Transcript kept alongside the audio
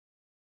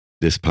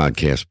This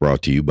podcast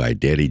brought to you by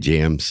Daddy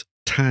Jam's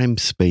Time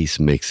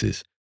Space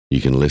Mixes. You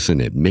can listen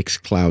at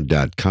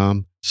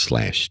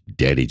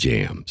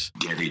mixcloud.com/daddyjams.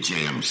 Daddy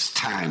Jam's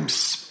Time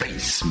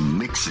Space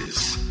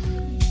Mixes.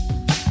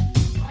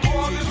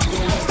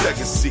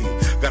 Legacy.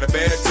 Got a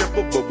bad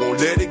temper, but won't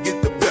let it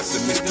get the best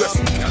of me.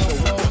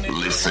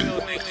 Listen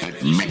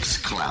at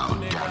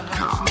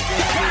mixcloud.com.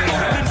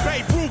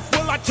 Babe Ruth,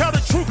 will I tell the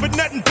truth and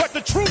nothing but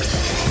the truth?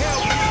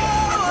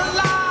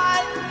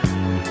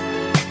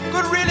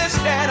 Could really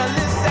stand a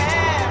listen.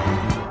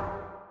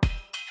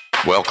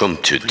 Welcome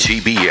to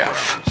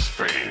TBF,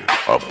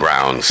 a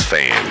Browns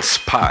Fans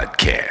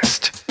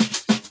Podcast.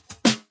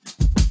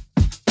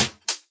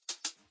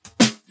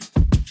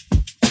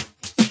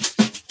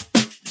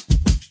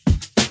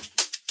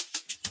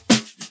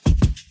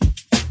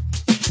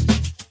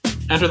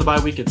 Enter the bye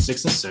week at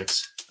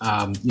 6-6.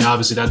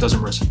 Obviously that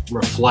doesn't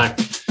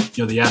reflect,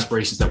 the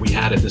aspirations that we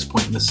had at this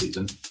point in the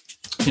season.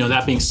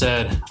 That being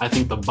said, I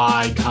think the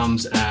bye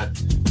comes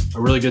at a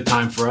really good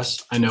time for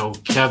us. I know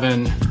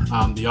Kevin,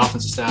 the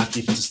offensive staff,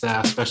 defensive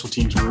staff, special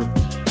teams group,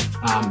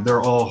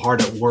 they're all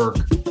hard at work,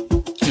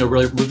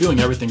 really reviewing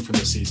everything from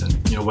the season,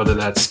 whether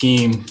that's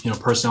scheme,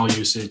 personnel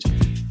usage,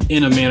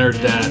 in a manner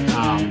that,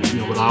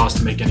 would allow us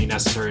to make any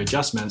necessary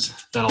adjustments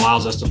that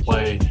allows us to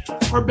play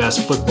our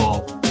best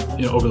football,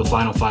 over the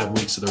final 5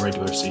 weeks of the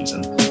regular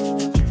season.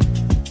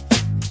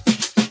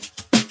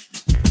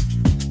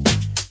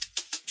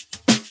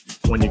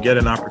 When you get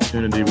an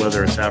opportunity,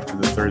 whether it's after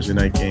the Thursday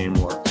night game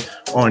or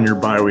on your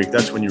bye week,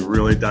 that's when you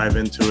really dive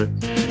into it.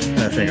 And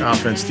I think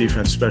offense,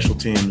 defense, special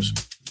teams,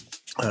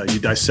 you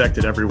dissect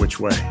it every which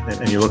way.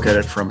 And you look at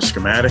it from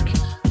schematic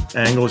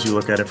angles, you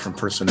look at it from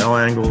personnel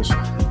angles,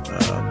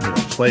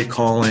 play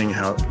calling,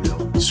 how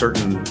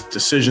certain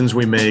decisions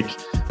we make.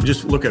 You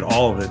just look at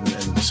all of it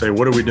and say,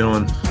 what are we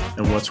doing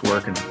and what's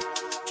working?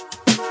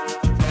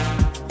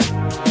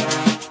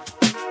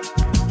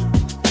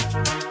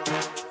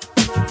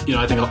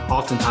 I think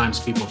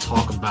oftentimes people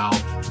talk about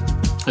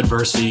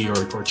adversity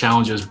or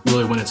challenges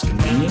really when it's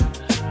convenient.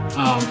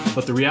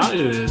 But the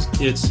reality is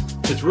it's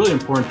really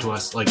important to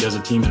us, like as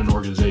a team and an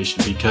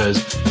organization,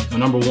 because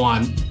number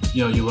one,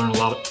 you learn a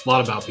lot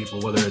about people,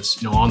 whether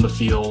it's, on the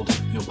field,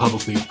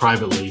 publicly,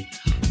 privately,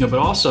 but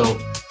also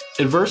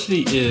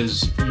adversity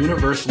is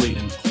universally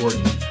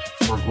important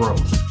for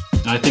growth.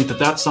 And I think that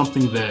that's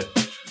something that,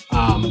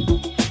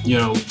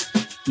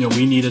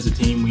 we need as a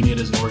team, we need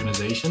as an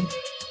organization.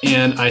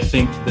 And I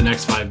think the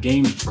next 5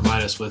 games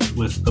provide us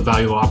with a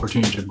valuable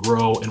opportunity to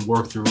grow and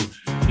work through,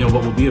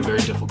 what will be a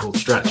very difficult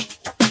stretch.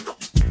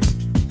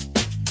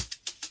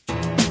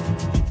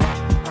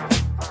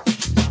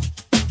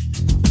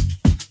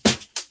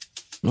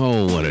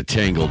 Oh, what a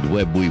tangled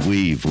web we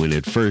weave when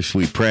at first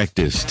we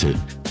practice to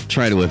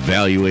try to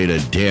evaluate a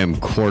damn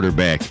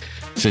quarterback's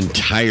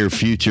entire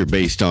future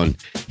based on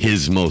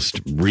his most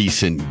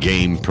recent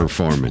game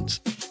performance.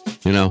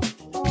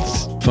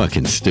 It's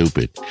fucking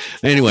stupid.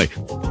 Anyway,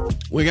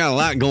 we got a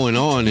lot going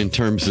on in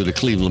terms of the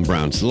Cleveland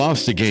Browns.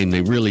 Lost a game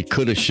they really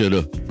could have, should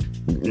have,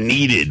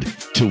 needed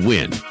to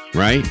win,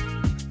 right?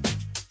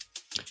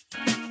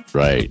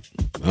 Right.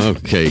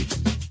 Okay.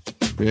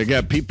 I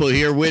got people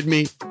here with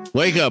me.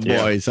 Wake up,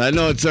 boys. I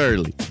know it's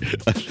early.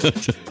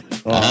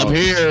 I'm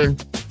here.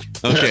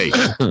 Okay.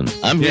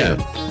 I'm here.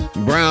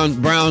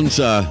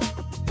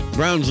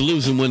 Browns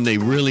losing when they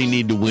really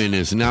need to win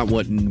is not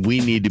what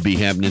we need to be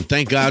happening.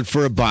 Thank God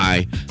for a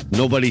bye.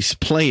 Nobody's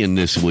playing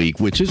this week,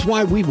 which is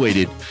why we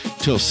waited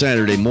till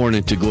Saturday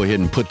morning to go ahead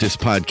and put this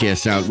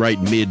podcast out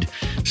right mid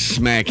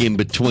smack in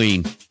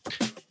between.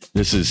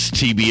 This is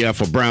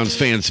TBF, a Browns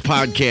Fans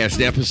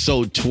Podcast,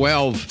 episode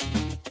 12.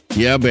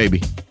 Yeah,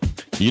 baby.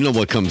 You know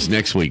what comes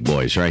next week,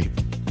 boys, right?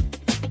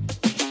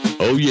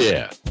 Oh,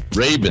 yeah.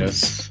 Ravens.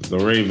 Yes, the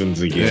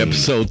Ravens again.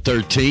 Episode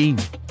 13.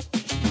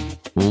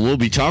 Well, we'll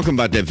be talking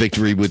about that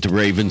victory with the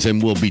Ravens,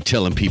 and we'll be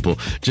telling people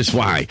just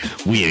why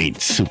we ain't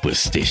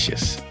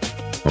superstitious.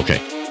 Okay.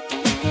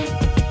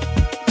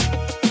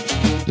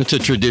 That's a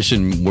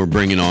tradition we're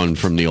bringing on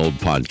from the old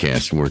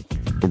podcast. We're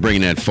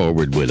bringing that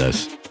forward with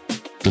us.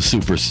 The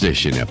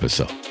superstition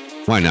episode.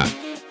 Why not?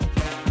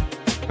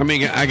 I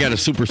mean, I got a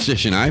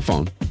superstition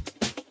iPhone.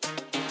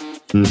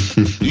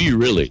 Do you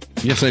really?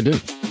 Yes, I do.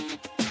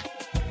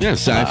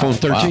 Yes, the iPhone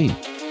 13. Wow.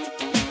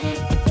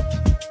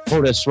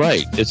 Oh, that's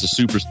right. It's a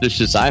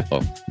superstitious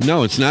iPhone.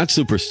 No, it's not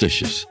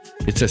superstitious.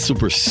 It's a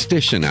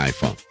superstition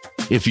iPhone.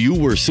 If you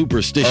were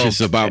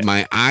superstitious about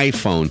my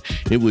iPhone,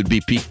 it would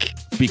be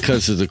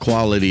because of the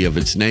quality of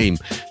its name.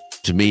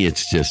 To me,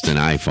 it's just an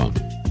iPhone.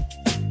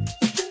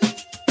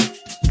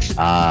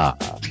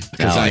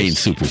 Because I ain't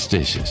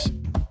superstitious.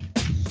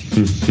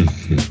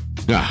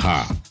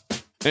 Aha.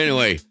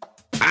 Anyway,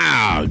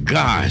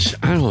 gosh,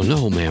 I don't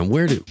know, man.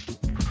 Where do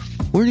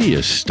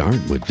you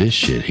start with this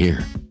shit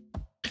here?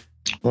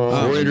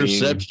 4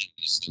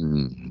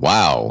 interceptions.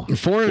 Wow. 4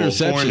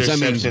 interceptions. I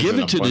mean, give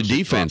it to the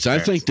defense. I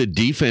think the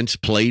defense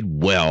played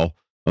well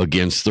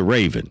against the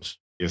Ravens.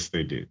 Yes,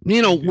 they did.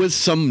 With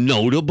some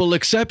notable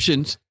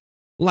exceptions,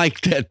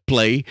 like that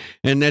play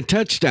and that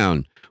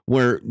touchdown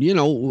where,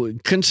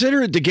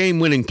 consider it the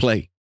game-winning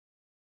play.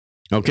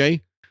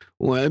 Okay?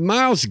 Well,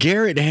 Myles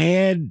Garrett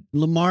had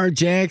Lamar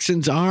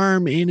Jackson's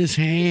arm in his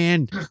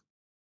hand.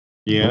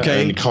 Yeah,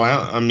 okay.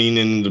 And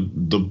in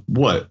the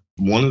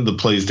one of the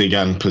plays they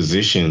got in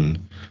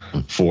position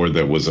for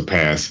that was a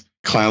pass.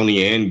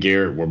 Clowney and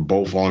Garrett were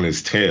both on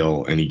his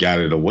tail, and he got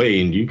it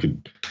away. And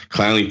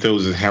Clowney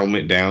throws his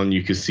helmet down.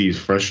 You could see he's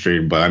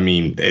frustrated, but and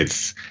then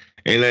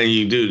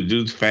the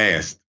dude's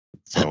fast.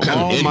 So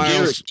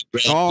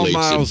all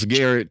Myles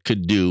Garrett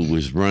could do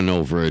was run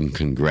over and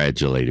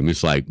congratulate him.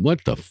 It's like,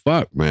 what the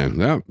fuck, man?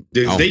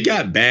 They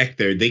got back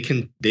there.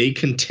 They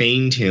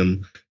contained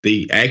him.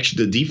 The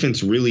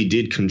defense really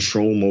did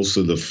control most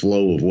of the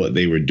flow of what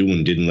they were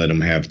doing. Didn't let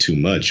them have too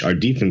much. Our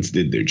defense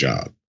did their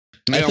job.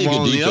 Yeah,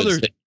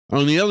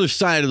 on the other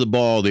side of the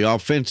ball,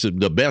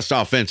 the best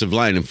offensive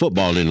line in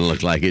football didn't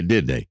look like it,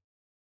 did they?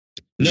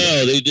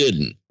 No, they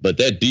didn't. But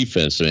that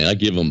defense, man, I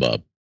give them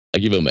an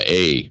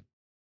A.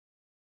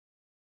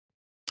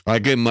 I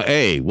give him an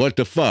A. What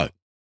the fuck?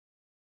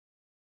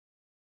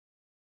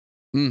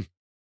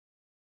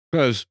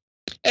 Because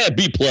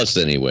B+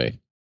 anyway.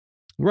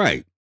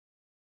 Right.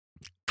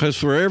 Because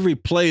for every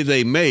play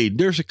they made,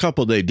 there's a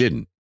couple they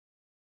didn't.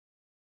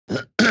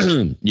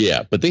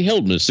 Yeah, but they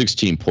held them to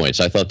 16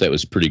 points. I thought that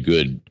was pretty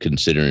good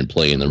considering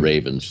playing the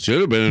Ravens. Should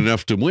have been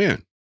enough to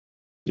win.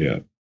 Yeah.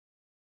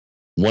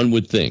 One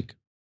would think.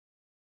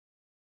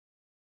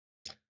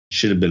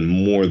 Should have been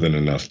more than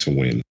enough to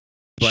win.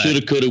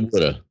 Shoulda, coulda,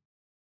 woulda.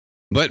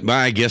 But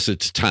I guess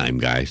it's time,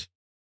 guys.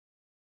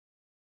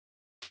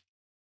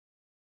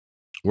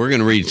 We're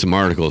going to read some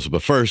articles,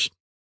 but first,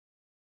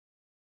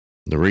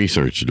 the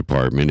research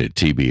department at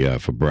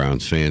TBF, a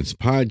Browns Fans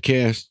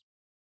Podcast.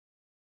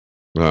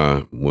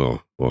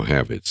 We'll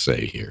have it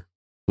say here.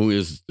 Who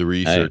is the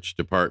research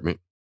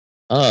department?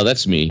 Oh,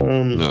 that's me.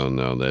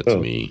 No, that's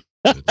me.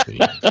 That's me.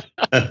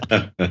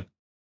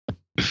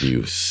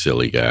 You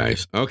silly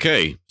guys.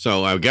 Okay,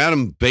 so I've got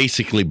them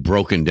basically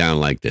broken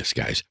down like this,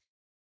 guys.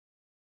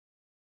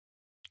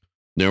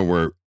 There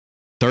were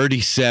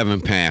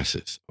 37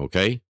 passes,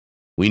 okay?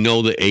 We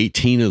know that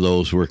 18 of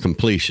those were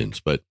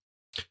completions, but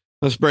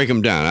let's break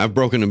them down. I've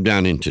broken them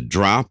down into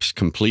drops,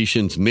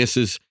 completions,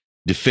 misses,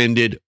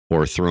 defended,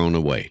 or thrown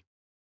away.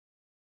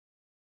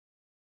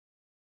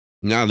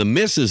 Now, the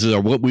misses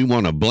are what we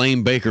want to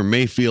blame Baker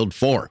Mayfield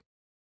for.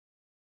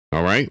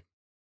 All right?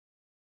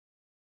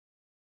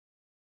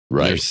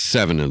 Right. There's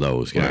 7 of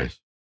those, guys. Right.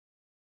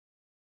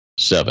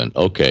 7,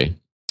 okay.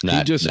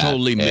 He just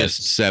totally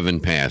missed 7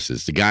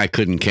 passes. The guy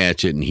couldn't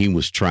catch it, and he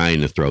was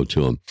trying to throw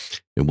to him.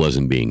 It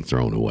wasn't being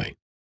thrown away.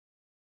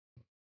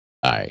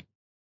 All right.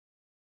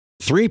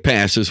 3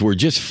 passes were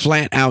just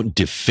flat out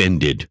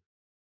defended.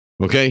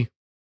 Okay?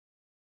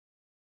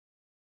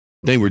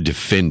 They were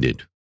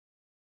defended.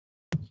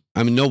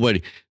 I mean,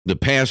 the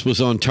pass was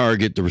on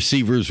target. The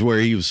receiver's where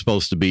he was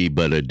supposed to be,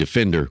 but a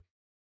defender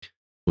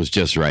was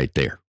just right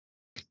there.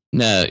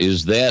 Now,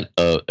 is that,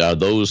 are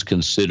those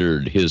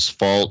considered his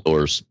fault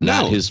or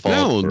not his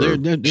fault? No,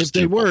 if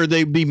they were,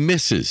 they'd be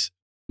misses.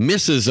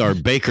 Misses are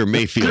Baker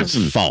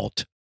Mayfield's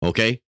fault.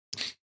 Okay?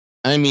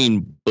 I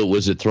mean, but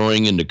was it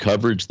throwing into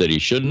coverage that he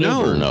shouldn't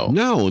have or no?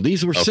 No,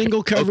 these were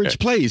single coverage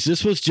plays.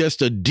 This was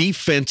just a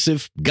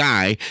defensive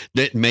guy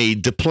that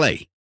made the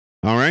play.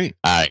 All right?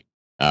 All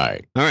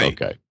right.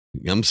 Okay.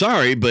 I'm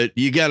sorry, but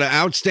you got an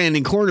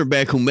outstanding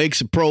cornerback who makes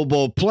a Pro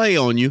Bowl play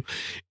on you.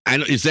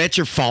 Is that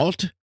your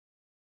fault?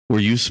 Were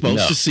you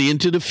supposed to see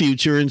into the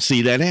future and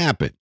see that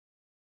happen?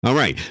 All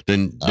right.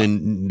 Then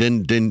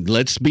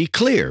let's be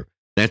clear.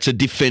 That's a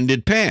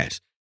defended pass.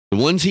 The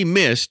ones he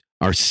missed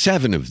are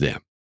 7 of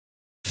them.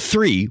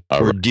 3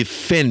 were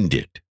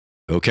defended.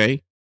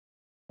 Okay?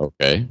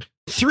 Okay.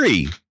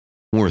 3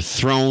 were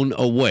thrown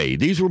away.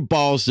 These were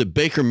balls that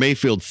Baker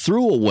Mayfield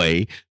threw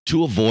away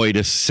to avoid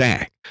a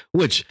sack,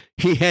 which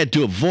he had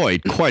to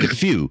avoid quite a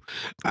few,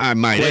 I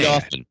might add. Quite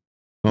often.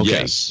 Okay.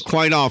 Yes.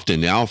 Quite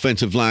often. The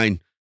offensive line,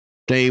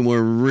 they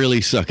were really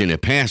sucking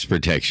at pass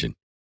protection.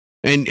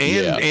 And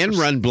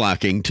run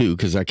blocking too,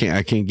 because I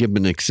can't give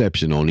an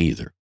exception on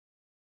either.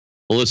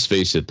 Well, let's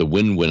face it, the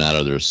wind went out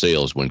of their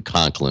sails when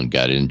Conklin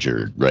got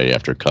injured right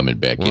after coming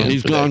back in.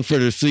 He's gone for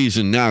the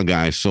season now,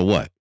 guys. So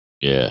what?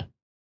 Yeah.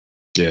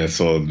 Yeah,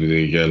 so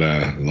they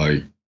gotta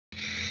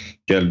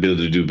be able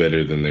to do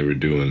better than they were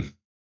doing.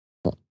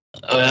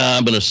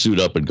 I'm gonna suit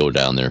up and go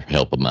down there,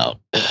 help them out.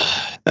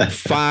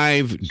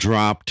 5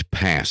 dropped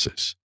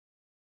passes.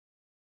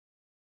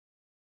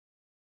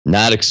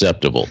 Not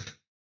acceptable.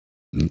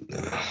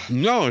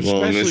 No,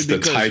 especially and it's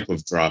because the type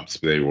of drops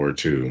they were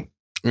too.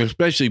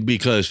 Especially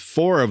because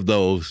 4 of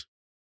those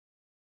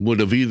would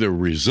have either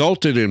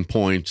resulted in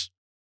points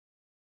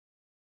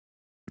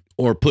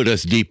or put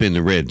us deep in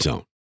the red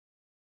zone.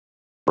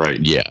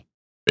 Right. Yeah,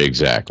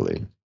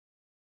 exactly.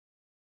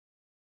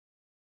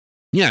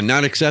 Yeah,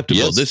 not acceptable.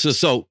 Yes. This is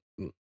so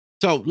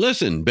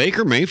listen,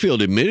 Baker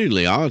Mayfield,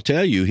 admittedly, I'll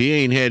tell you, he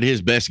ain't had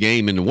his best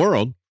game in the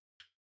world.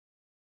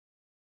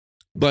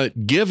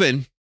 But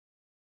given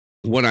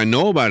what I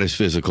know about his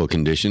physical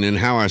condition and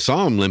how I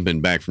saw him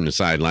limping back from the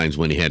sidelines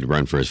when he had to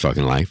run for his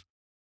fucking life.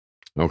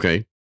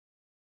 Okay.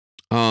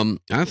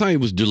 I thought he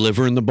was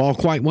delivering the ball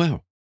quite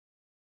well.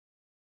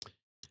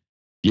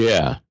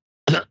 Yeah.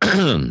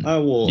 I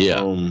will.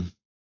 Yeah.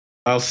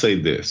 I'll say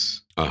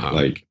this. Uh-huh.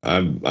 Like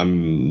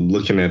I'm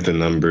looking at the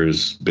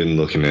numbers. Been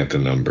looking at the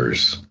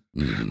numbers.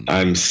 Mhm.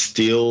 I'm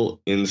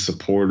still in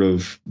support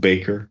of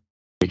Baker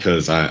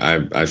because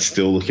I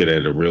still look at it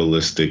at a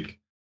realistic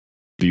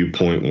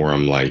viewpoint where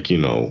I'm like,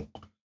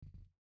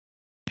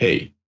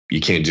 hey, you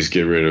can't just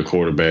get rid of a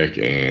quarterback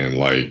and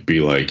like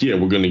be like, yeah,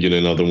 we're going to get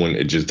another one.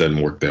 It just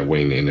doesn't work that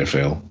way in the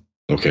NFL.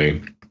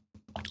 Okay.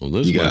 Well,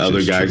 this You got much other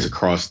is guys true.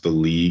 across the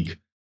league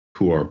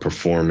who are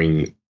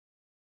performing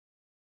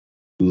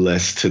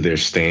less to their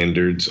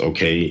standards,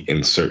 okay,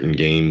 in certain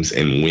games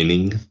and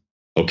winning.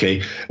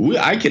 Okay,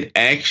 I could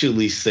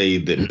actually say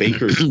that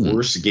Baker's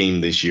worst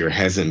game this year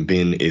hasn't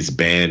been as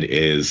bad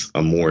as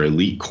a more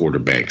elite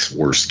quarterback's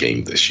worst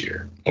game this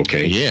year.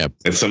 Okay, Yeah.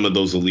 and some of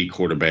those elite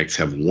quarterbacks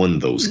have won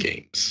those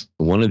games.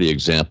 One of the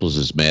examples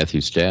is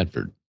Matthew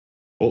Stafford.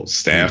 Oh,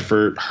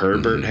 Stafford,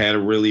 Herbert had a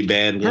really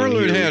bad one.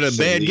 Herbert here had a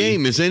bad recently.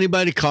 game. Is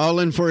anybody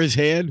calling for his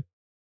head?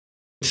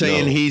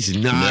 Saying No. he's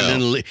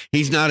not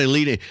he's not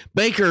elite.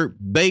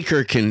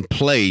 Baker can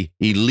play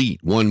elite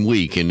 1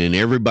 week, and then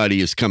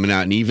everybody is coming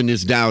out, and even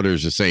his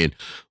doubters are saying,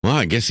 well,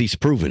 I guess he's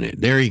proven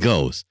it. There he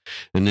goes.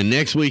 And the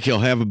next week he'll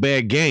have a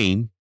bad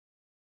game.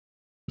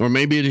 Or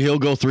maybe he'll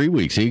go 3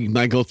 weeks. He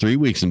might go 3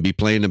 weeks and be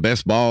playing the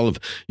best ball of,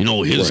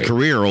 his Right.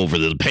 career over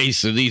the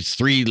pace of these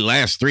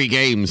last three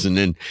games, and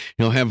then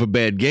he'll have a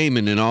bad game,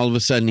 and then all of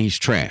a sudden he's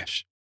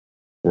trash.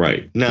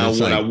 Right. Now, It's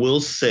what like- I will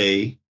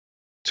say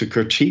to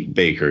critique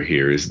Baker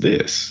here is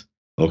this.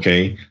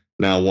 Okay.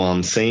 Now, while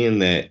I'm saying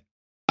that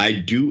I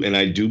do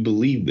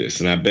believe this,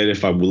 and I bet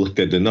if I looked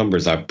at the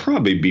numbers, I'd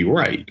probably be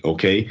right.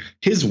 Okay.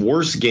 His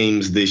worst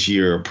games this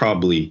year are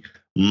probably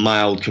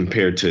mild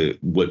compared to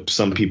what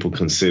some people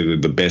consider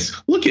the best.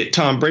 Look at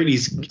Tom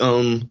Brady's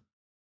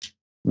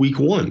week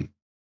 1.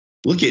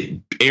 Look at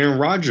Aaron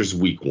Rodgers'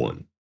 week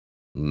 1.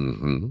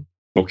 Mm-hmm.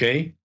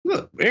 Okay.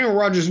 Look, Aaron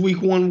Rodgers'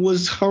 week 1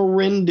 was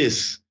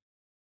horrendous.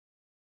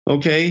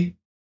 Okay.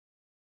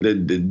 The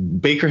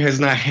Baker has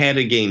not had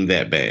a game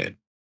that bad.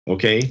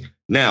 Okay.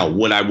 Now,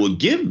 what I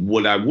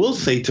will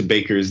say to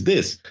Baker is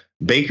this.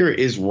 Baker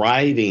is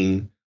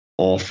riding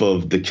off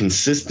of the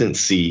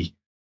consistency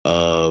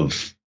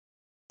of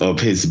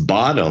his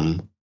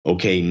bottom,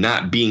 okay,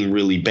 not being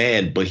really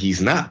bad, but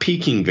he's not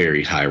peaking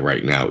very high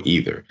right now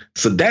either.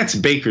 So that's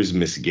Baker's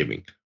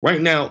misgiving.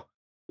 Right now,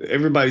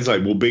 everybody's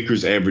like, well,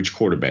 Baker's average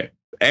quarterback.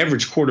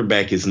 Average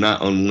quarterback is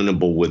not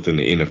unwinnable within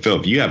the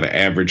NFL. If you have an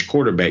average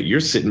quarterback, you're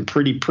sitting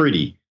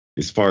pretty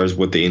as far as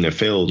what the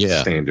NFL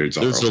standards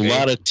are. There's a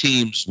lot of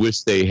teams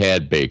wish they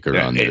had Baker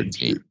on their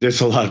team.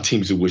 There's a lot of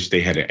teams who wish they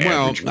had an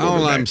average quarterback.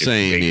 All I'm if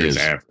saying Baker's is,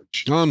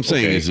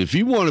 average. if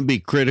you want to be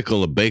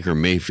critical of Baker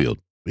Mayfield,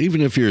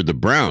 even if you're the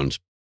Browns,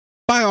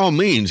 by all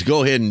means,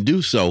 go ahead and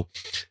do so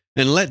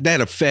and let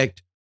that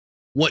affect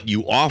what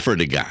you offer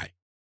the guy.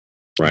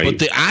 Right. But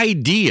the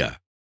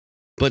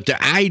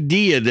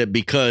idea that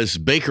because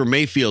Baker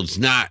Mayfield's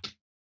not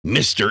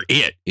Mr.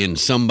 It in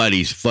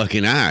somebody's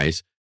fucking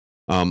eyes,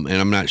 and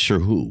I'm not sure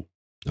who,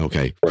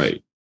 okay,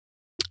 right,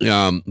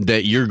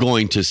 that you're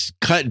going to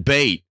cut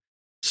bait,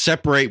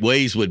 separate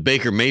ways with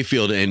Baker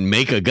Mayfield and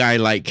make a guy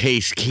like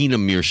Case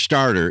Keenum your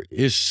starter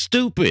is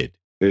stupid.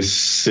 It's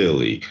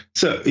silly.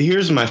 So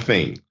here's my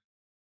thing.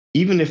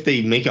 Even if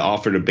they make an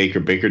offer to Baker,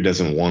 Baker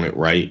doesn't want it,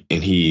 right?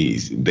 And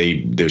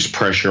there's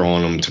pressure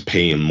on him to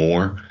pay him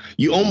more.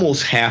 You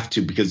almost have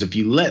to, because if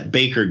you let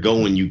Baker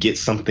go and you get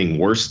something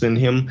worse than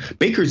him,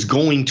 Baker's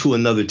going to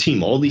another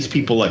team. All these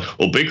people like,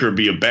 oh, Baker will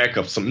be a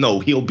backup. No,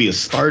 he'll be a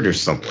starter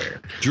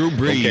somewhere. Drew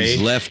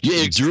Brees left.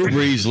 Yeah, Drew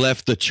Brees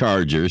left the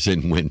Chargers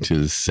and went to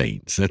the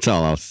Saints. That's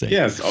all I'll say.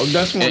 Yes,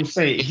 that's what I'm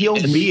saying. He'll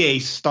be a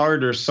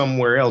starter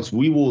somewhere else.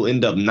 We will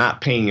end up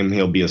not paying him.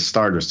 He'll be a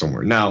starter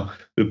somewhere. Now,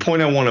 the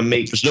point I want to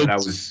make There's that no I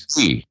was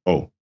guarantee.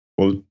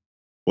 what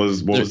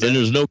was And that?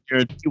 there's no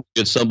guarantee we'll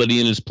get somebody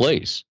in his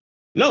place.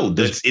 No,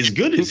 that's as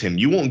good as him.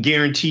 You won't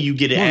guarantee you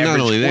get an Well, not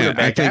average only that,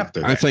 quarterback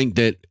after that. I think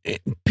that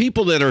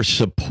people that are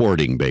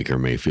supporting Baker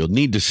Mayfield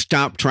need to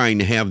stop trying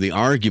to have the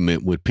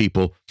argument with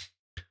people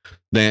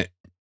that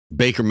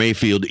Baker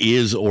Mayfield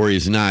is or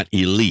is not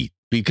elite.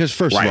 Because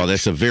first of all,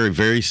 that's a very,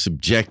 very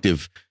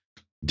subjective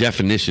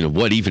definition of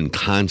what even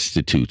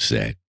constitutes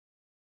that.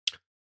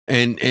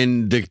 And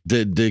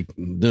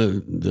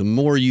the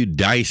more you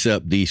dice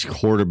up these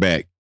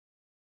quarterback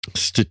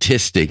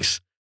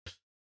statistics,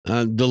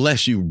 the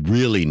less you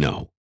really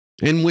know.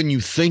 And when you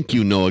think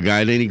you know a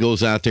guy, then he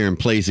goes out there and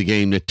plays a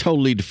game that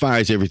totally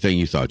defies everything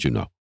you thought you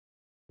know.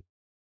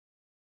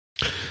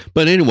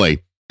 But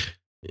anyway,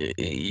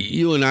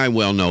 you and I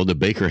well know that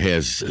Baker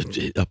has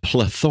a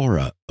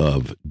plethora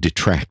of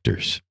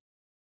detractors.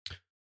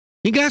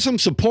 He got some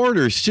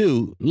supporters,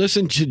 too.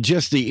 Listen to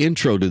just the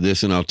intro to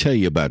this, and I'll tell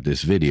you about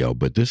this video,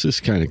 but this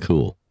is kind of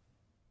cool.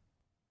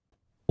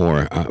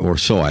 Or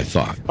so I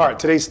thought. All right,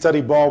 today's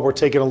study ball, we're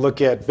taking a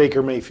look at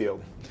Baker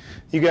Mayfield.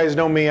 You guys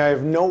know me. I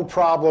have no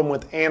problem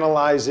with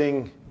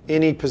analyzing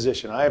any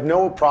position. I have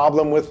no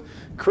problem with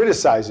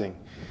criticizing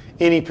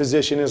any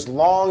position as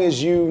long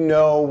as you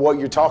know what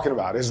you're talking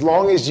about, as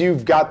long as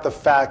you've got the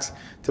facts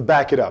to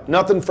back it up.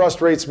 Nothing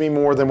frustrates me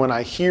more than when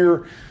I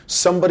hear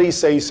somebody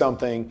say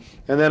something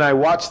and then I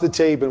watch the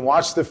tape and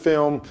watch the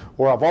film,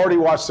 or I've already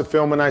watched the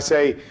film and I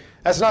say,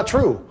 that's not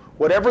true.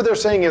 Whatever they're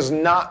saying is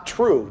not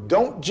true.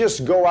 Don't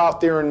just go out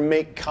there and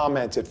make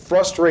comments. It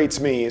frustrates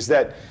me is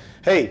that,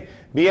 hey,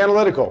 be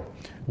analytical,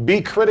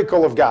 be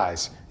critical of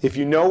guys. If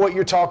you know what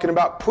you're talking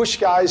about, push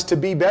guys to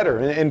be better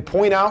and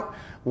point out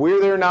where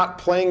they're not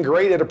playing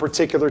great at a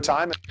particular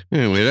time.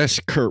 Anyway, that's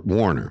Kurt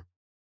Warner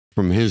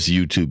from his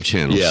YouTube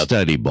channel,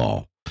 Study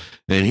Ball.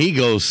 And he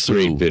goes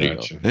through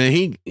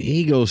and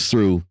he goes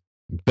through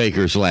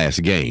Baker's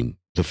last game,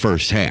 the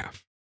first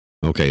half,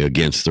 okay,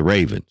 against the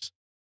Ravens.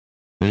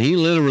 And he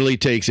literally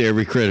takes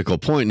every critical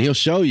point, and he'll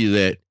show you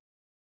that,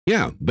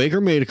 yeah,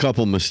 Baker made a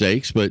couple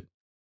mistakes, but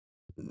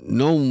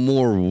no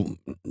more,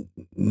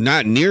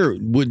 not near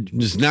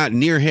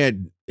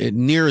had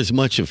near as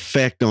much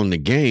effect on the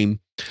game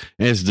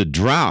as the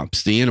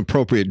drops, the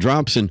inappropriate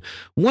drops. And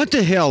what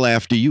the hell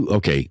after you,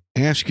 okay,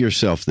 ask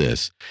yourself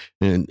this,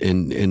 and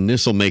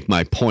this will make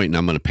my point, and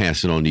I'm going to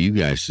pass it on to you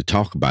guys to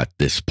talk about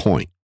this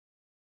point.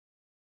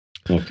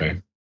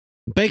 Okay.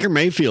 Baker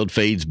Mayfield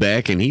fades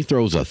back and he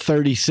throws a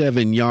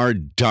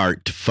 37-yard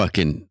dart to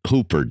fucking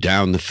Hooper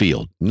down the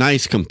field.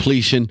 Nice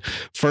completion.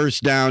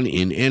 First down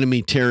in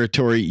enemy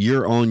territory.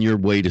 You're on your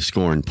way to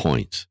scoring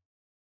points.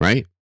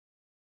 Right?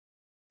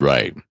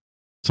 Right.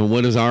 So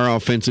what does our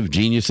offensive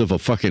genius of a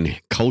fucking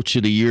coach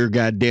of the year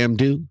goddamn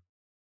do?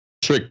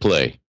 Trick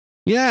play.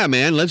 Yeah,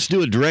 man, let's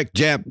do a direct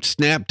jab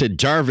snap to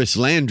Jarvis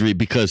Landry,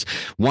 because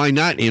why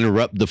not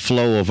interrupt the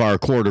flow of our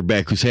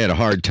quarterback who's had a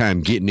hard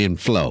time getting in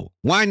flow?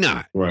 Why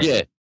not? Right.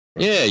 Yeah.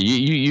 Yeah,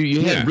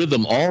 you had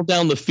rhythm all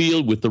down the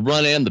field with the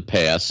run and the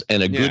pass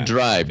and a good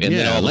drive. And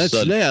then all of a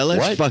sudden,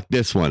 let's fuck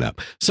this one up.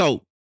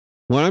 So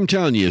what I'm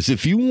telling you is,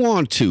 if you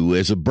want to,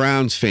 as a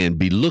Browns fan,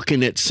 be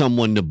looking at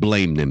someone to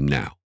blame them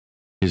now.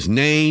 His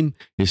name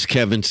is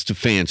Kevin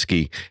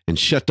Stefanski, and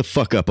shut the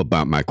fuck up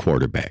about my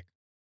quarterback.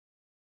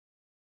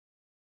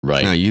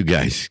 Right. Now you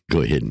guys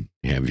go ahead and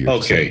have your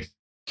Okay.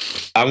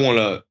 I want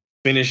to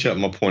finish up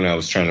my point I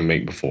was trying to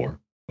make before.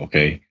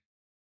 Okay.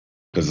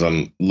 Because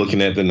I'm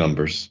looking at the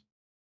numbers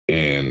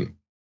and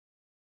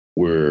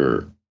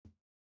we're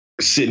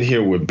sitting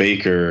here with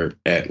Baker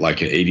at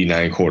like an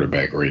 89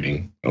 quarterback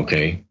rating.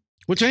 Okay.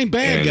 Which ain't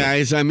bad,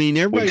 guys. I mean,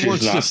 everybody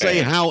wants to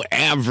say how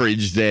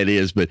average that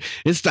is, but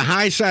it's the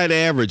high side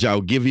average. I'll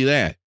give you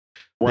that.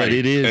 Right. But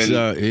it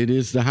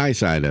is the high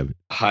side of it.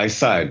 High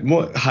side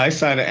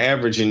of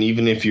average. And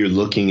even if you're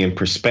looking in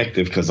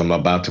perspective, because I'm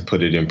about to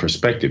put it in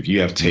perspective,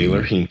 you have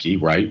Taylor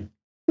Hinkie, right?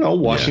 No,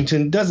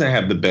 Washington doesn't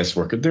have the best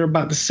record. They're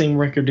about the same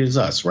record as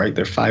us, right?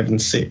 They're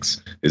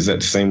 5-6. Is that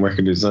the same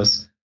record as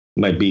us?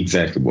 Might be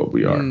exactly what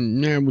we are.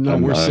 No,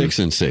 we're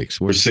 6-6.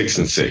 We're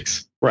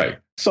 6-6. Right.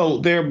 So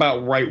they're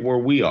about right where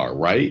we are,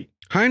 right?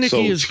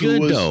 Heineke is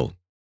good, though.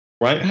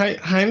 Right?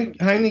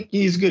 Heineke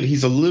is good.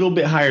 He's a little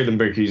bit higher than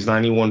Baker. He's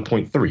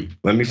 91.3.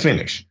 Let me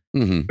finish.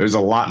 Mm-hmm. There's a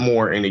lot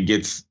more, and it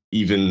gets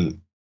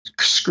even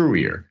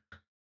screwier.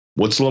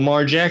 What's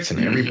Lamar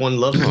Jackson? Everyone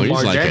loves Lamar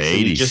he's like Jackson.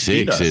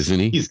 86, isn't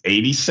he? He's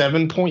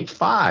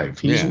 87.5.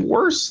 He's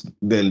worse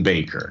than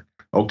Baker.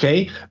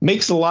 Okay?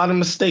 Makes a lot of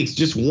mistakes.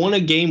 Just won a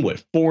game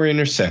with 4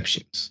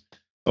 interceptions.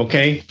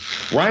 Okay?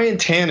 Ryan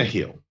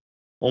Tannehill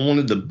on one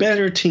of the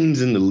better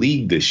teams in the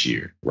league this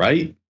year,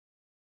 right?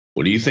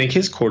 What do you think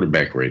his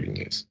quarterback rating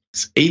is?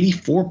 It's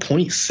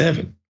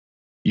 84.7.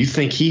 You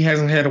think he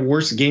hasn't had a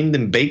worse game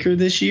than Baker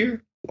this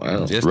year?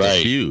 Wow. Just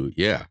a few,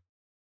 yeah.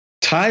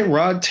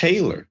 Tyrod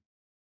Taylor,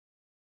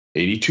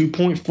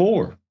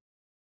 82.4.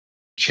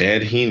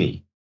 Chad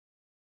Henne,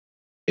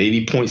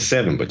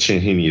 80.7. But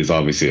Chad Henne is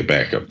obviously a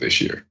backup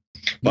this year.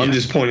 But I'm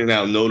just pointing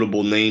out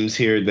notable names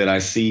here that I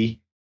see,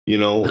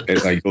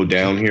 as I go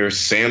down here.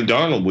 Sam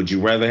Darnold. Would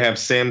you rather have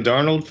Sam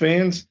Darnold,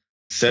 fans?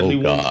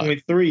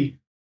 71.3.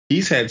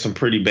 He's had some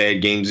pretty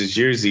bad games this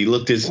year. He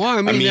looked as well.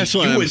 I mean that's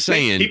what I'm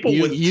saying.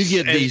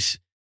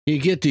 You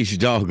get these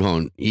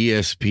doggone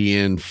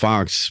ESPN,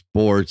 Fox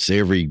Sports,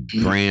 every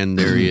brand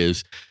there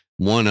is.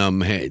 One of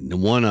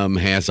them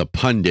has a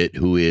pundit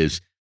who is,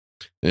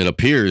 it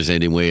appears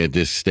anyway at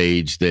this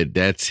stage,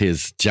 that's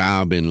his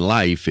job in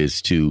life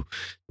is to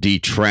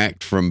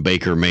detract from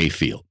Baker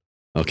Mayfield.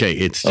 Okay,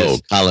 it's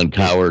just Colin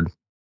Cowherd.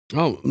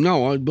 Oh,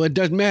 no, but it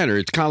doesn't matter.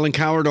 It's Colin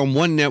Cowherd on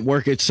one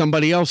network. It's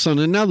somebody else on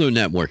another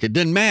network. It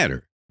doesn't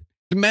matter. It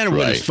doesn't matter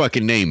what his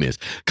fucking name is.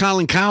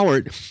 Colin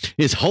Cowherd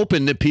is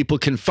hoping that people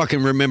can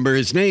fucking remember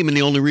his name, and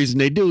the only reason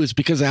they do is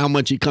because of how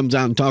much he comes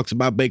out and talks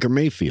about Baker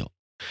Mayfield.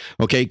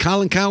 Okay,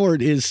 Colin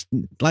Cowherd is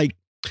like,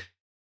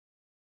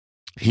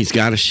 he's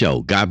got a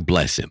show. God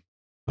bless him.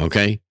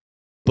 Okay?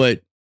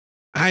 But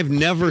I've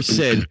never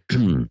said,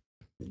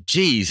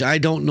 geez, I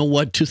don't know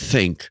what to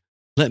think.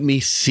 Let me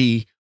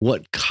see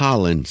what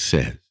Colin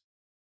says.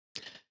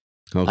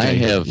 Okay. I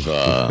have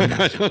I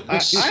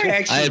actually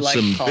have like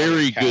some Colin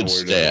very Cowherd good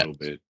stats. a little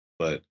bit,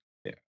 but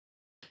yeah.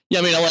 Yeah,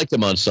 I mean, I like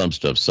him on some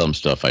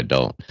stuff I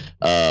don't.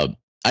 I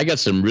got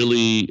some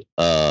really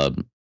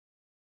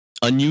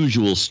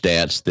unusual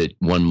stats that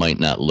one might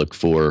not look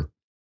for,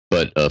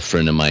 but a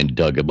friend of mine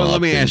dug them up. Well,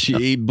 let me ask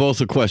you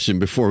both a question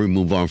before we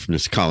move on from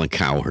this Colin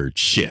Cowherd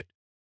shit.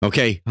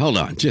 Okay, hold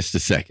on just a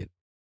second.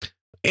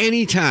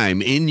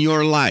 Anytime in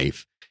your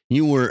life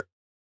you were,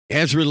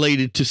 as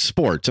related to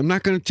sports, I'm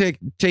not going to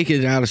take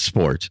it out of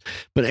sports,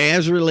 but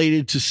as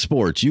related to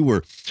sports,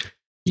 you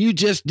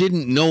just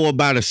didn't know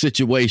about a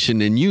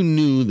situation and you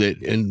knew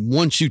that, and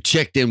once you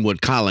checked in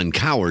with Colin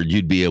Cowherd,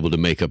 you'd be able to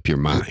make up your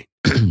mind.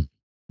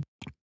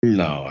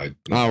 No.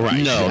 All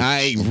right. No.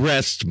 I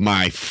rest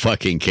my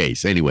fucking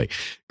case. Anyway,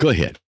 go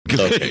ahead.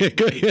 Okay.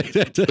 Go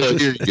ahead. So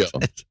here you go.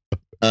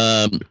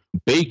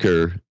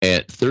 Baker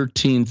at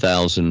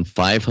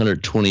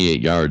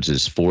 13,528 yards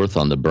is fourth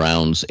on the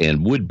Browns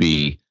and would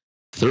be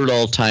third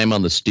all-time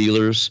on the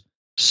Steelers,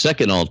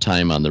 second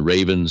all-time on the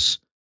Ravens,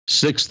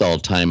 sixth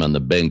all-time on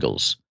the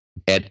Bengals.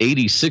 At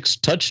 86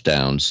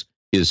 touchdowns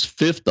is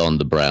fifth on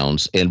the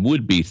Browns and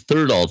would be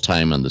third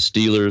all-time on the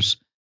Steelers,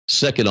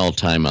 second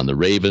all-time on the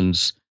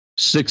Ravens,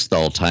 sixth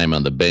all-time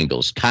on the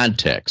Bengals.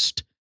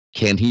 Context.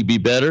 Can he be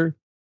better?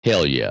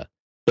 Hell yeah.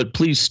 But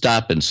please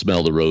stop and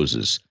smell the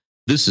roses.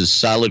 This is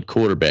solid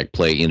quarterback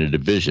play in a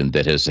division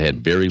that has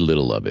had very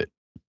little of it.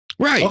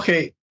 Right.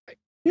 Okay.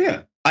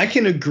 Yeah, I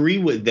can agree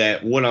with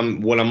that. What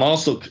I'm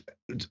also,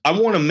 I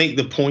want to make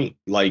the point,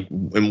 like,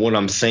 in what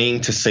I'm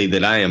saying, to say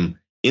that I am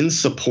in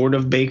support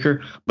of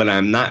Baker, but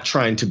I'm not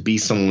trying to be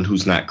someone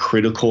who's not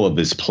critical of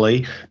his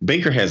play.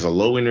 Baker has a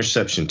low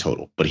interception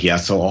total, but he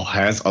also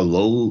has a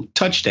low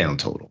touchdown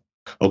total.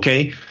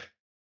 Okay.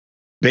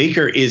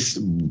 Baker is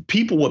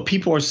what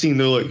people are seeing.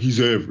 They're like,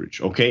 he's average.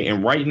 Okay.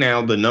 And right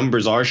now the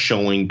numbers are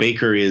showing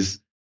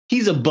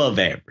he's above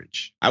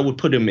average. I would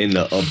put him in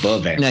the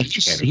above average. Now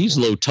he's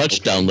low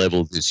touchdown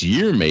level this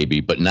year,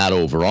 maybe, but not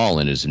overall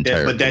in his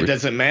entire but that career.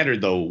 Doesn't matter,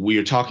 though. We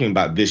are talking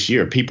about this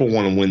year. People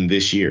want to win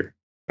this year.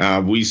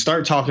 We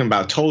start talking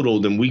about total,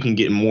 then we can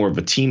get more of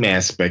a team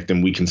aspect,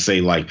 and we can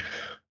say, like,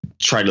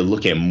 try to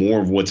look at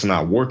more of what's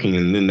not working,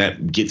 and then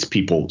that gets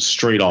people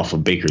straight off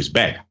of Baker's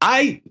back.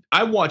 I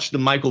watched the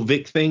Michael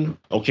Vick thing,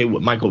 okay,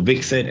 what Michael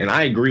Vick said, and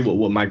I agree with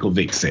what Michael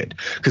Vick said,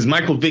 because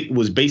Michael Vick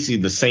was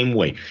basically the same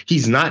way.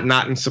 He's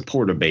not in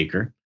support of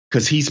Baker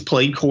because he's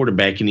played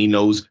quarterback and he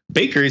knows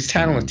Baker is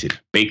talented.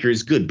 Baker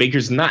is good.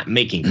 Baker's not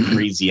making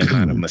crazy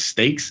amount of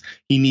mistakes.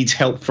 He needs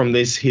help from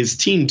his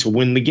team to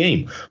win the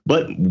game.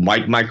 But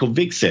like Michael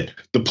Vick said,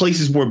 the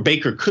places where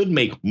Baker could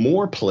make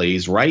more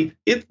plays, right?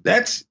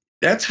 That's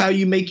how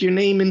you make your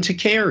name into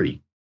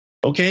carry.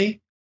 Okay?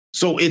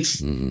 So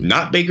it's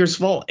not Baker's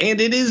fault, and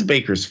it is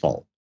Baker's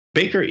fault.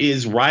 Baker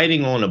is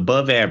riding on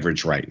above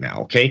average right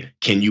now. Okay?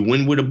 Can you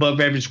win with above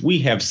average? We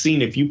have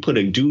seen if you put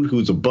a dude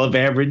who's above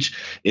average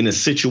in a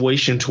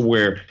situation to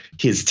where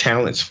his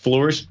talents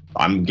flourish.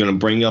 I'm going to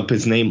bring up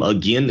his name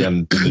again.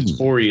 I'm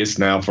notorious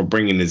now for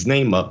bringing his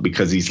name up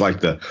because he's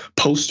like the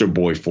poster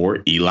boy for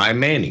it. Eli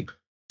Manning.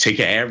 Take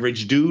an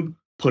average dude,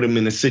 put him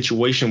in a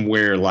situation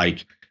where,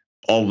 like,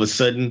 all of a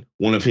sudden,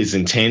 one of his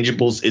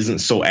intangibles isn't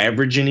so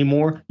average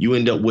anymore. You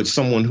end up with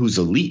someone who's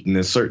elite in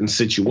a certain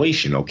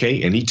situation,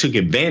 okay? And he took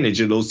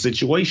advantage of those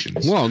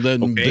situations. Well,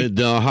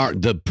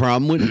 the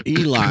problem with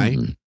Eli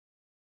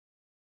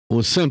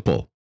was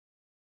simple.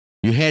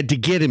 You had to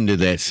get him to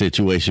that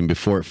situation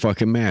before it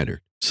fucking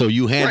mattered. So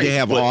you had to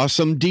have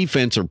awesome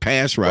defense or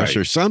pass rush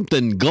or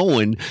something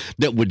going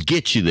that would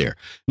get you there.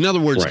 In other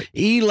words,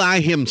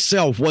 Eli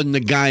himself wasn't the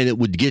guy that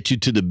would get you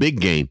to the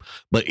big game.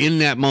 But in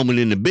that moment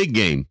in the big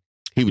game,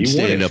 he would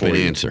stand up and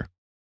answer.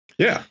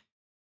 Yeah.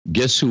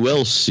 Guess who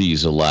else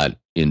sees a lot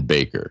in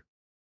Baker?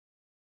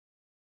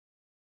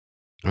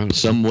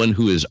 Someone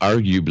who is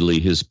arguably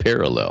his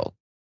parallel,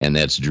 and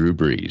that's Drew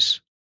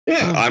Brees.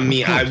 Yeah, I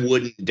mean, I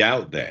wouldn't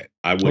doubt that.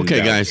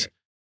 Okay, guys.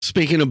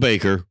 Speaking of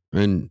Baker,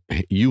 and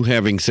you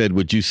having said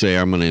what you say,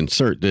 I'm going to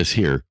insert this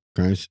here.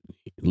 Guys,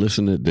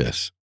 listen to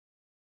this.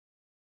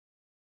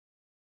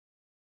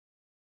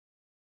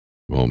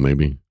 Well,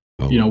 maybe.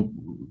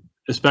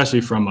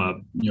 Especially from a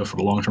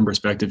long-term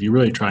perspective, you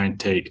really try and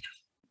take,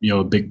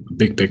 a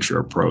big picture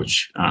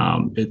approach.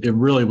 It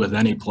really, with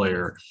any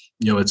player,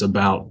 it's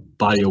about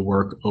body of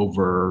work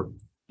over,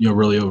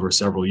 really over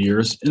several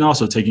years, and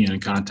also taking into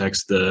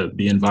context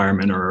the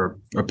environment or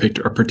a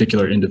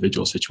particular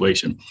individual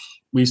situation.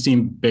 We've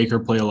seen Baker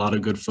play a lot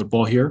of good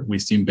football here.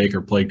 We've seen Baker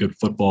play good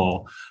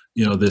football,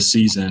 this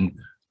season.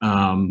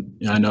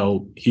 I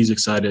know he's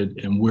excited,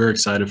 and we're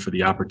excited for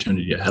the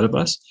opportunity ahead of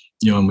us.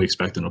 And we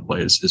expect him to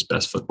play his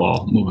best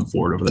football moving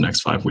forward over the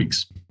next 5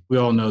 weeks. We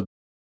all know.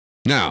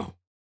 Now,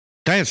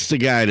 that's the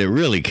guy that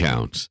really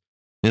counts.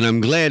 And I'm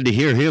glad to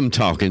hear him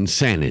talking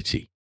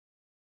sanity.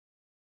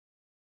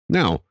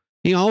 Now,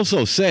 he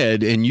also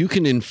said, and you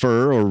can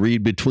infer or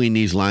read between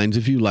these lines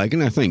if you like,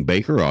 and I think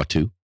Baker ought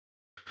to,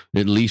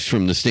 at least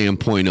from the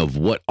standpoint of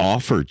what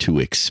offer to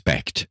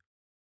expect,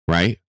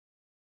 right?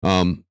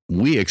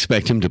 We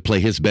expect him to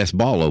play his best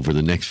ball over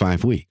the next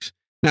 5 weeks.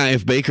 Now,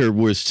 if Baker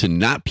was to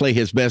not play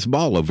his best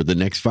ball over the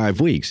next 5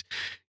 weeks,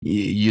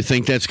 you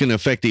think that's going to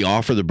affect the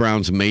offer the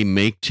Browns may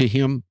make to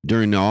him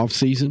during the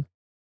offseason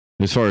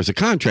as far as a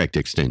contract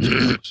extension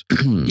goes?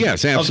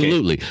 Yes,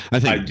 absolutely. Okay. I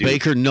think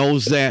Baker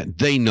knows that.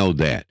 They know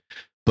that.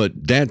 But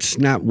that's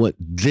not what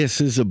this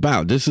is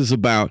about. This is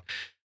about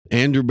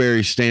Andrew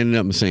Berry standing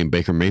up and saying,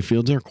 Baker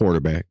Mayfield's our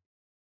quarterback.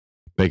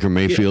 Baker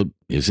Mayfield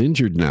is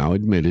injured now,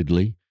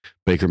 admittedly.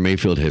 Baker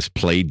Mayfield has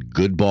played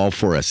good ball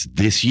for us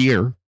this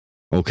year.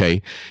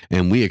 Okay,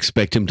 and we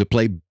expect him to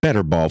play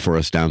better ball for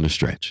us down the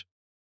stretch.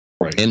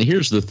 Right. And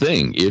here's the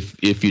thing: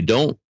 if you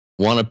don't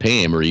want to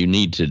pay him or you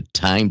need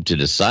time to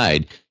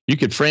decide, you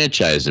could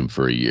franchise him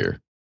for a year.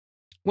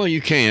 Well,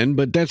 you can,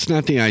 but that's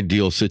not the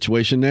ideal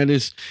situation. That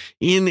is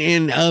in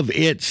and of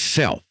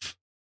itself.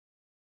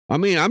 I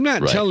mean, I'm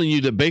not telling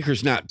you that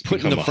Baker's not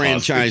putting the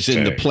franchise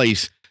in the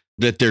place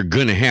that they're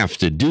going to have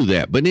to do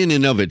that, but in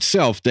and of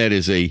itself, that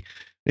is a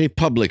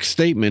public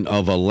statement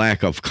of a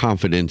lack of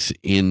confidence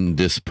in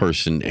this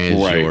person as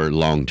your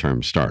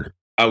long-term starter.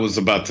 I was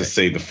about to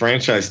say the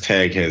franchise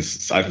tag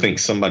has, I think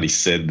somebody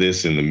said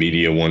this in the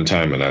media one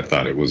time, and I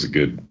thought it was a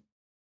good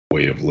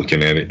way of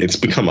looking at it. It's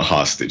become a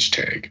hostage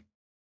tag.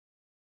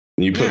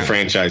 When you put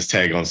franchise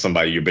tag on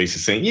somebody, you're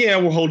basically saying, yeah,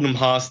 we're holding them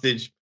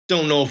hostage.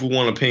 Don't know if we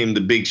want to pay him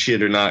the big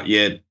shit or not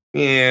yet.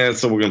 Yeah,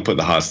 so we're going to put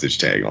the hostage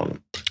tag on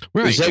them.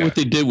 Right. Is that what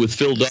they did with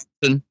Phil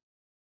Dawson?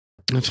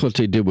 That's what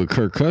they did with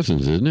Kirk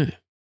Cousins, isn't it?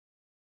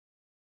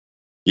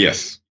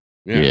 Yes.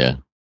 Yeah.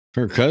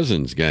 Kirk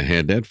Cousins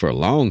had that for a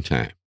long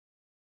time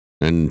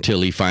until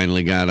he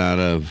finally got out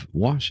of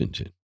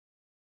Washington.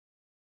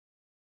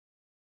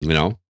 You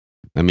know,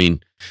 I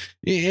mean,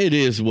 it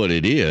is what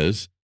it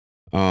is.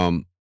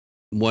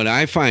 What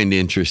I find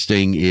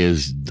interesting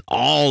is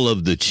all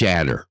of the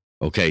chatter.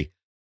 Okay.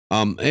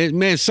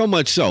 Man, so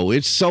much so.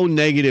 It's so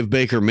negative,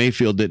 Baker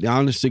Mayfield, that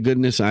honest to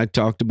goodness, I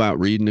talked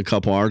about reading a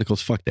couple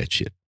articles. Fuck that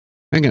shit.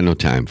 I ain't got no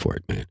time for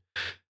it, man.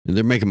 And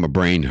they're making my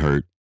brain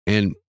hurt.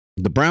 And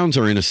the Browns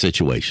are in a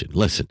situation.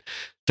 Listen,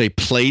 they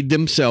played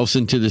themselves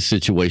into the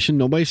situation.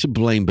 Nobody should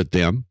blame but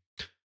them.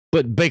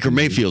 But Baker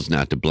Mayfield's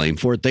not to blame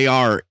for it. They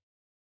are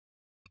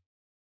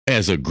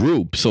as a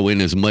group. So in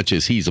as much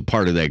as he's a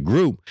part of that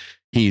group,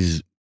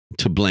 he's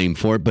to blame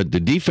for it. But the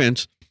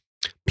defense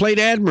played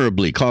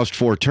admirably, caused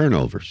 4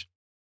 turnovers.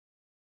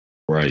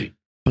 Right.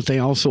 But they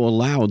also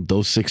allowed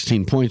those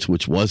 16 points,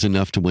 which was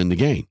enough to win the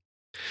game.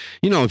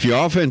 You know, if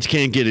your offense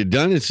can't get it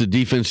done, it's the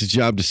defense's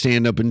job to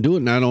stand up and do it.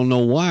 And I don't know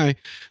why,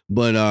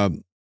 but,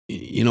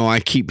 you know, I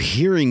keep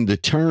hearing the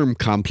term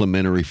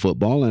complimentary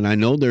football. And I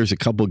know there's a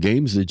couple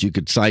games that you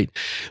could cite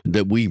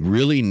that we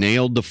really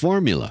nailed the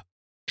formula.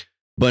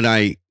 But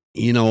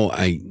we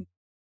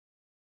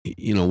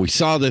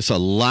saw this a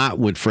lot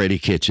with Freddie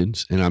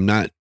Kitchens. And I'm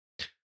not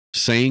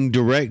saying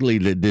directly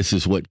that this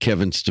is what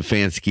Kevin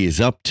Stefanski is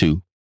up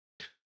to.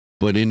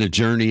 But in a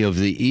journey of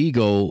the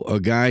ego, a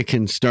guy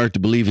can start to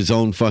believe his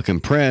own fucking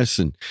press.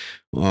 And,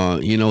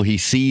 he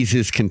sees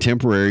his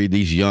contemporary,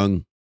 these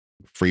young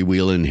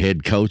freewheeling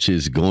head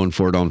coaches going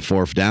for it on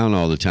 4th down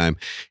all the time.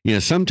 You know,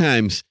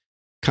 sometimes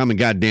common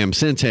goddamn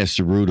sense has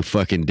to rule the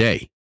fucking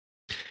day.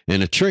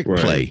 And a trick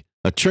play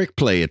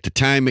at the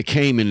time it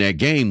came in that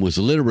game was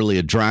literally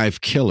a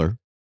drive killer.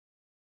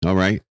 All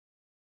right.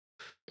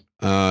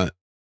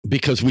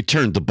 Because we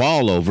turned the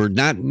ball over,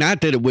 not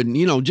that it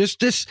wouldn't,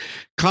 just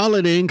call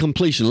it an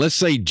incompletion. Let's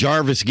say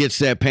Jarvis gets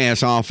that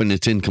pass off and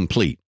it's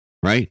incomplete,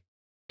 right?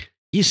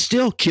 You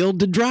still killed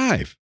the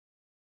drive.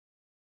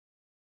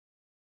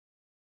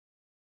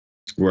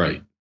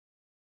 Right.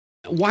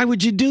 Why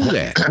would you do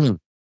that?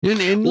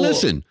 And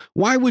listen,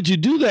 why would you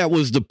do that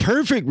was the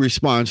perfect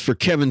response for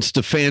Kevin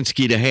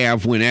Stefanski to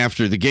have when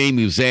after the game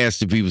he was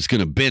asked if he was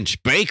going to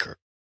bench Baker.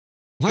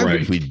 Why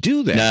would we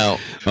do that? Now,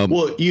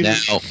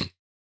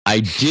 I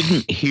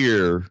didn't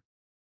hear,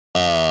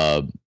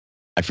 I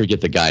forget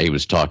the guy he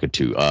was talking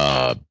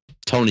to,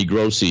 Tony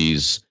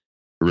Grossi's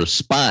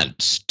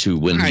response to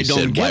when he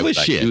said, why would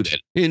I do that?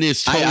 And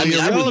it's totally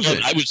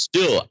irrelevant. I would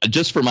still,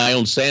 just for my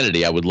own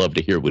sanity, I would love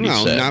to hear what he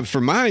said. Not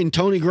for mine.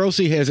 Tony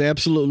Grossi has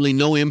absolutely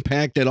no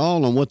impact at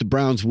all on what the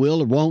Browns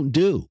will or won't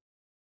do.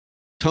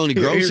 Tony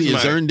Grossi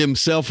has earned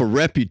himself a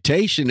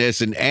reputation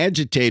as an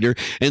agitator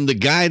and the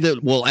guy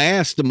that will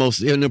ask the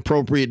most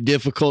inappropriate,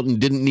 difficult, and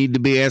didn't need to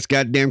be asked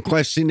goddamn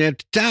question at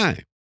the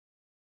time.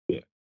 Yeah.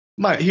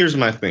 Here's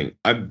my thing.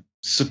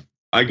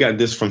 I got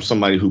this from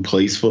somebody who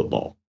plays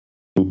football,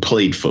 who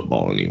played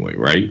football anyway,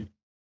 right?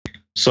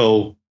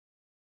 So,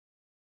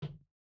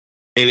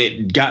 and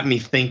it got me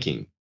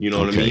thinking, you know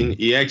what I mean?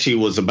 It actually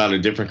was about a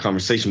different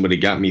conversation, but it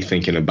got me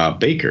thinking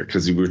about Baker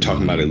because we were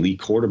talking about elite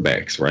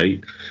quarterbacks,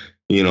 right?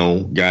 You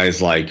know,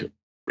 guys like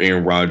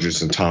Aaron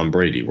Rodgers and Tom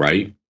Brady,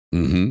 right?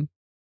 Mm-hmm.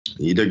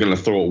 They're going to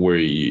throw it where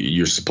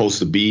you're supposed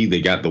to be. They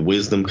got the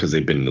wisdom because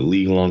they've been in the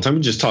league a long time.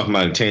 We're just talking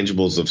about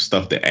intangibles of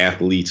stuff that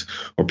athletes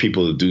or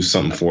people that do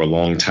something for a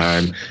long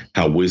time,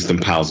 how wisdom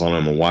piles on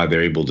them and why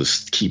they're able to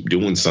keep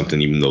doing something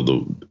even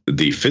though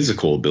the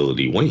physical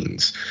ability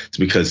wanes. It's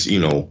because,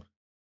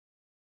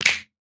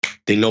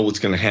 they know what's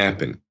going to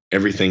happen.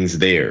 Everything's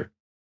there.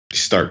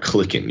 start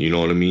clicking. You know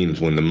what I mean?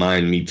 When the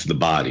mind meets the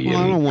body. Well,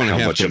 and I don't want to how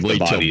have much to of the wait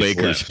till body is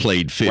Baker's left.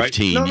 played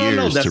 15 Right?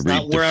 years that's to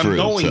reap not where the I'm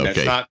fruits. going. Okay.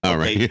 That's not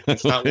All okay. right.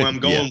 That's not where I'm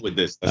going Yeah. with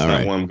this. That's All not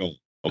right. where I'm going.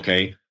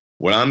 Okay.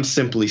 What I'm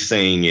simply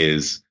saying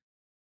is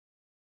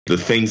the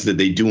things that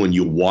they do and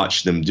you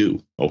watch them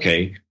do.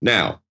 Okay.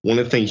 Now, one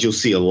of the things you'll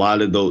see a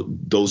lot of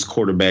those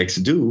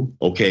quarterbacks do,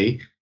 okay,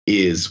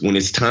 is when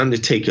it's time to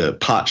take a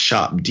pot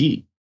shot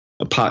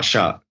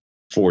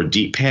for a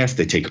deep pass,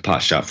 they take a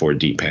pot shot for a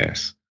deep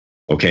pass.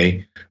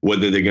 Okay.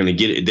 Whether they're going to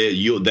get it,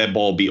 that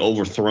ball be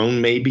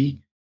overthrown maybe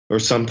or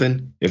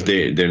something if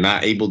they're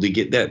not able to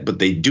get that, but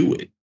they do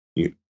it.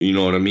 You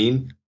know what I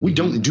mean? We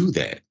don't do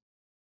that.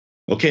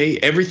 Okay,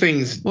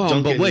 everyth's Well,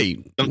 dunking, but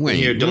wait.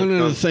 here, One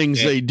of the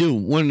things they do,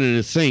 one of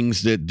the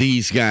things that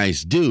these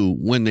guys do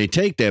when they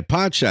take that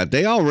pot shot,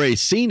 they already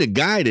seen a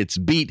guy that's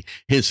beat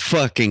his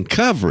fucking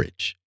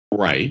coverage.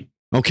 Right.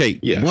 Okay.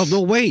 Yes. Well,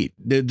 no, wait.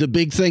 The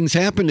big thing's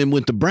happening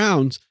with the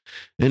Browns,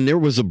 and there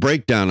was a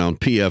breakdown on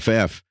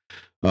PFF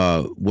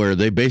where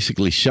they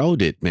basically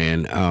showed it,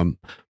 man.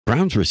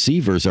 Browns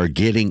receivers are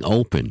getting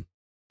open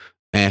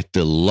at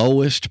the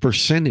lowest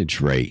percentage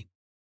rate,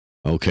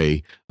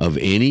 okay, of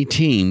any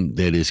team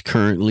that is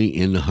currently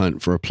in the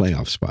hunt for a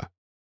playoff spot.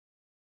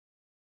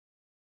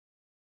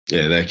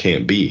 Yeah, that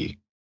can't be.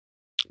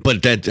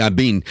 But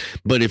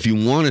if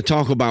you want to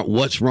talk about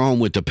what's wrong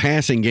with the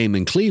passing game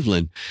in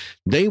Cleveland,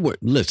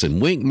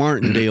 Wink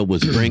Martindale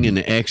was bringing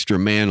the extra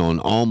man on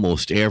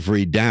almost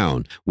every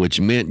down,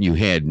 which meant you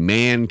had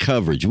man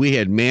coverage. We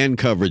had man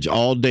coverage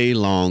all day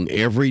long,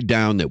 every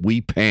down that we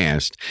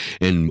passed,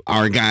 and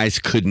our guys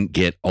couldn't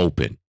get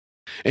open.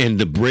 And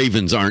the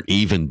Ravens aren't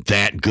even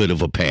that good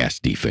of a pass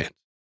defense.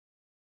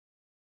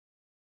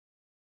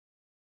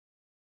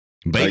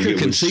 Baker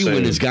can see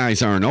when his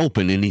guys aren't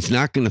open, and he's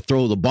not going to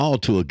throw the ball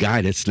to a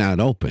guy that's not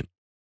open.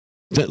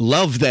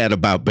 Love that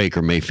about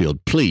Baker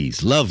Mayfield.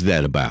 Please, love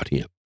that about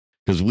him.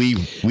 Because we've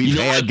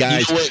had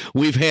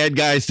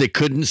guys that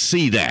couldn't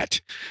see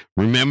that.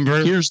 Remember?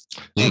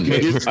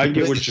 I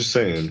get what you're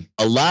saying.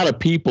 A lot of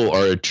people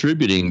are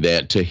attributing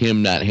that to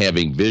him not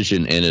having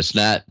vision, and it's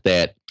not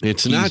that.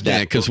 It's not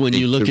that, because when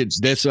you look at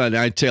that's what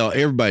I tell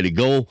everybody,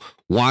 go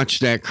watch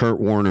that Kurt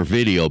Warner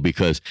video,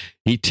 because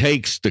he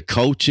takes the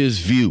coach's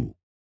view,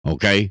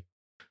 okay,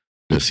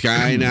 the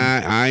sky and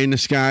eye in the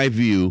sky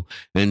view,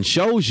 and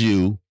shows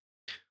you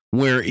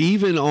where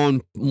even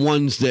on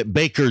ones that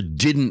Baker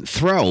didn't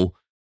throw,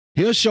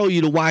 he'll show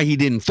you why he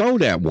didn't throw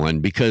that one,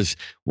 because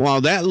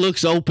while that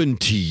looks open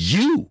to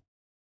you,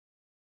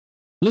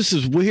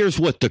 here's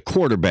what the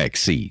quarterback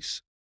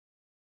sees,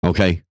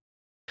 okay?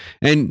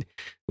 And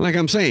like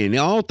I'm saying,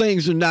 all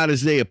things are not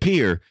as they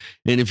appear.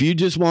 And if you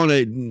just want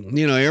to,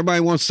 everybody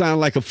wants to sound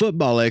like a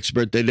football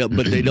expert,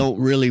 but they don't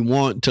really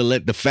want to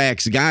let the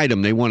facts guide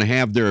them. They want to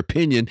have their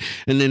opinion,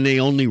 and then they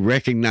only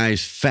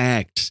recognize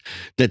facts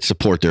that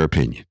support their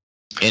opinion.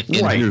 And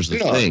here's the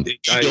thing.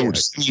 We don't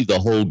see the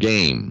whole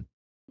game.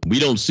 We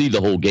don't see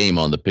the whole game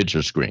on the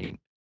picture screen.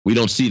 We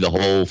don't see the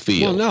whole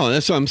field. Well, no,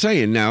 that's what I'm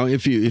saying. Now,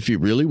 if you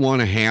really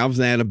want to have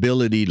that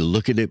ability to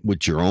look at it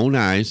with your own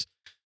eyes,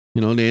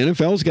 the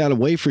NFL's got a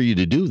way for you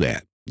to do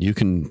that. You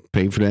can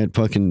pay for that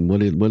fucking, what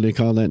do they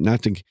call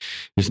that?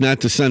 It's not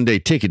the Sunday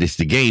ticket. It's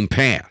the Game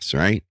Pass,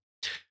 right?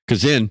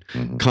 Because then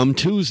come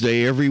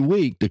Tuesday every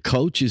week, the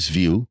coach's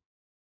view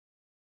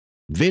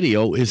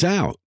video is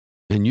out.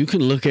 And you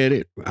can look at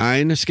it eye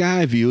in the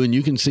sky view, and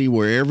you can see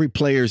where every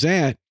player's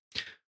at,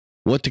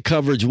 what the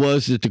coverage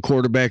was that the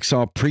quarterback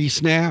saw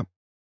pre-snap,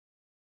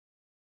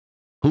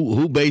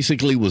 who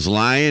basically was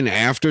lying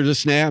after the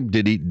snap.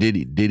 Did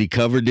he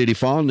cover? Did he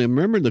fall? And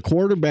remember, the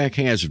quarterback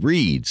has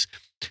reads.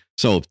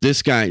 So if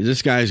this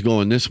guy's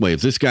going this way, if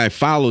this guy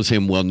follows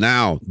him, well,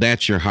 now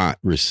that's your hot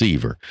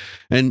receiver.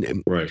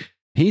 And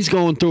he's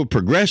going through a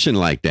progression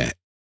like that.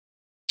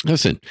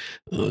 Listen,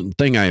 the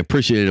thing I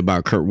appreciated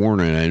about Kurt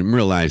Warner, and I didn't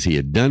realize he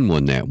had done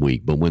one that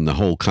week, but when the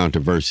whole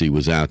controversy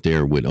was out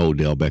there with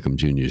Odell Beckham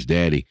Jr.'s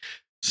daddy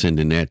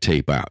sending that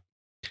tape out,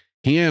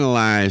 he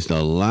analyzed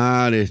a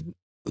lot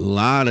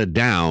of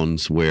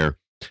downs where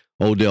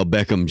Odell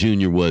Beckham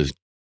Jr. was,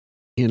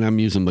 and I'm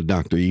using my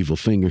Dr. Evil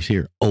fingers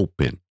here,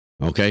 open,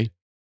 okay?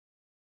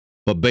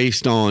 But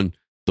based on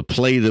the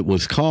play that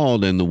was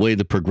called and the way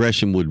the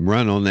progression would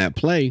run on that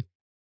play,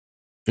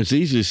 it's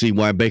easy to see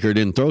why Baker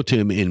didn't throw to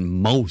him in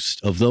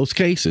most of those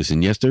cases.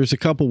 And yes, there's a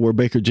couple where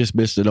Baker just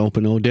missed an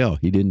open Odell.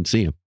 He didn't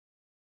see him.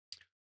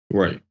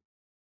 Right.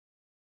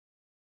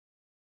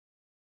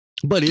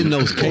 But in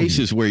those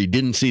cases where he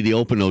didn't see the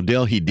open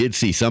Odell, he did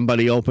see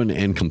somebody open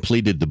and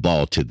completed the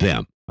ball to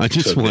them. I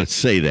just want to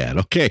say that,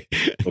 okay?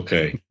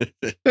 Okay.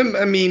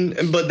 I mean,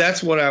 but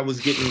that's what I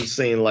was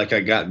saying. Like, I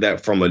got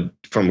that from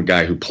a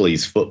guy who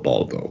plays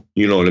football, though.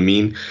 You know what I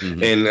mean?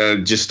 Mm-hmm.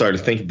 And just started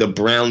thinking the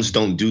Browns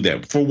don't do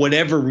that for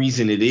whatever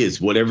reason it is.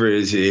 Whatever it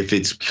is, if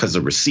it's because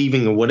of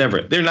receiving or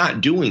whatever, they're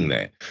not doing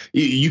that.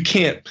 You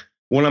can't.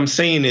 What I'm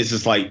saying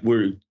is like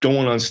we're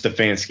going on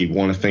Stefanski,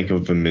 want to think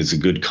of him as a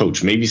good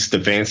coach. Maybe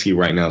Stefanski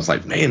right now is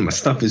like, man, my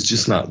stuff is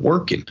just not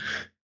working.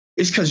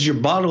 It's because you're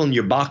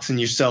boxing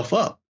yourself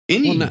up.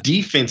 Any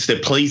defense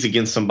that plays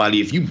against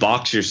somebody, if you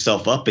box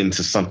yourself up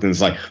into something,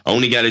 it's like, I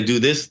only got to do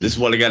this. This is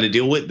what I got to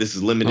deal with. This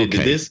is limited to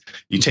this.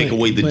 You take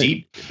away the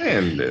deep.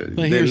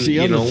 But here's the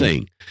other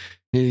thing.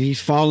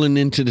 He's falling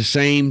into the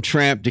same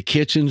trap the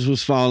Kitchens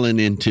was falling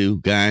into,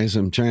 guys.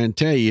 I'm trying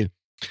to tell you.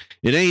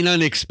 It ain't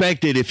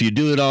unexpected if you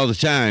do it all the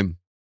time.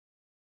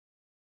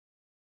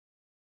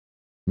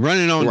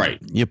 Running on,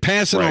 you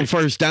pass it on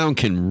first down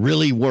can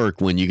really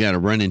work when you got a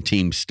running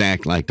team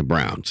stacked like the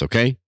Browns,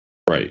 okay?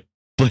 Right.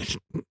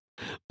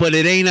 But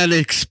it ain't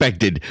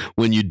unexpected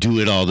when you do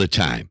it all the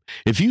time.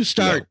 If you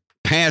start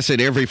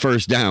passing every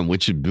first down,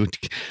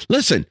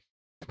 listen,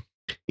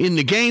 in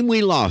the game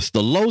we lost,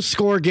 the low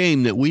score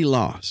game that we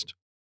lost,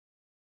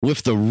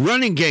 with the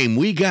running game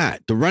we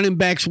got, the running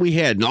backs we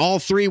had, and all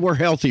three were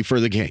healthy for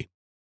the game,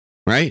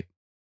 right?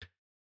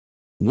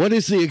 What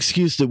is the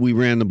excuse that we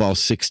ran the ball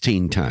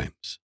 16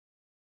 times?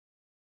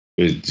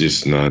 It's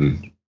just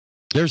none.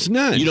 There's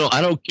none.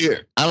 I don't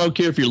care. I don't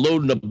care if you're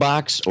loading a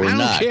box or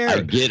not. Care.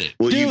 I get it.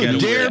 Well, dude,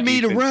 dare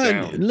me to run.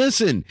 Down.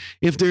 Listen,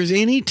 if there's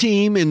any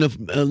team in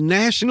the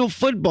National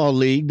Football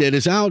League that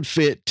is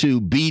outfit to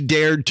be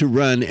dared to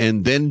run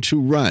and then to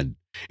run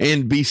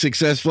and be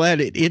successful at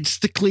it, it's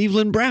the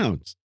Cleveland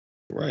Browns.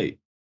 Right.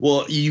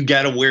 Well, you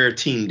got to wear a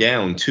team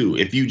down, too.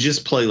 If you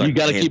just play like you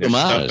got to keep them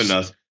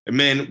honest.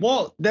 Man,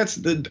 well, that's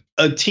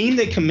a team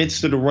that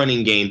commits to the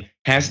running game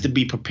has to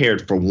be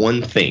prepared for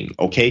one thing,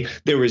 okay?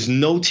 There is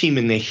no team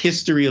in the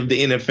history of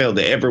the NFL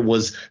that ever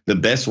was the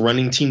best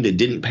running team that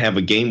didn't have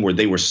a game where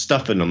they were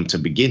stuffing them to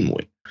begin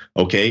with,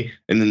 okay?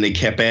 And then they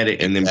kept at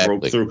it and then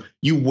broke through.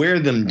 You wear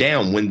them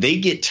down. When they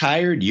get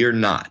tired, you're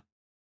not.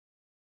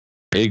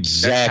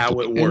 Exactly. That's how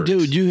it works. And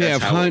dude, you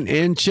have Hunt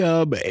and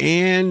Chubb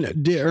and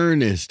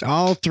DeErnest,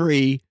 all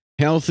three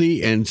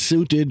healthy and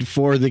suited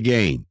for the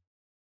game.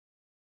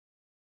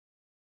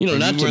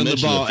 Not to mention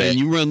the ball, and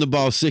you run the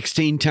ball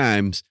 16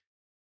 times.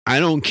 I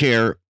don't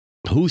care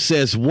who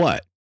says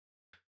what.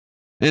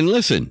 And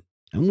listen,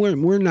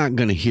 we're not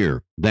going to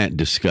hear that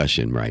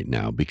discussion right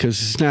now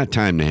because it's not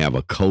time to have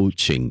a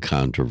coaching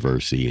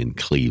controversy in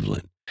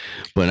Cleveland.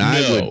 But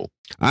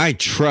I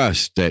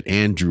trust that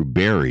Andrew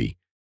Berry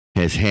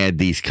has had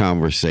these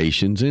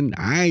conversations, and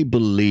I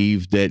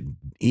believe that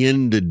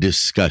in the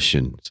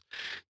discussions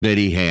that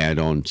he had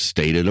on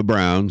State of the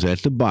Browns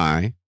at the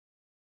bye,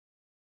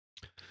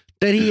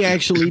 that he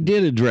actually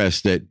did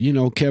address that,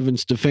 Kevin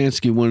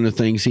Stefanski, one of the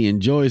things he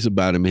enjoys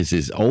about him is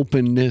his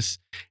openness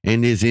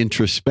and his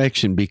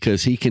introspection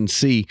because he can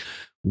see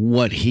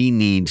what he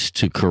needs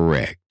to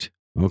correct.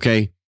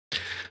 Okay?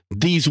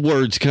 These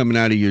words coming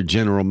out of your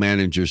general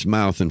manager's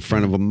mouth in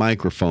front of a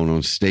microphone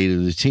on State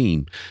of the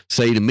Team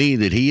say to me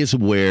that he is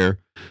aware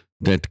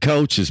that the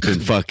coach has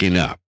been fucking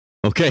up.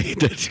 Okay?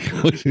 That's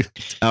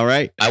all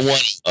right. I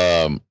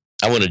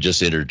want to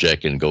just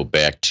interject and go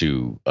back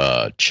to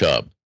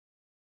Chubb.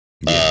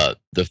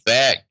 The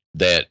fact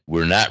that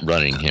we're not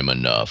running him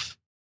enough,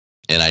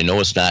 and I know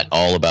it's not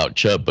all about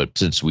Chubb, but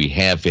since we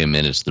have him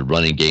and it's the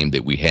running game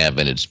that we have,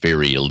 and it's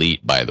very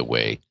elite, by the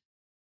way,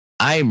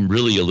 I'm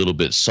really a little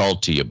bit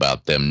salty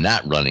about them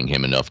not running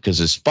him enough because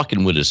it's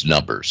fucking with his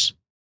numbers.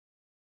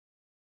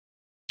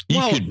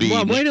 Wait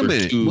a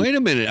minute.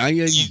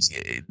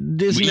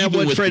 Isn't that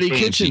what Freddie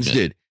Kitchens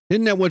did?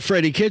 Isn't that what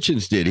Freddie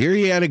Kitchens did? Here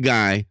he had a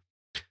guy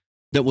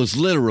that was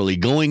literally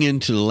going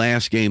into the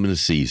last game of the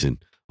season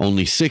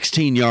only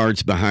 16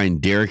 yards behind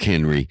Derrick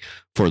Henry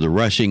for the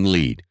rushing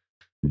lead.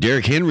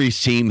 Derrick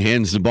Henry's team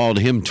hands the ball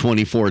to him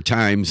 24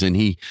 times and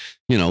he,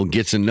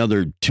 gets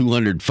another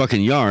 200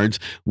 fucking yards.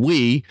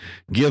 We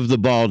give the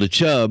ball to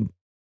Chubb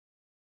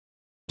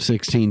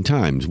 16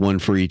 times, one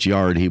for each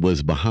yard he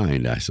was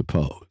behind, I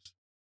suppose.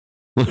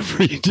 One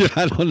for each,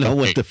 I don't know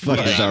what the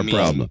fuck is our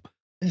problem.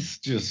 It's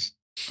just,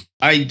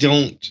 I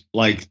don't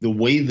like the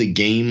way the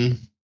game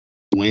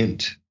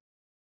went.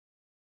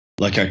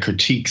 Like I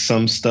critique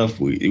some stuff.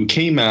 It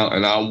came out,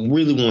 and I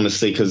really want to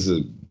say because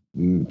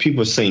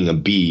people are saying a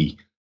B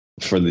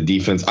for the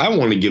defense. I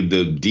want to give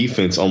the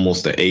defense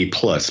almost an A+,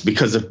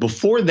 because if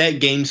before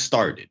that game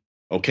started,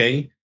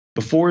 okay,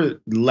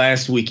 before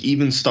last week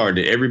even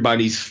started,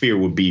 everybody's fear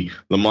would be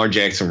Lamar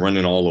Jackson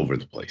running all over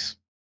the place.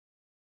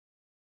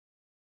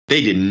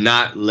 They did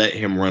not let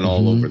him run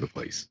all over the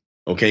place.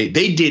 Okay,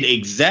 they did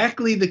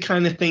exactly the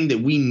kind of thing that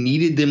we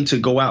needed them to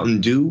go out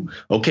and do.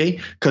 Okay,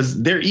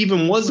 because there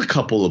even was a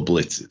couple of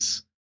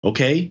blitzes.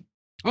 Okay.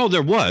 Oh,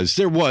 there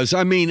was.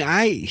 I mean,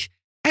 I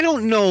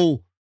don't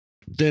know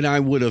that I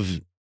would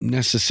have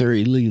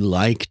necessarily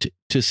liked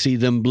to see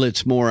them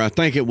blitz more. I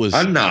think it was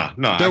no.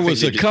 There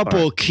was a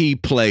couple of key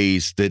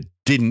plays that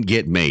didn't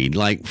get made.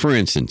 Like, for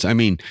instance, I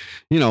mean,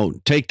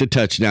 take the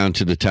touchdown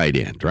to the tight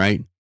end,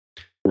 right?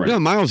 Right.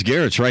 Myles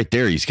Garrett's right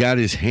there. He's got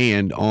his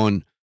hand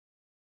on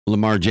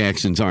Lamar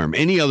Jackson's arm.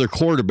 Any other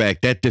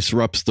quarterback, that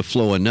disrupts the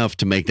flow enough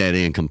to make that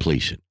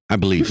incompletion. I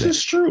believe this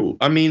is true.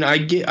 I mean, I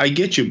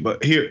get you,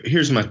 but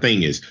here's my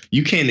thing is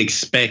you can't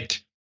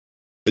expect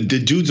the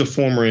dude's a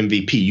former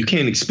MVP. You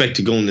can't expect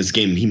to go in this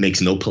game and he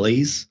makes no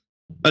plays.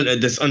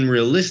 That's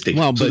unrealistic.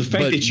 Well, so but, the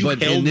fact that you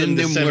held and them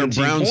to then where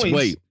 17 Browns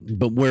points,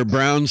 but where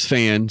Browns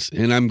fans,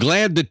 and I'm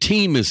glad the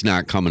team is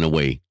not coming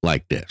away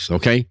like this,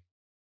 okay?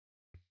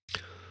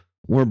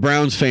 Where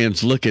Browns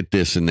fans look at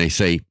this and they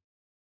say,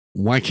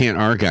 why can't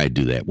our guy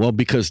do that? Well,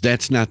 because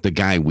that's not the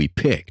guy we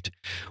picked.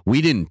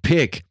 We didn't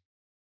pick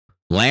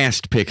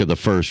last pick of the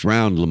first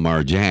round,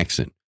 Lamar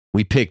Jackson.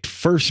 We picked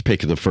first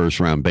pick of the first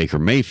round, Baker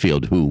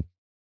Mayfield, who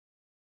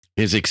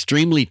is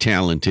extremely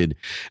talented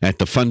at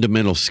the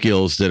fundamental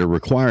skills that are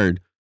required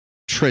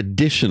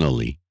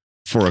traditionally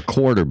for a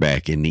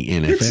quarterback in the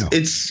NFL.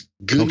 It's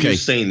good you're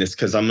saying this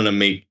because I'm going to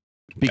make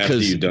after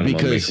you're done, I'm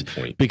gonna make a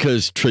point.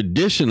 Because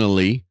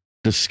traditionally,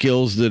 the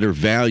skills that are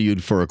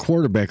valued for a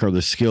quarterback are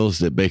the skills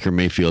that Baker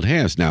Mayfield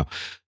has. Now,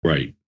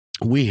 right.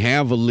 We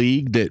have a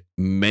league that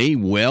may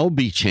well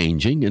be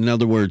changing. In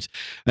other words,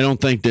 I don't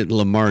think that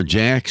Lamar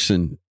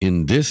Jackson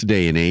in this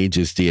day and age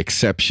is the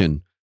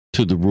exception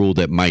to the rule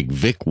that Mike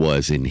Vick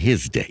was in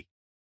his day.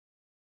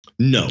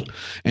 No.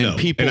 And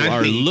people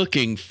are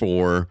looking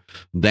for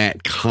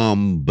that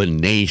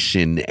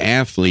combination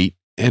athlete.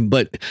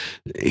 But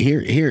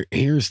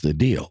here's the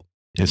deal.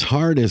 As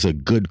hard as a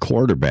good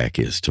quarterback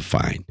is to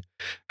find,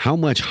 how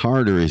much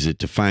harder is it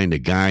to find a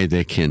guy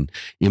that can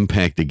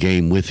impact the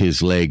game with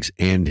his legs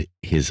and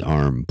his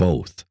arm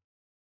both?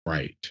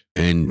 Right.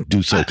 And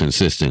do so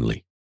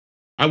consistently.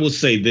 I will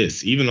say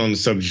this, even on the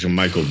subject of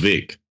Michael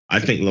Vick, I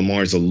think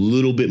Lamar's a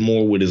little bit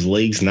more with his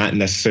legs, not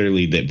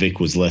necessarily that Vick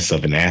was less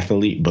of an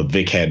athlete, but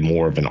Vick had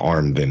more of an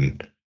arm than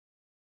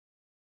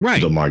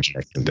Lamar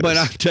Jackson does. But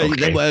I'll tell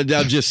you,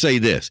 I'll just say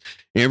this.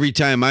 Every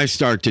time I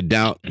start to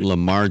doubt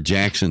Lamar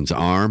Jackson's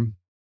arm,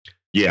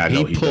 I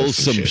know he pulls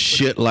some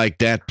shit like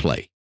that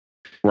play.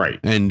 Right.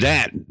 And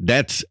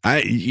that's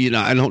I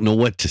don't know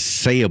what to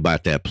say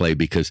about that play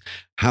because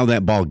how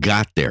that ball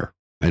got there,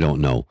 I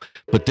don't know.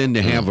 But then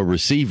to have a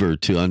receiver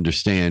to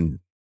understand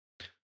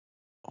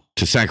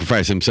to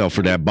sacrifice himself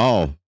for that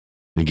ball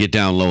and get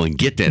down low and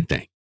get that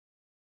thing.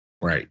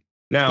 Right.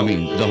 Now, I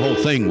mean, the whole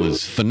thing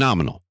was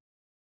phenomenal.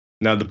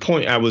 Now, the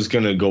point I was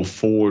going to go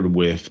forward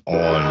with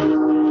on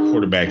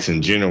quarterbacks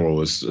in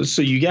general is,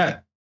 so you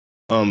got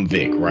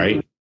Vic,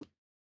 right?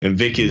 And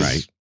Vic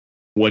is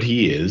what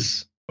he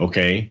is,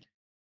 okay?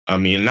 I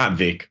mean, not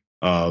Vic,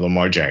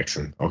 Lamar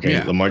Jackson, okay?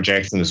 Yeah. Lamar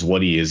Jackson is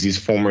what he is. He's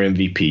former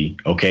MVP,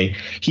 okay?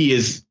 He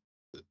is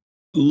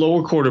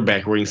lower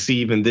quarterback rating. See,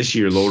 even this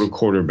year, lower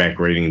quarterback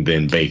rating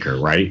than Baker,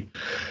 right?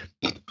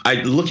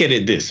 I look at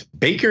it this.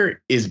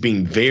 Baker is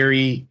being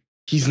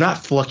he's not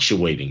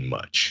fluctuating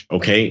much,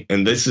 okay?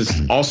 And this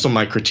is also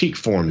my critique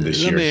for him this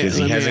year. Let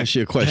me ask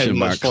you a question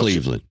about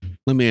Cleveland.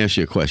 Let me ask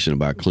you a question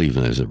about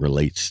Cleveland as it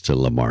relates to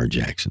Lamar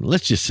Jackson.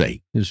 Let's just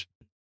say, just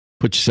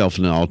put yourself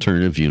in an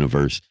alternative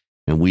universe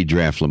and we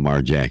draft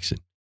Lamar Jackson.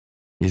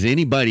 Is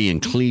anybody in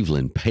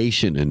Cleveland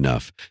patient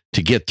enough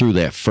to get through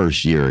that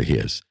first year of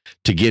his,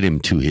 to get him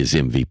to his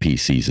MVP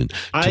season?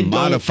 Are they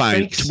going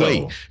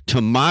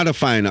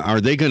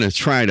to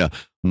try to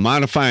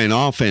modify an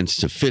offense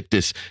to fit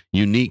this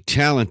unique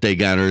talent they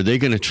got, or are they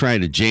going to try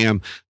to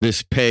jam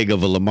this peg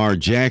of a Lamar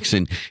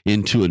Jackson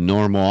into a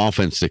normal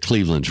offense that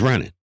Cleveland's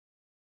running?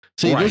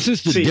 See, this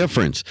is the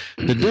difference.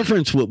 The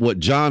difference with what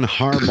John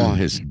Harbaugh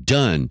has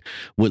done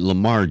with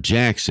Lamar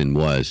Jackson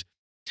was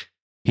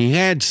he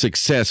had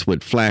success with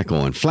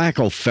Flacco, and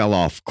Flacco fell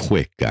off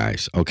quick,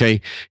 guys,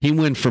 okay? He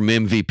went from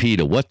MVP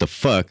to what the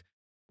fuck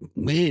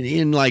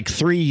in like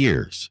 3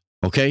 years,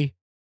 okay?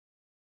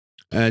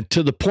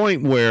 To the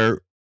point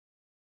where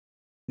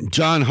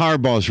John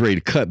Harbaugh's ready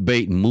to cut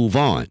bait and move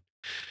on.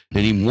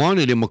 And he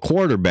wanted him a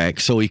quarterback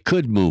so he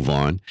could move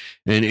on.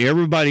 And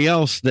everybody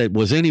else that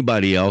was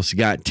anybody else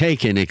got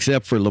taken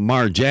except for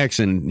Lamar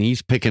Jackson.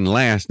 He's picking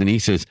last, and he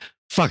says,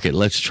 fuck it,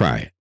 let's try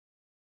it.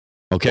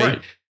 Okay?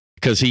 Right.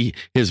 Because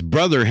his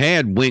brother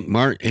had Wink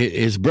Martin.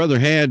 His brother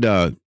had,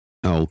 oh,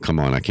 come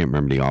on, I can't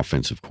remember the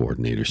offensive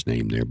coordinator's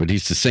name there, but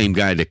he's the same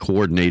guy that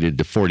coordinated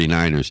the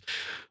 49ers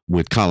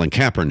with Colin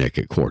Kaepernick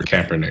at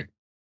quarterback.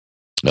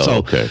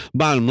 So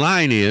bottom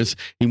line is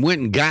he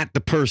went and got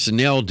the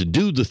personnel to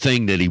do the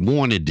thing that he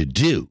wanted to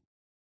do.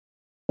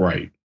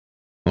 Right.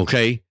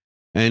 Okay.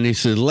 And he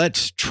said,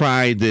 let's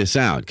try this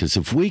out. Because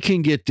if we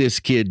can get this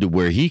kid to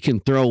where he can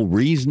throw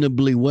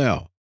reasonably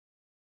well,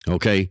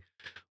 okay,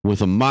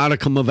 with a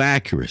modicum of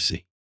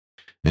accuracy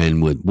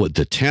and with what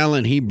the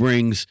talent he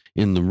brings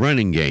in the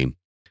running game,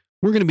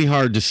 we're going to be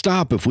hard to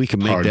stop if we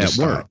can make that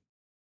work.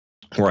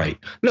 Right.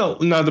 No,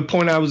 the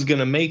point I was going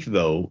to make,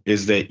 though,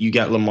 is that you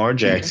got Lamar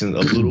Jackson, a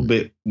little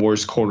bit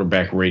worse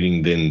quarterback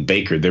rating than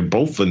Baker. They're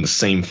both in the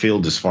same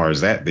field as far as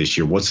that this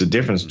year. What's the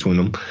difference between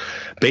them?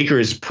 Baker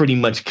is pretty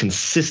much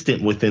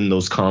consistent within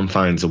those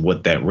confines of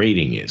what that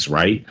rating is,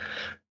 right?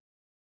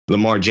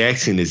 Lamar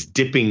Jackson is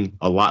dipping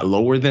a lot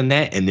lower than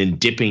that and then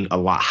dipping a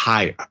lot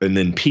higher and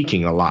then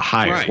peaking a lot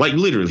higher. Right. Like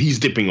literally, he's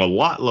dipping a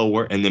lot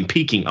lower and then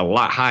peaking a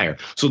lot higher.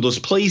 So those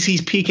plays he's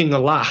peaking a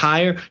lot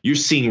higher, you're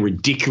seeing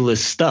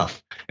ridiculous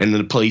stuff. And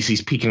then the place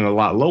he's peaking a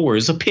lot lower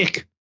is a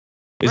pick.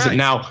 Is it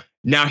now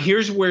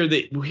here's where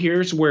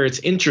it's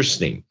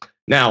interesting.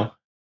 Now,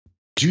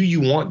 do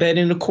you want that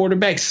in a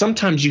quarterback?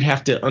 Sometimes you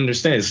have to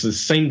understand it's the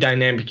same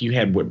dynamic you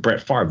had with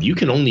Brett Favre. You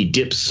can only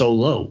dip so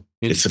low.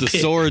 It's the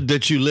sword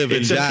that you live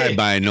and die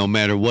by, no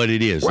matter what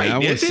it is. Right. Now, I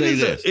will say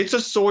this. It's a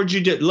sword you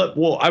did. Look,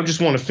 well, I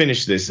just want to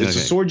finish this. It's a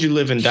sword you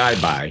live and die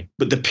by,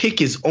 but the pick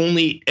is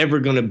only ever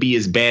going to be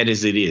as bad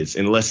as it is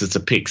unless it's a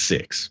pick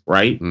six,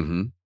 right?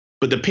 Mm-hmm.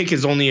 But the pick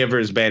is only ever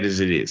as bad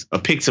as it is. A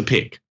pick's a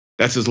pick.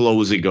 That's as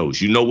low as it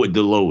goes. You know what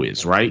the low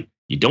is, right?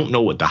 You don't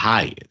know what the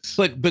high is.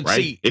 But right?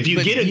 see, if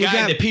you get a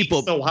guy that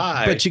people so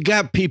high, but you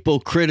got people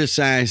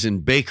criticizing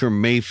Baker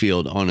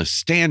Mayfield on a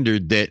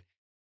standard that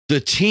the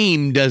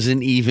team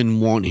doesn't even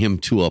want him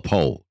to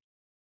uphold.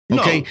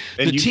 Okay,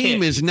 no, the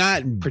team is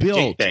not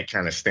built that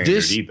kind of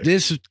standard either.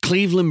 This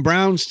Cleveland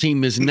Browns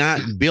team is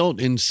not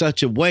built in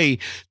such a way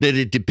that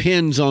it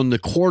depends on the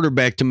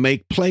quarterback to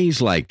make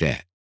plays like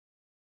that.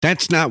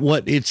 That's not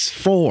what it's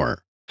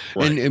for.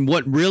 Right. And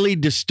what really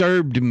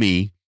disturbed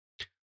me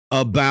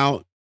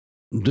about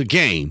the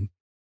game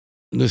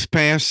this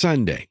past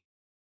Sunday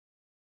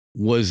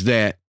was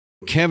that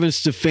Kevin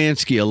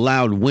Stefanski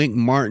allowed Wink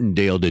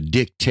Martindale to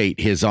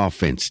dictate his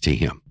offense to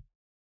him.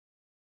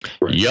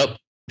 Right. Yep,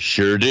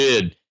 sure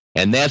did.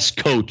 And that's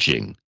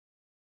coaching.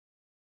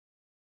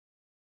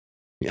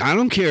 I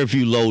don't care if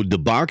you load the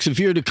box. If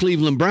you're the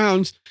Cleveland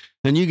Browns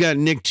and you got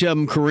Nick Chubb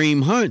and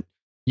Kareem Hunt,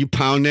 you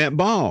pound that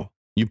ball.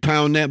 You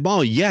pound that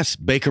ball. Yes,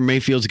 Baker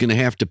Mayfield's going to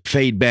have to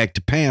fade back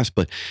to pass,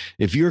 but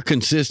if you're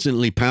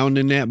consistently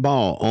pounding that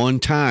ball on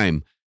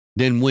time,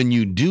 then when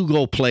you do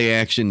go play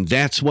action,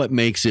 that's what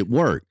makes it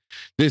work.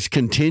 This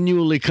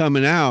continually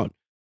coming out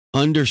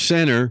under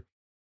center,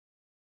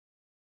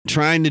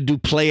 trying to do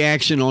play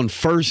action on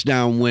first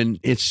down when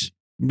it's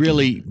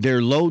really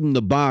they're loading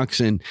the box,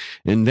 and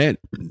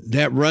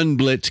that run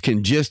blitz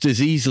can just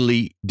as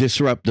easily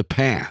disrupt the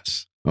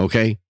pass.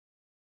 Okay.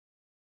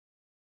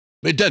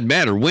 It doesn't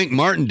matter. Wink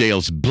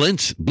Martindale's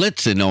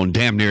blitzing on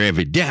damn near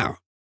every down.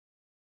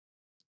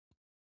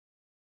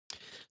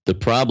 The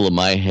problem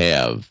I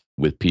have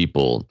with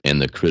people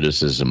and the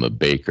criticism of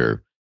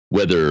Baker,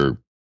 whether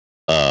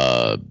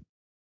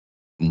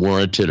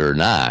warranted or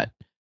not,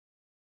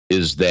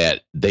 is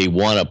that they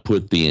want to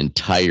put the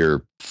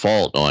entire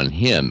fault on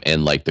him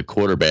and like the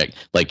quarterback,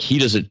 like he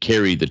doesn't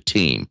carry the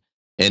team.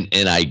 And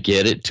I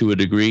get it to a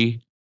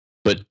degree.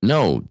 But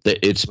no,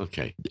 it's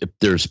okay.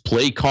 There's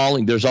play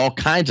calling. There's all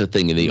kinds of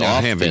things in the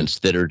offense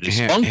that are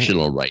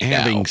dysfunctional right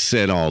now. Having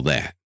said all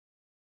that,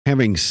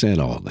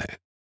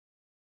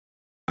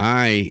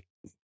 I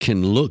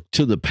can look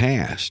to the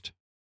past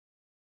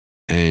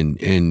and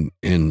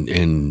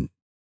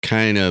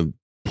kind of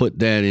put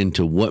that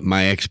into what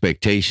my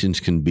expectations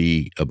can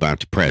be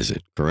about the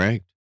present.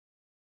 Correct?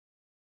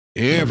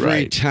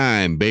 Every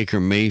time Baker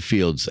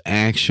Mayfield's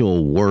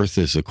actual worth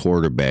as a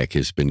quarterback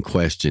has been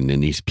questioned,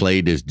 and he's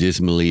played as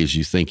dismally as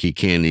you think he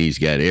can, and he's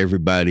got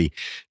everybody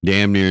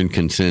damn near in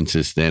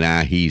consensus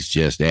that he's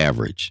just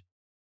average.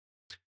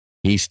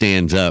 He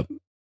stands up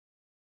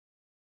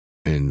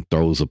and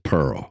throws a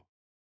pearl.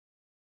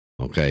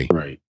 Okay?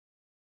 Right.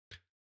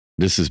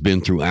 This has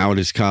been throughout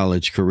his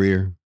college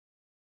career,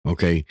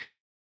 okay,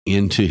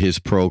 into his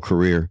pro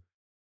career.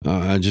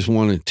 I just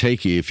want to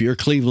take you, if you're a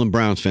Cleveland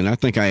Browns fan, I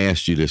think I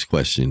asked you this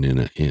question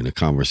in a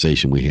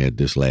conversation we had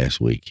this last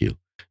week, Hugh.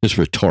 It's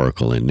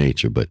rhetorical in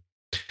nature, but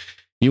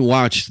you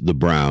watched the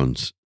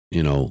Browns,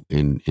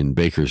 in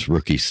Baker's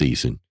rookie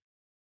season,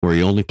 where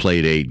he only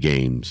played 8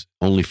 games,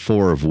 only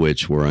 4 of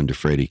which were under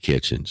Freddie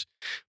Kitchens.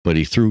 But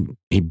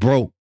he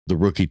broke the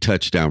rookie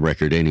touchdown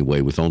record anyway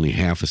with only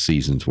half a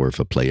season's worth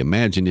of play.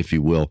 Imagine, if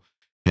you will,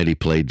 had he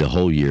played the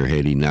whole year,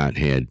 had he not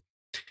had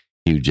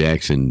Hugh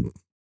Jackson,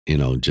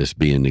 just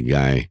being the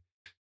guy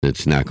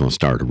that's not going to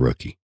start a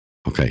rookie.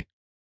 Okay.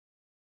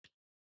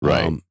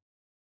 Right.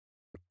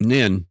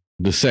 Then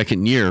the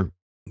second year,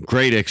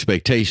 great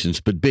expectations,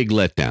 but big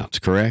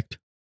letdowns, correct?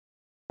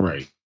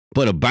 Right.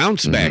 But a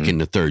bounce back in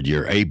the third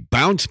year, a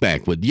bounce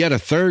back with yet a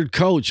third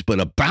coach,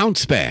 but a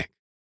bounce back.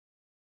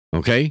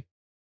 Okay.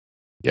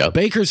 Yeah.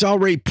 Baker's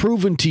already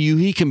proven to you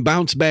he can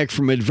bounce back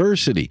from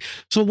adversity.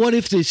 So what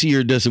if this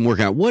year doesn't work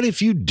out? What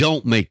if you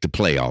don't make the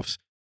playoffs?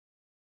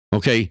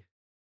 Okay.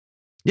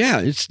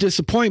 Yeah, it's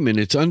disappointment.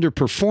 It's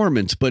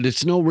underperformance, but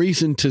it's no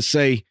reason to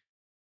say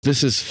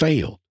this has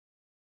failed.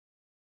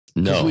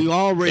 No, we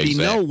already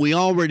know, we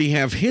already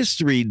have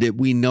history that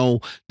we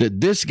know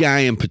that this guy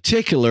in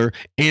particular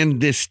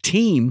and this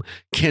team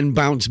can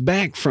bounce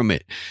back from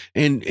it.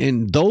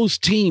 And those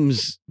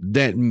teams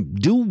that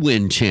do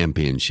win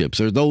championships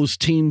are those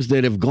teams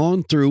that have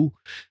gone through,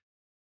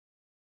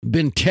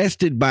 been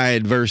tested by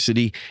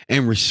adversity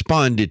and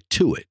responded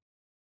to it.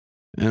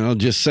 And I'll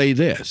just say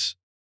this.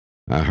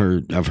 I've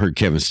heard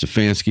Kevin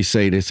Stefanski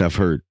say this. I've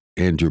heard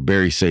Andrew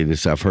Berry say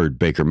this. I've heard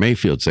Baker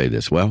Mayfield say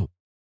this. Well,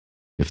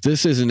 if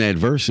this isn't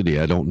adversity,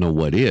 I don't know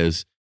what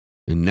is.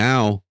 And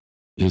now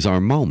is our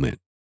moment.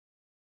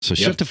 So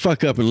shut the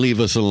fuck up and leave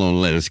us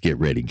alone. Let us get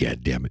ready.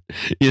 God damn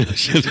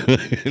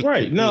it.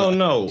 Right.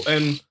 No.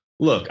 And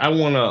look, I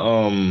want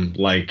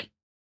to,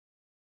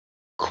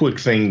 quick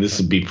thing. This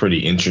would be pretty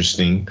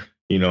interesting.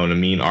 you know what I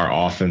mean, our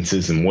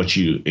offenses and what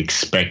you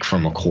expect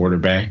from a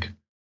quarterback.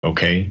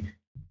 Okay.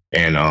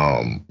 And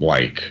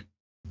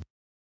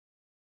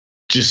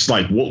just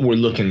like what we're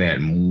looking at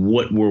and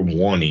what we're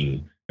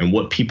wanting and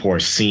what people are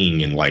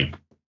seeing and like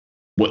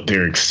what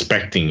they're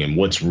expecting and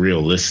what's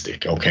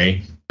realistic.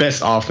 Okay.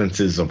 Best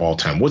offenses of all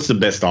time. What's the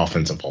best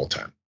offense of all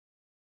time?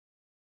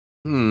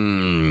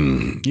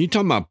 You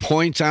talking about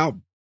points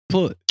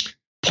output?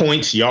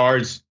 Points,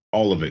 yards,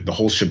 all of it, the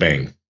whole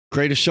shebang.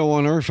 Greatest show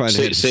on earth, I'd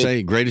have to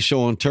say. Greatest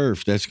show on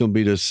turf. That's going to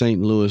be the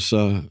St. Louis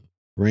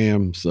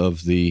Rams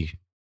of the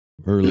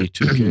early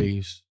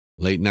 2Ks,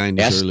 late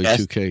 90s, early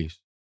 2Ks.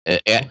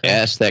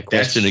 Ask that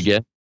question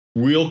again.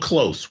 Real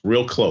close.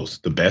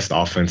 The best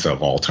offense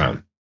of all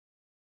time.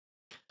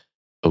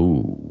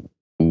 Ooh,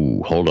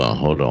 hold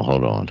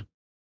on.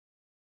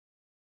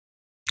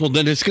 Well,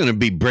 then it's going to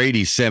be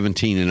Brady's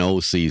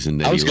 17-0 season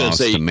that he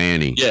lost to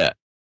Manning. Yeah.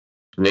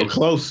 Real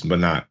close, but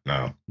not,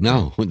 no.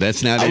 No,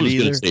 that's not it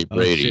either. I was going to say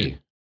Brady.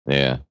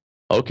 Yeah.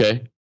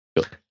 Okay.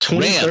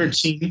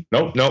 2013.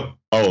 Nope.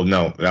 Oh,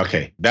 no.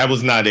 Okay. That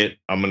was not it.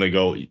 I'm going to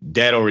go.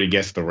 Dad already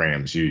guessed the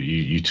Rams.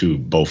 You two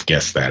both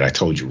guessed that. I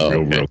told you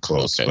real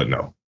close, but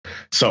no.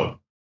 So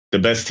the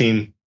best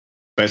team,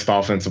 best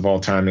offense of all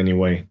time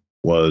anyway,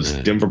 was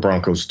Denver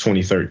Broncos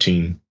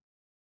 2013.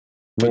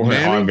 400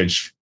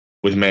 average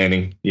with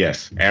Manning.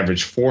 Yes.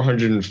 Average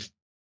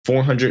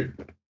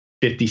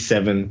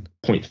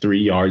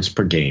 457.3 yards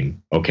per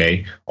game.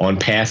 Okay. On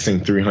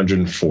passing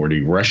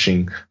 340,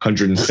 rushing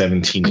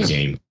 117 a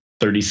game,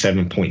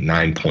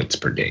 37.9 points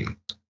per game.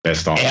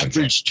 Best offense.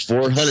 Averaged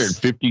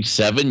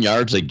 457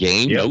 yards a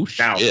game? Yep. No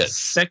now, shit.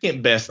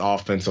 Second best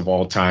offense of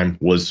all time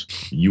was,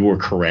 you were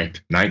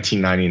correct,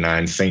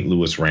 1999 St.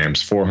 Louis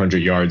Rams,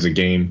 400 yards a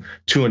game,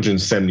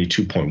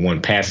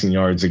 272.1 passing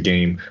yards a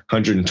game,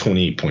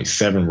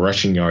 128.7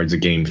 rushing yards a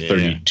game,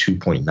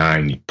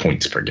 32.9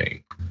 points per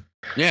game.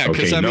 Yeah,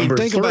 because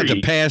think about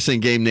the passing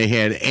game they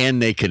had, and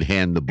they could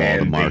hand the ball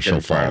to Marshall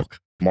Faulk.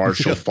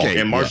 Marshall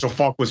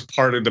Faulk was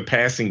part of the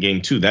passing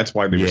game too. That's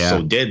why they were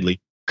so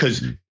deadly,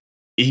 because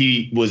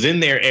he was in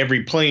there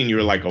every play, and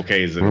you're like,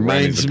 okay, is it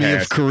reminds me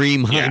of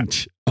Kareem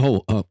Hunt? Yeah.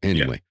 Oh,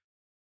 anyway.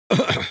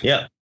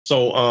 Yeah.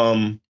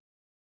 So,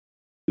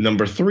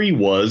 number 3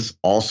 was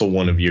also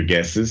one of your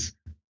guesses.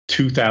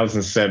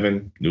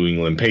 2007 New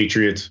England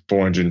Patriots,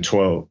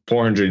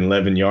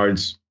 411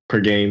 yards per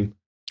game.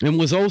 And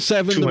was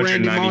 07 the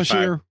Randy Moss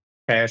year?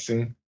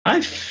 Passing.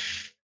 I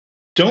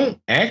don't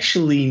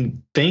actually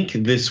think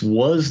this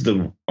was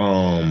the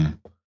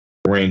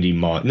Randy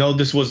Moss. No,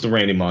 this was the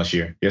Randy Moss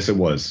year. Yes, it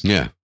was.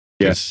 Yeah.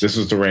 Yes, this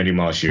was the Randy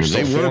Moss year. Well,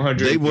 so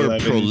they were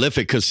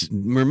prolific, because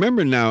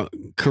remember now,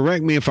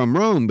 correct me if I'm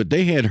wrong, but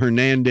they had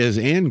Hernandez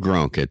and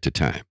Gronk at the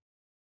time.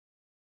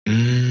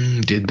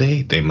 Did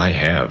they? They might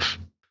have.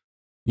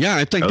 Yeah,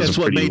 I think that's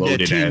what made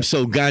that team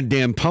so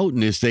goddamn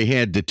potent, is they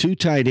had the 2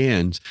 tight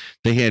ends.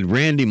 They had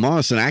Randy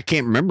Moss, and I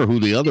can't remember who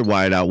the other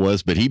wideout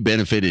was, but he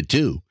benefited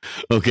too.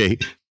 Okay.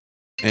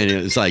 And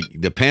it's like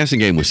the passing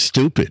game was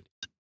stupid.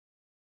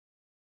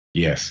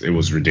 Yes, it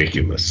was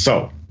ridiculous.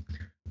 So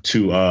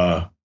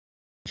to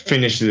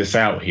finish this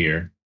out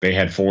here, they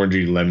had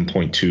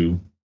 411.2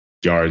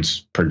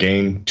 yards per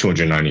game,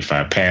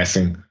 295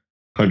 passing,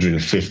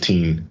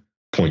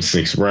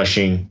 115.6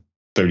 rushing,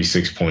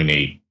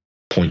 36.8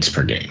 points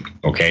per game.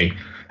 Okay.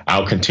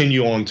 I'll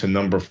continue on to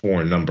number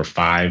 4 and number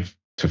 5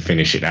 to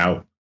finish it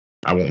out.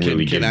 I won't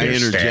really get their stats. Can I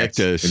interject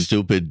a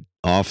stupid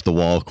off the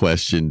wall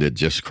question that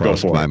just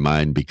crossed my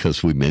mind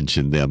because we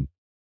mentioned them?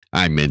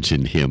 I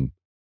mentioned him,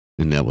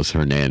 and that was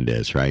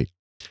Hernandez, right?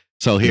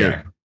 So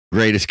here,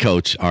 greatest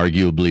coach,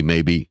 arguably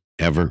maybe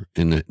ever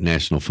in the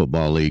National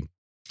Football League,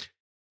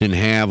 didn't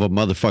have a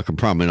motherfucking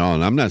problem at all.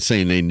 And I'm not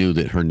saying they knew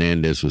that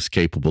Hernandez was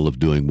capable of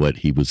doing what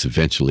he was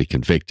eventually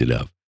convicted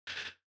of,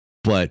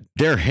 but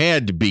there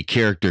had to be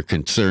character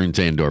concerns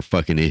and or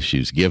fucking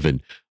issues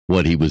given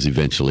what he was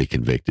eventually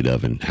convicted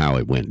of and how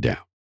it went down.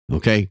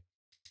 Okay?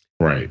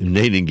 Right. And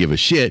they didn't give a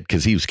shit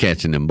because he was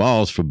catching them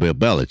balls for Bill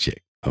Belichick.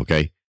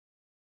 Okay?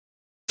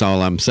 That's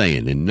all I'm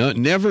saying. And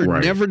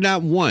never,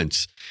 not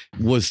once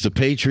was the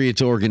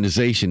Patriots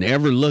organization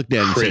ever looked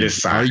at and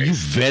said, are you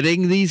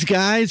vetting these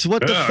guys?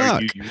 What the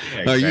fuck?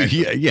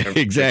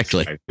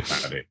 Exactly.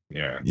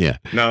 Yeah.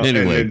 No,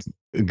 anyway,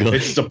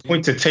 it's the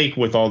point to take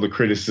with all the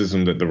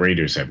criticism that the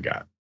Raiders have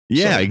got.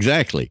 Yeah,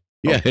 exactly.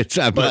 Yeah,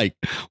 I'm like,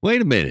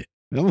 wait a minute.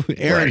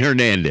 Aaron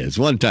Hernandez,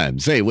 one time.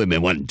 Say it with me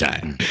one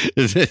time.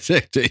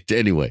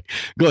 Anyway,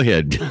 go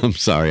ahead. I'm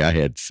sorry. I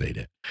had to say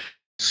that.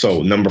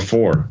 So, number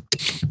 4.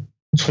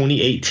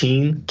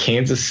 2018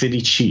 Kansas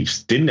City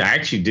Chiefs. I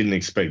actually didn't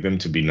expect them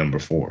to be number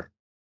 4.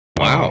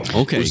 Wow.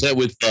 Okay. Was that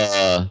with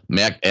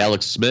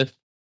Alex Smith?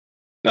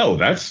 No,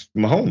 that's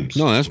Mahomes.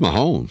 No, that's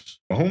Mahomes.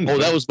 Oh,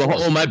 that was Mahomes.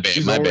 Oh, my bad.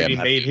 He's already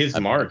made his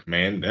mark,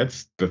 man.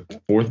 That's the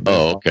 4th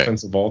best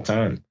offense of all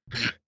time.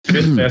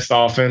 5th best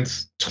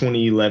offense,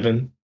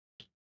 2011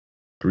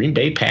 Green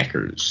Bay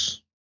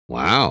Packers.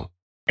 Wow.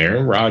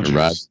 Aaron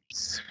Rodgers.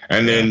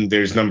 And then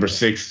there's number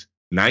 6.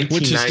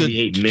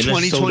 1998 Minnesota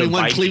 2021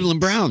 Vikings. Cleveland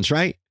Browns,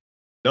 right?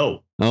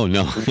 No. Oh,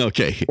 no.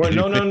 Okay. Well,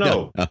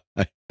 no.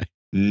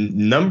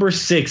 Number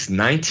 6,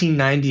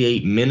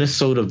 1998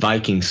 Minnesota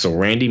Vikings. So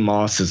Randy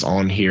Moss is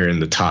on here in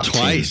the top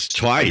 10.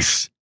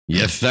 Twice.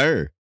 Yes,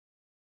 sir.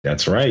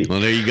 That's right.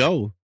 Well, there you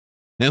go.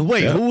 And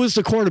wait, who was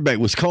the quarterback?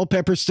 Was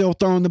Culpepper still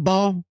throwing the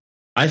ball?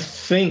 I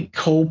think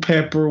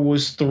Culpepper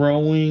was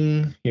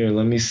throwing. Here,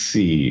 let me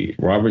see.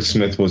 Robert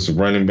Smith was the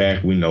running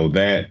back. We know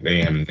that.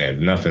 They haven't had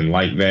nothing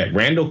like that.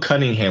 Randall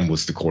Cunningham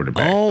was the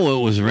quarterback. Oh,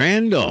 it was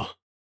Randall.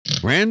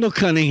 Randall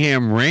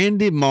Cunningham,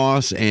 Randy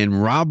Moss,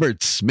 and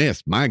Robert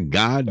Smith. My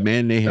God,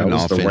 man, they had an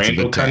offensive That was the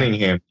Randall attack.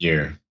 Cunningham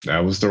year. That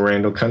was the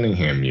Randall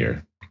Cunningham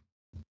year.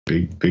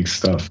 Big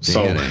stuff. They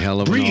So had a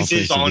hell of an Breeze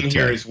is offensive on attack.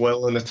 here as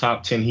well in the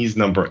top 10. He's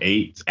number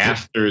 8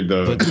 after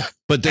the.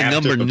 But the after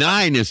number the-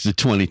 9 is the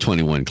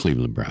 2021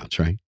 Cleveland Browns,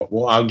 right?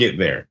 Well, I'll get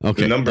there.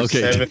 Okay, The number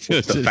okay. 7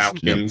 was the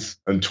Falcons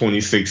in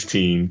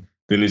 2016.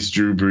 Then it's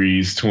Drew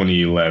Brees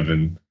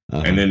 2011.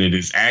 Uh-huh. And then it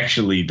is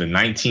actually the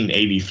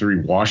 1983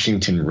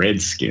 Washington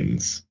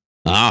Redskins.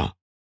 Ah,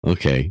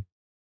 okay.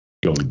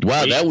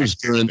 Wow, that was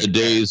during the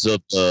days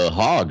of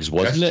Hogs,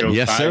 wasn't That's it? Joe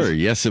Yes, sir. Theismann.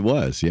 Yes, it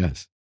was.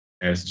 Yes.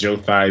 That's Joe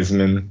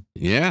Theismann.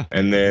 Yeah.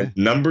 And then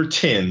number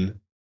 10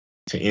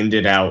 to end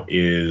it out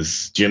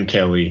is Jim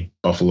Kelly,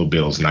 Buffalo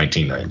Bills,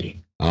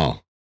 1990. Oh.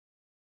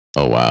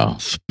 Oh, wow.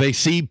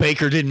 See,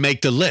 Baker didn't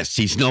make the list.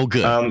 He's no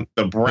good.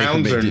 The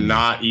Browns Baker are didn't.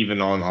 not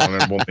even on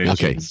honorable mentions.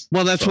 Okay.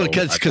 Well, that's So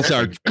because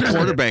our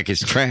quarterback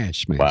is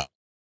trash, man. Wow.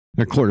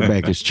 Our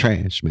quarterback is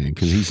trash, man,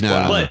 because he's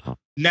not. But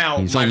now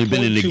He's my only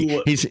been in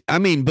point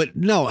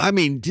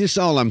the. Just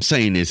all I'm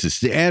saying is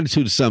the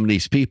attitude of some of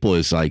these people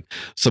is like,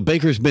 so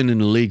Baker's been in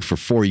the league for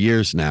 4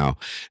 years now,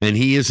 and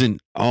he isn't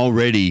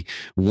already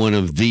one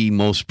of the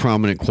most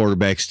prominent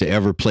quarterbacks to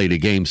ever play the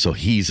game, so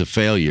he's a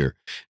failure.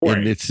 Right.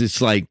 And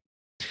it's like,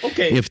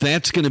 okay. if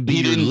that's going to be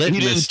your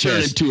litmus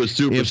turn test, into a if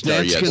superstar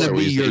that's yet. going to so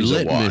be he's- your he's a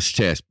litmus wash.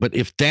 test, but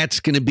if that's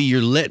going to be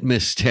your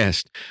litmus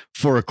test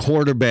for a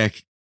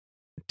quarterback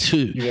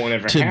You won't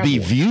ever to have be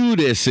one. viewed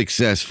as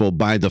successful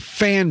by the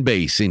fan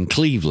base in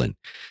Cleveland,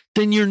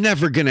 then you're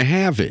never going to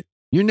have it.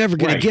 You're never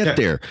going Right. to get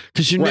there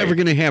because you're Right. never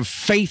going to have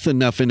faith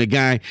enough in a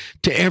guy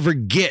to ever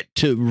get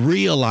to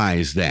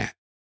realize that.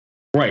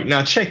 Right.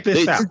 Now check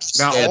this They out. just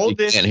Now said all they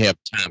this can't have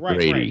Tom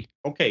Brady. Right.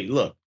 Okay,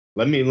 look.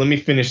 Let me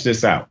finish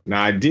this out.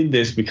 Now I did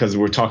this because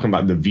we're talking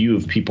about the view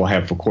of people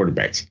have for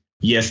quarterbacks.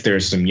 Yes,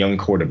 there's some young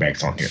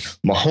quarterbacks on here.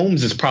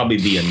 Mahomes is probably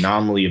the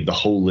anomaly of the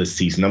whole list.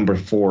 He's number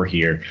 4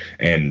 here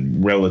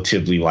and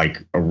relatively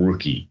like a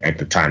rookie at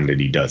the time that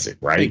he does it,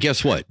 right? Hey,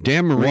 guess what?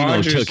 Dan Marino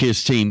Rodgers- took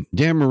his team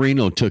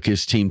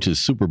to the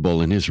Super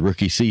Bowl in his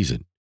rookie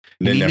season.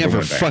 Then And he never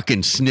went back.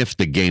 fucking sniffed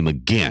the game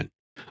again.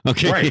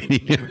 Okay.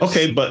 Right.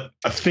 Okay, but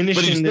But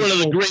finishing he's this one of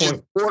the whole greatest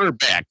point-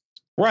 quarterbacks.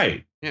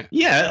 Right.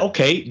 Yeah.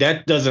 Okay.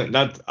 That doesn't.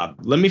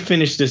 Let me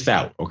finish this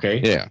out.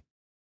 Okay. Yeah.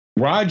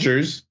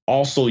 Rodgers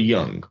also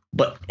young,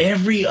 but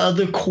every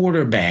other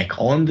quarterback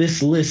on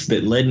this list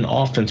that led an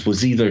offense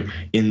was either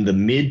in the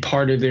mid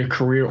part of their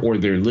career or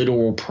their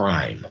literal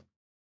prime.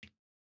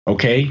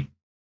 Okay,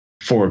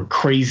 for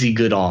crazy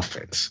good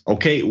offense.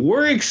 Okay,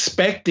 we're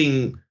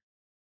expecting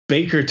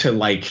Baker to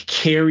like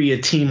carry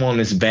a team on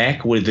his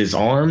back with his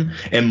arm.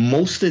 And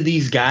most of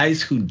these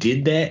guys who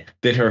did that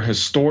are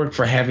historic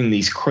for having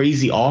these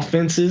crazy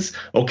offenses,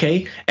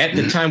 okay, at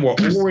the time were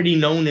already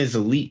known as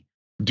elite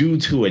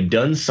dudes who had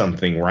done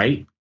something,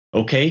 right?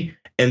 Okay.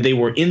 And they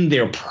were in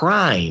their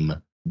prime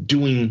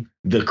doing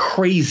the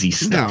crazy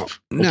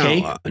stuff.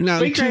 Okay. Now,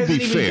 Baker to hasn't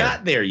be even fair,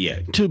 got there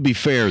yet. to be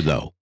fair,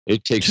 though,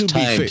 It takes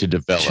time to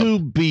develop. To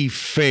be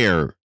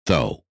fair,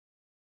 though,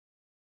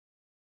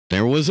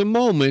 there was a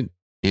moment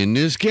in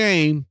this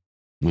game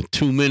with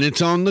 2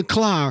 minutes on the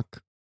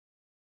clock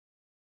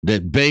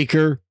that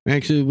Baker,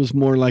 actually it was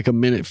more like a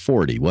minute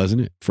 40,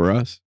 wasn't it, for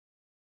us?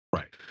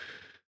 Right.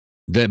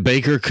 That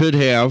Baker could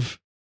have,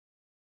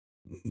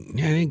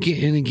 and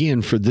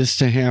again, for this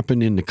to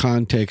happen in the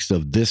context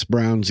of this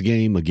Browns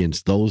game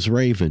against those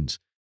Ravens,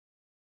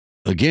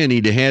 again,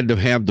 he'd had to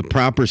have the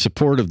proper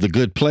support of the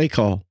good play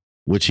call,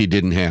 which he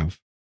didn't have.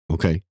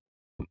 Okay.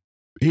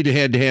 He'd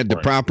had to have the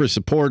proper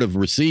support of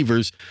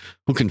receivers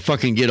who can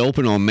fucking get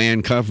open on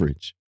man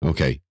coverage.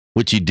 Okay.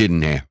 Which he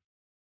didn't have.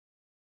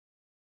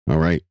 All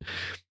right.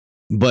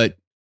 But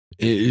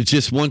it's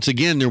just, once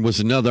again, there was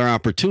another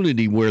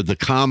opportunity where the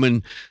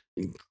common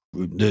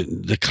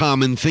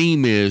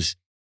theme is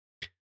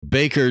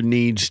Baker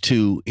needs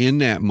to, in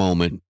that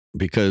moment,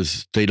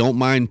 because they don't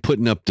mind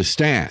putting up the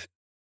stat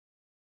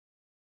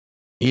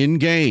in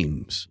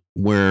games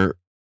where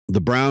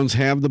the Browns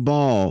have the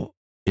ball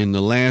in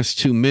the last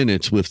 2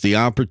 minutes with the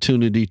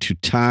opportunity to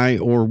tie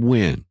or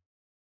win.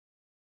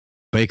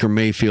 Baker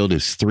Mayfield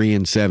is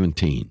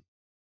 3-17.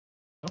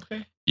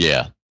 Okay.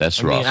 Yeah,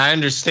 That's I rough. mean, I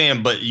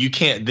understand, but you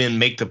can't then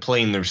make the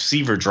play and the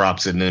receiver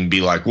drops it and then be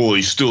like, "Well,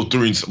 he's still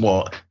throwing."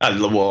 Well,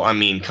 I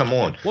mean, come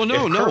on. Well,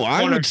 no.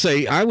 I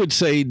would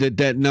say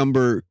that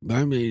number.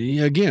 I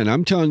mean, again,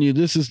 I'm telling you,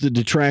 this is the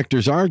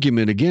detractors'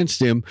 argument against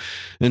him,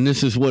 and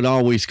this is what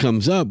always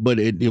comes up. But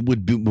it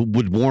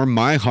would warm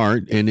my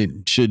heart, and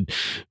it should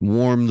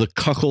warm the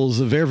cuckles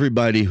of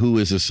everybody who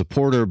is a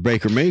supporter of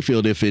Baker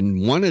Mayfield. If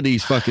in one of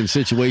these fucking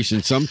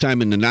situations,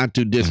 sometime in the not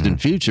too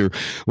distant future,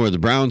 where the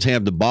Browns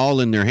have the ball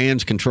in their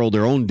hands, control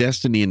their own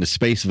destiny in the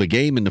space of a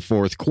game in the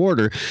fourth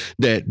quarter,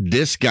 that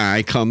this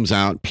guy comes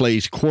out,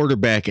 plays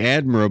quarterback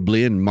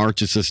admirably, and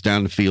marches us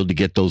down the field to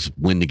get those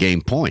win the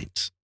game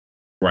points.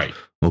 Right.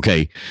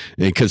 Okay.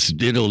 Because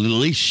it'll at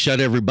least shut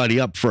everybody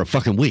up for a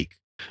fucking week.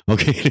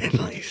 Okay.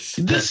 This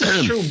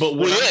is true, but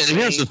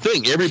here's the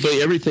thing: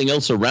 everything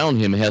else around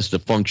him has to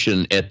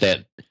function at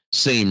that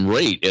same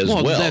rate as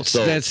well.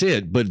 That's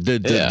it. But the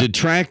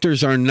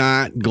detractors are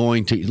not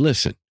going to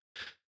listen.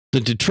 The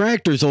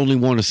detractors only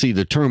want to see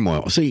the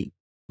turmoil. See,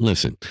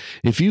 listen,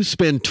 if you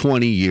spend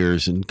 20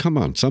 years, and come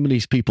on, some of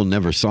these people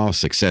never saw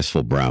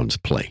successful Browns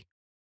play.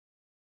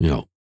 You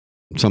know,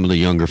 some of the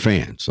younger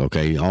fans,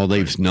 okay? All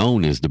they've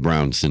known is the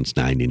Browns since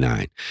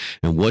 99.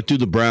 And what do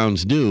the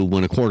Browns do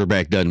when a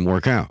quarterback doesn't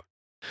work out?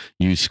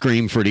 You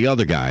scream for the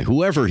other guy,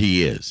 whoever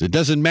he is. It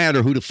doesn't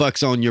matter who the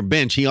fuck's on your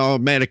bench. He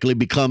automatically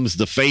becomes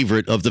the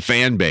favorite of the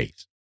fan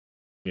base.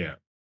 Yeah.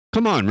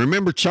 Come on,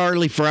 remember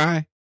Charlie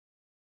Fry?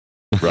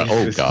 Right.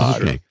 Oh,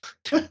 God. Okay.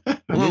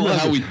 Well,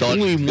 how we thought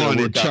we it was gonna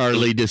wanted work out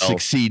Charlie so to well.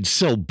 succeed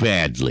so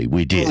badly.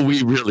 We did.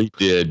 We really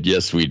did.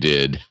 Yes, we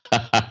did.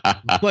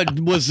 But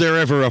was there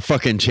ever a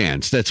fucking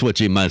chance? That's what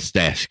you must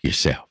ask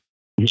yourself.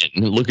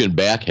 Looking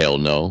back, hell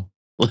no.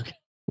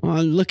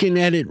 Well, looking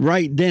at it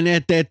right then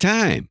at that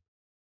time,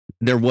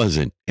 there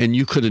wasn't. And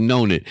you could have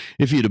known it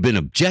if you'd have been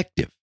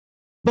objective.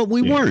 But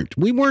we weren't.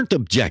 We weren't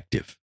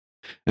objective.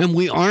 And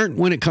we aren't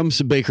when it comes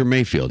to Baker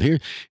Mayfield.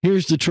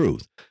 Here's the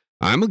truth.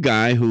 I'm a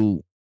guy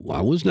who,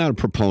 I was not a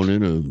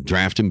proponent of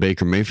drafting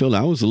Baker Mayfield.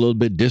 I was a little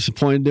bit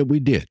disappointed that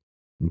we did.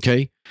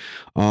 Okay.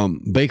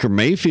 Baker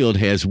Mayfield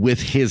has,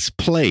 with his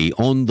play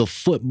on the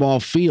football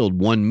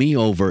field, won me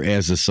over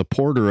as a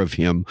supporter of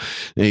him.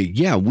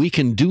 Yeah, we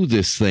can do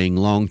this thing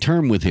long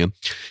term with him.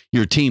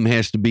 Your team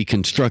has to be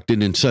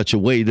constructed in such a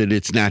way that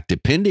it's not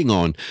depending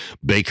on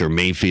Baker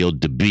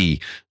Mayfield to be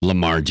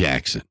Lamar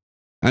Jackson.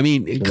 I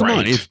mean, come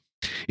on.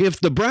 If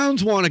the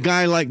Browns want a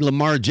guy like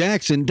Lamar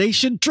Jackson, they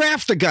should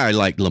draft a guy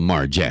like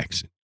Lamar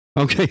Jackson.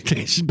 Okay,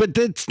 but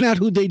that's not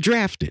who they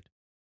drafted.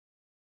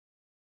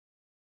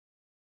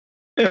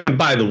 And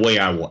by the way,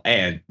 I will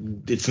add,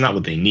 it's not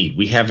what they need.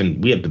 We have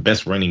the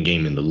best running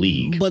game in the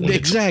league. But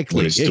exactly,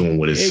 when it's doing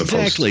what it's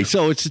supposed to.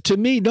 So it's, to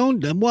me,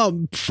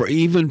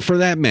 even for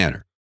that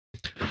matter,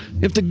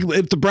 if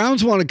the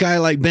Browns want a guy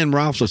like Ben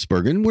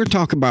Roethlisberger, and we're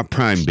talking about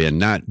prime Ben,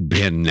 not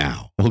Ben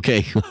now,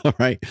 okay, all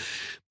right,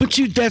 but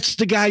that's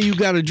the guy you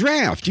got to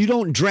draft. You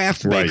don't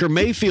draft Baker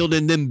Mayfield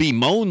and then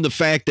bemoan the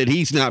fact that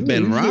he's not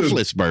Ben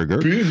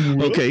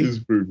Roethlisberger. Okay,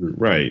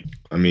 right.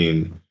 I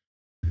mean,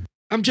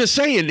 I'm just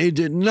saying.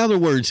 In other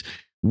words,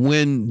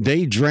 when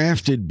they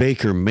drafted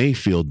Baker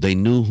Mayfield, they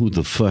knew who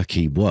the fuck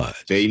he was.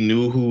 They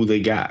knew who they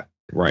got.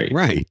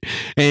 Right.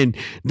 And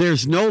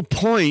there's no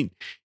point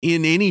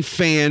in any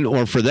fan,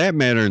 or for that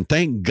matter, and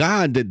thank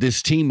God that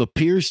this team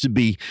appears to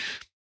be,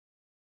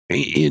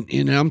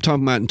 and I'm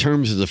talking about in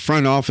terms of the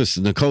front office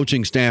and the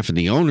coaching staff and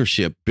the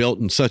ownership, built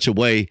in such a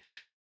way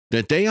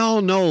that they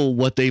all know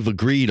what they've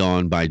agreed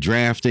on by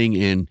drafting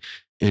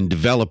and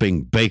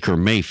developing Baker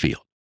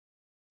Mayfield.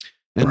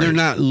 And they're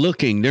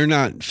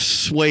not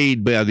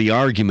swayed by the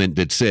argument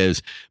that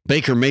says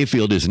Baker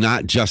Mayfield is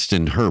not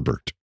Justin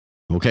Herbert.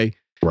 Okay?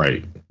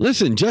 Right.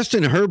 Listen,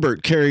 Justin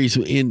Herbert carries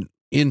in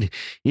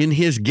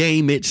his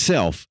game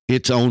itself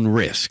its own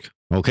risk.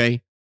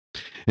 Okay?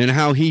 And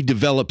how he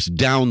develops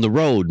down the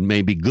road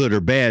may be good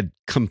or bad,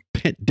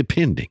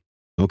 depending.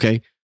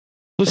 Okay?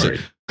 Listen,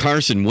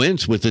 Carson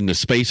Wentz, within the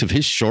space of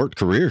his short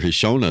career, has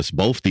shown us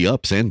both the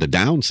ups and the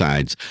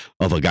downsides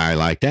of a guy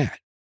like that.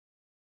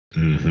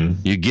 Mm-hmm.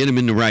 You get him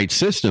in the right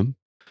system,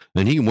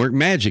 and he can work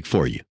magic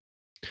for you.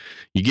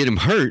 You get him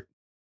hurt,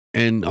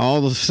 and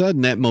all of a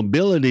sudden, that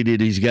mobility that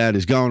he's got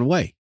has gone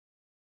away.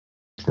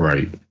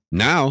 Right.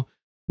 Now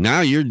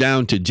you're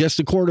down to just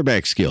the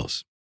quarterback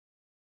skills.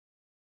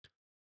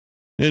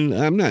 And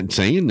I'm not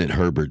saying that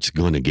Herbert's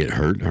going to get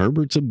hurt.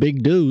 Herbert's a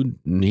big dude,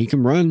 and he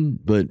can run,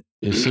 but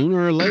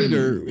sooner or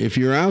later, if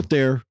you're out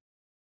there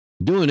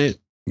doing it,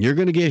 you're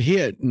going to get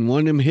hit, and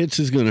one of them hits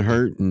is going to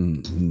hurt,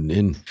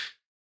 and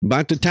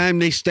about the time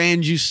they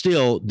stand you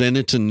still, then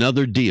it's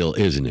another deal,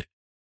 isn't it?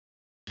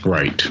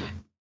 Right.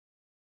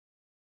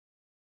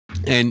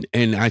 And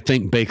I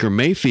think Baker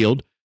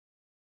Mayfield,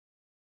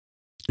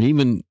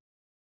 even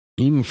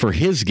for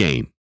his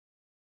game,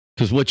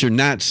 because what you're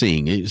not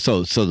seeing,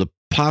 so the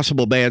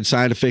possible bad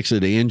side effects of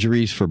the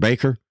injuries for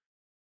Baker,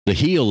 the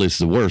heel is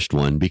the worst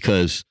one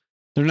because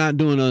they're not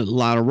doing a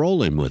lot of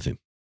rolling with him.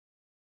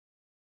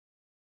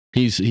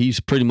 He's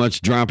pretty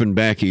much dropping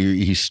back.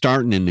 He's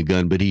starting in the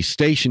gun, but he's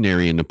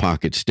stationary in the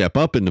pocket. Step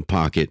up in the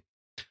pocket,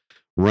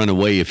 run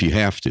away if you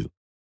have to.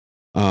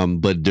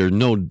 But they're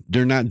not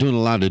doing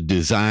a lot of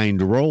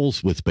designed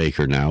roles with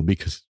Baker now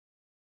because.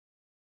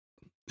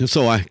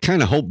 So I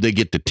kind of hope they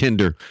get the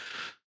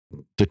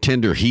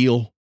tender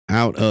heel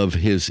out of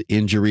his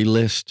injury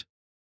list.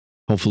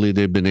 Hopefully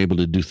they've been able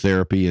to do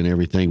therapy and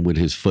everything with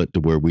his foot to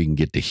where we can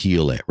get the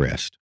heel at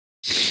rest.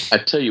 I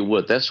tell you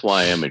what, that's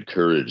why I'm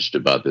encouraged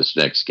about this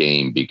next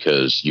game,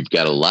 because you've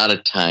got a lot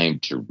of time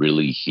to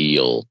really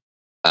heal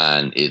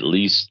on at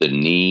least the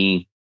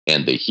knee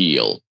and the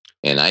heel.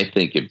 And I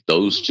think if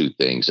those two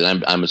things,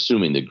 and I'm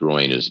assuming the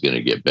groin is going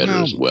to get better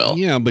as well.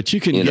 Yeah, but you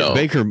can get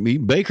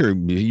Baker,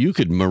 you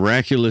could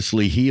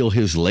miraculously heal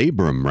his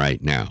labrum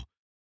right now.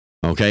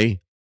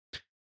 Okay.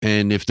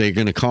 And if they're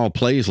going to call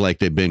plays like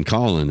they've been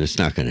calling, it's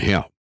not going to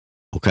help.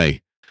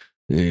 Okay.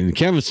 And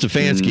Kevin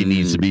Stefanski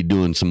needs to be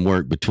doing some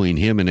work between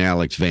him and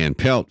Alex Van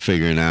Pelt,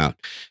 figuring out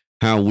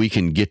how we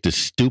can get the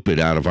stupid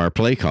out of our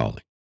play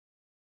calling.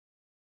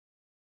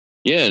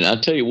 Yeah, and I'll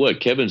tell you what,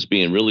 Kevin's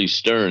being really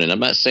stern, and I'm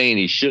not saying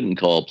he shouldn't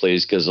call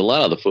plays because a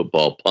lot of the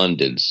football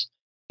pundits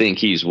think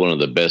he's one of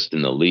the best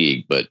in the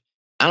league, but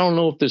I don't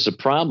know if there's a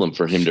problem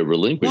for him to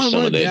relinquish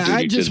some of that duty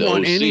I just to the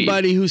want OC.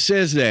 anybody who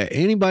says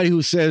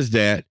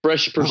that,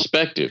 Fresh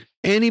perspective.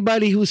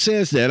 Anybody who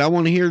says that, I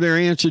want to hear their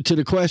answer to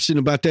the question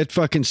about that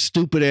fucking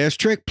stupid ass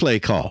trick play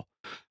call.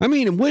 I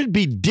mean, it would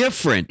be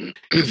different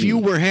if you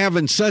were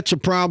having such a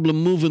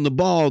problem moving the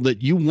ball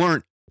that you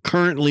weren't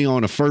currently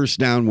on a first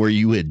down where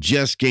you had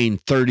just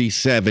gained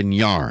 37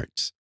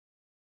 yards.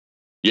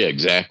 Yeah,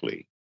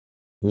 exactly.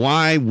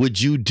 Why would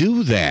you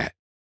do that?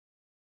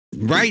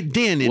 Right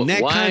then, in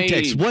that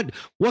context,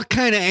 what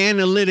kind of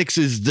analytics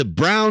is the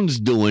Browns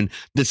doing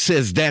that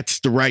says that's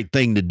the right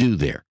thing to do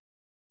there?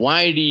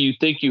 Why do you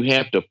think you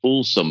have to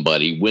fool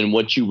somebody when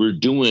what you were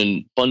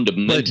doing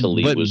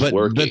fundamentally was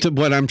working? But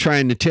what I'm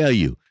trying to tell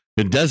you,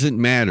 it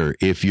doesn't matter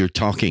if you're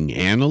talking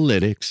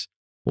analytics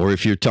or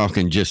if you're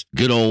talking just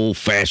good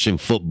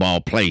old-fashioned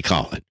football play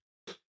calling.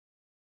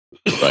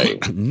 Right.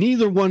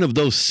 Neither one of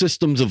those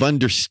systems of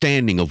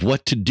understanding of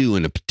what to do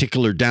in a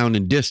particular down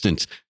and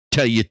distance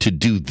tell you to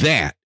do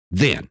that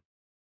then.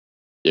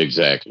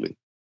 Exactly.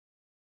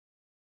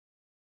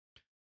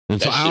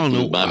 And so I don't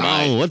know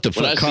what the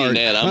fuck card.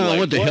 I don't know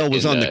what the hell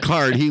was on the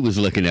card he was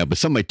looking at, but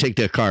somebody take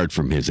that card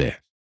from his ass.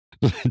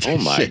 Oh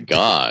my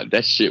God,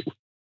 that shit.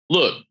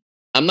 Look,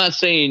 I'm not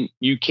saying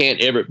you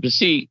can't ever, but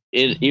see,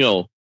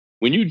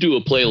 when you do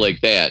a play like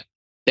that,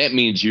 that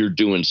means you're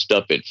doing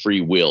stuff at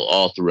free will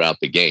all throughout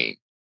the game.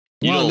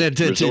 Well,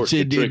 because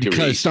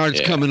it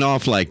starts coming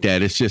off like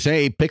that. It's just,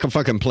 hey, pick a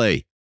fucking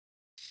play.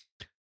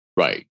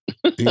 Right.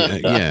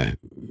 Yeah.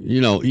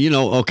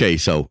 Okay,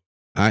 so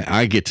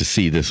I get to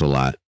see this a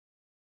lot.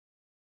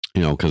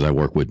 Because I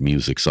work with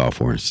music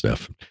software and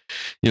stuff.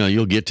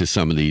 You'll get to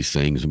some of these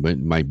things. It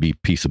might be a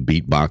piece of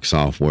beatbox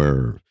software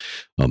or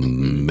a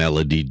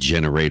melody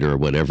generator or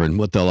whatever. And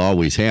what they'll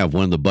always have,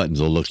 one of the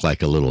buttons will look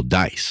like a little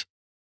dice,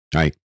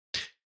 right?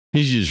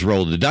 You just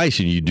roll the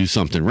dice and you do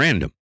something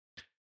random.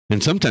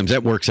 And sometimes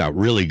that works out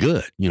really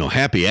good.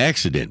 Happy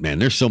Accident, man.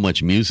 There's so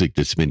much music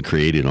that's been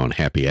created on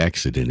Happy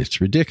Accident.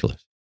 It's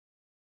ridiculous.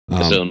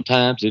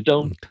 Sometimes it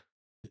don't.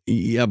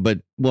 Yeah,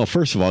 well,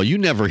 first of all, you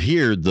never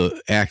hear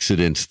the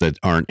accidents that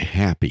aren't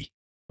happy.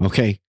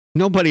 Okay.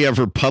 Nobody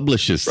ever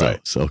publishes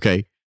those.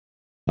 Okay.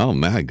 Oh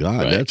my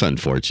God, that's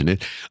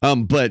unfortunate.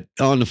 But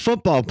on the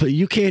football,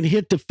 you can't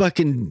hit the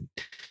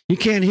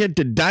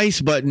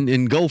dice button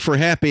and go for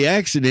Happy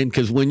Accident,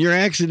 because when your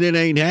accident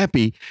ain't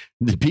happy,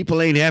 the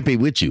people ain't happy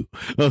with you.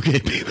 Okay.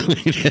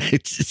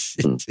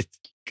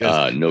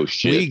 No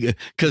shit.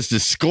 Because the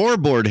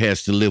scoreboard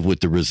has to live with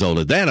the result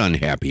of that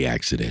unhappy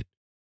accident.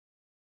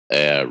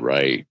 Yeah,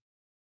 right.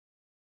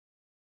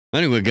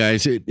 Anyway,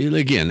 guys, do you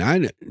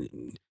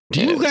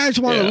guys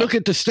want to look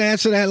at the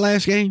stats of that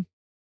last game?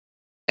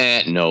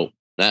 No,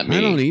 not me.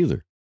 I don't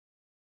either.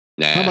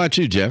 Nah. How about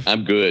you, Jeff?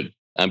 I'm good.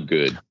 I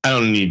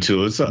don't need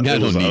to. It was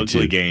an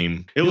ugly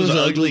game. It was an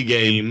ugly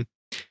game.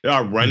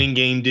 Our running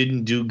game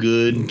didn't do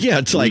good. Yeah,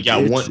 it's like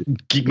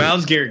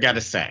Myles Garrett got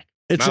a sack.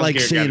 It's like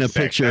seeing a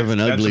picture of an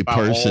ugly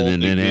person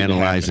and then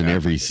analyzing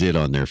every zit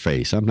on their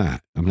face. I'm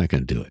not going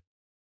to do it.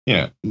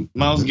 Yeah,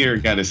 Myles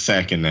Garrett got a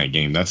sack in that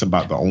game. That's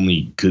about the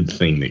only good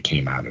thing that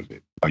came out of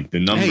it. Like the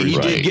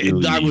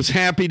numbers. I was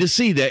happy to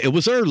see that. It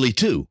was early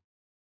too.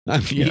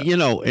 And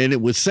it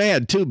was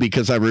sad too,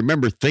 because I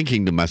remember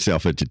thinking to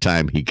myself at the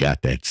time he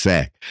got that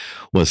sack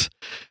was,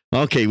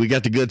 okay, we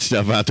got the good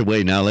stuff out the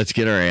way. Now let's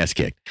get our ass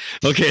kicked.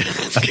 Okay.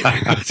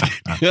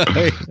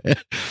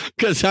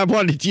 Because I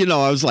wanted,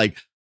 I was like,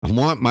 I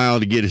want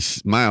Miles to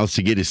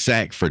get his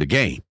sack for the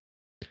game.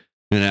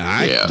 And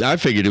I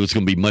figured it was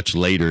going to be much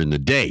later in the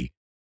day.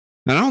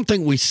 And I don't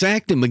think we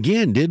sacked him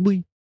again, did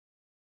we?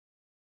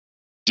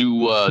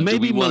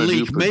 Maybe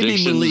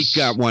Malik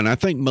got one. I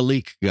think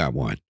Malik got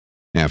one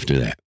after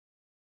that.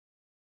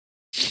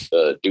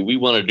 Do we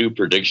want to do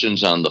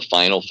predictions on the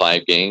final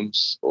 5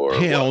 games? Or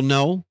hell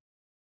no.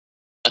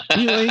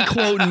 You ain't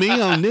quoting me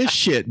on this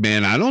shit,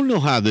 man. I don't know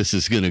how this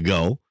is going to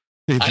go.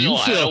 If I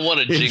don't want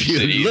to jinx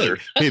it either.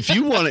 If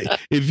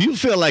you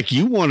feel like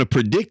you want to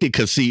predict it,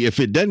 because see, if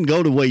it doesn't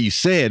go the way you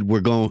said,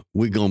 we're going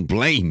to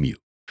blame you.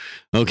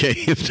 Okay.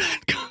 If that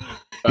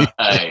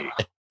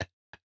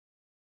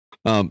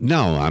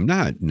no, I'm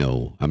not.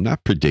 No, I'm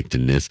not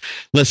predicting this.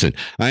 Listen,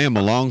 I am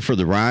along for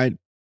the ride.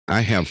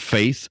 I have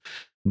faith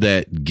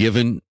that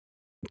given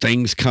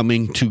things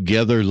coming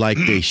together like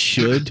they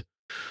should,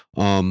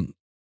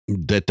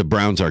 that the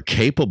Browns are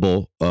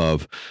capable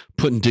of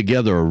putting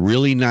together a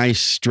really nice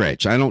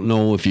stretch. I don't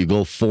know if you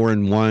go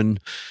 4-1,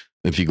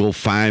 if you go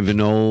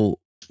 5-0,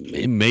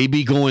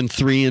 maybe going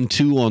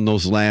 3-2 on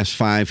those last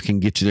 5 can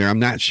get you there. I'm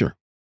not sure.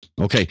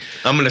 Okay.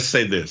 I'm going to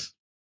say this.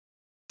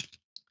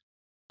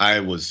 I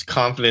was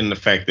confident in the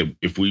fact that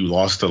if we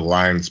lost to the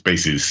Lions,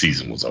 basically the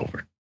season was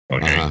over.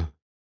 Okay.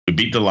 We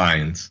beat the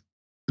Lions.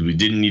 We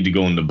didn't need to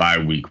go into bye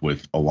week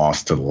with a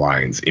loss to the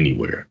Lions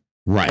anywhere.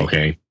 Right.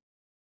 Okay.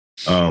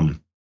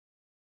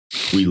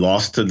 We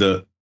lost to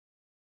the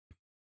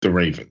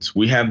Ravens.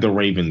 We have the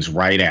Ravens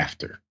right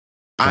after.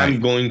 Right. I'm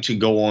going to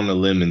go on a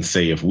limb and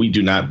say if we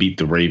do not beat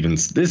the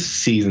Ravens, this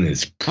season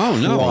is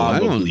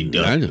probably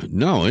done.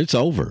 No, it's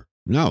over.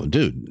 No,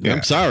 dude, yeah.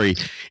 I'm sorry.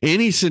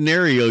 Any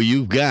scenario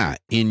you've got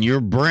in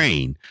your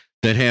brain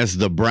that has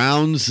the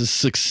Browns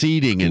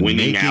succeeding and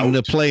making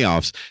the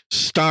playoffs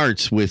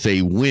starts with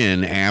a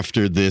win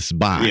after this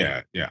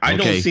bye. Yeah. I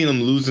don't see them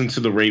losing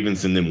to the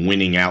Ravens and then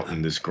winning out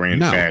in this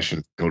grand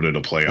fashion, go to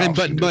the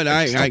playoffs. But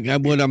I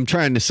what I'm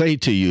trying to say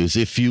to you is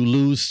if you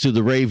lose to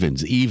the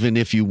Ravens, even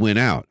if you win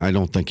out, I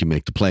don't think you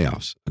make the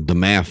playoffs. The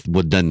math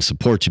doesn't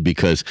support you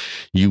because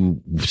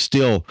you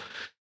still...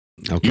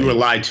 Okay. You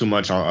rely too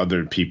much on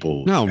other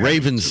people. No,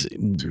 Ravens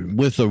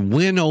with a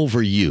win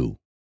over you,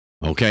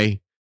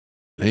 okay?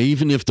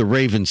 Even if the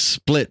Ravens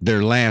split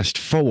their last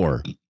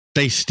 4,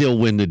 they still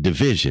win the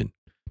division.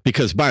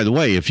 Because, by the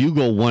way, if you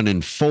go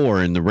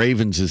 1-4 and the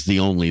Ravens is the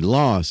only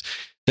loss,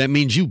 that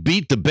means you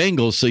beat the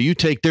Bengals, so you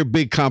take their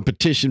big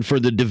competition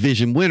for the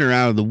division winner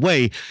out of the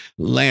way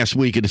last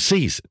week of the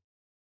season.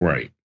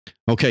 Right.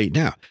 Okay,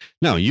 now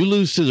you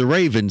lose to the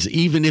Ravens,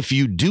 even if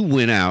you do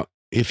win out,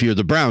 if you're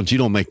the Browns, you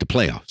don't make the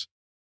playoffs.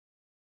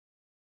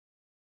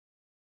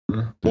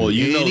 Well,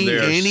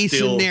 any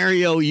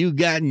scenario you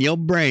got in your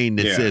brain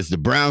that says the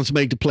Browns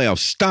make the playoffs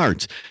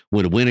starts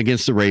with a win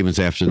against the Ravens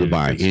after the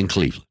bye in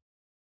Cleveland.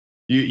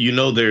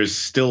 There's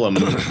still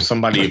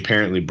somebody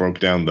apparently broke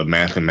down the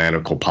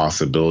mathematical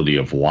possibility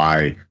of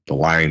why the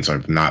Lions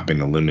have not been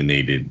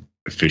eliminated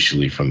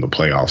officially from the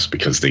playoffs,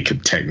 because they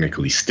could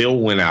technically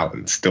still win out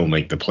and still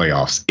make the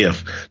playoffs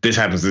if this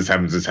happens,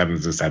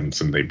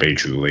 and they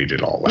basically laid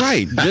it all out.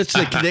 Right. That's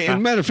as a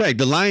matter of fact,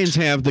 the Lions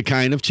have the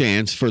kind of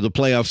chance for the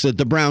playoffs that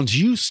the Browns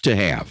used to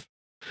have.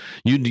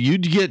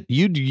 You'd get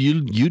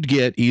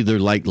either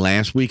like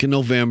last week in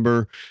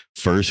November,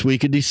 first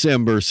week of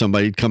December,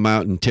 somebody'd come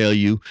out and tell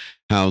you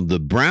how the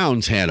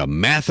Browns had a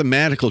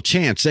mathematical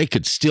chance they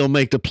could still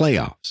make the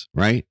playoffs,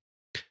 right?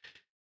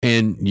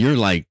 And you're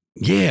like,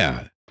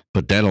 yeah.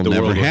 But that'll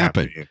never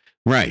happen.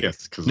 Right.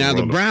 Yes, now,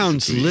 the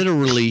Browns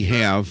literally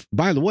have,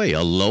 by the way,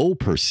 a low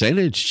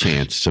percentage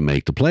chance to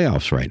make the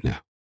playoffs right now.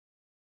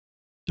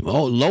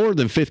 Oh, lower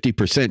than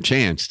 50%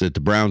 chance that the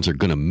Browns are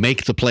going to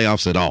make the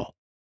playoffs at all.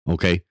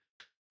 Okay.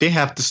 They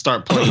have to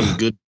start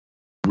playing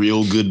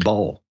real good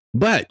ball.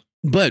 But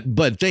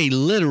they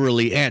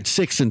literally at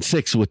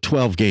 6-6 with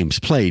 12 games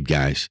played,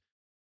 guys.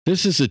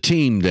 This is a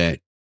team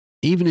that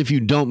even if you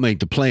don't make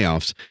the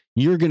playoffs,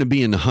 you're going to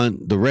be in the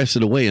hunt the rest of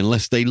the way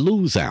unless they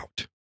lose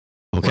out.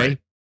 Okay? Right.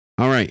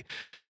 All right.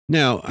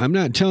 Now, I'm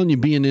not telling you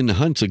being in the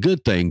hunt's a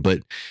good thing, but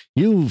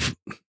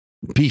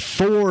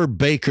before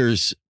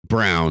Baker's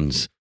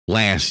Browns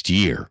last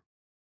year,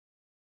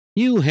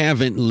 you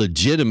haven't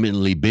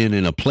legitimately been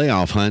in a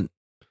playoff hunt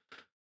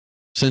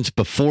since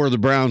before the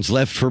Browns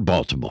left for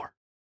Baltimore.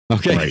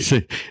 Okay.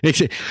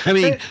 Right. I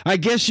mean, I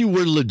guess you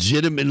were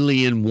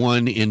legitimately in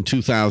one in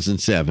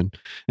 2007.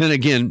 And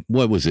again,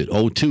 what was it?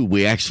 2002,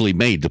 we actually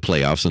made the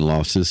playoffs and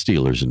lost to the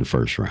Steelers in the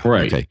first round.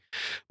 Right. Okay.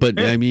 But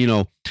I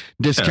mean,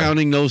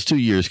 discounting those 2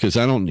 years, because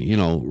I don't,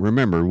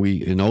 remember we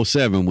in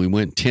 2007, we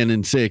went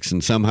 10-6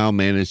 and somehow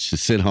managed to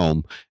sit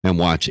home and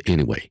watch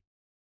anyway.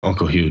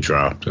 Uncle Hugh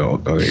dropped. Oh,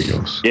 there he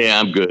goes. Yeah,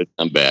 I'm good.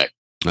 I'm back.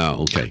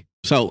 Oh, okay.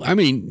 So, I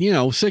mean,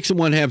 6 and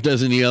 1/2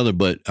 dozen the other,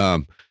 but,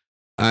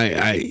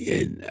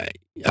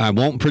 I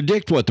won't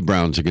predict what the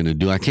Browns are going to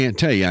do. I can't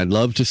tell you. I'd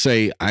love to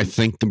say I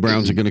think the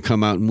Browns are going to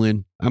come out and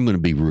win. I'm going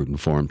to be rooting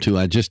for them too.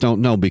 I just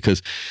don't know,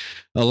 because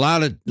a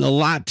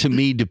lot to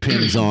me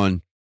depends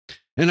on,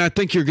 and I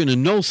think you're going to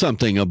know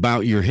something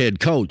about your head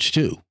coach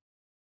too.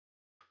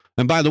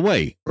 And by the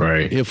way,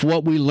 right, if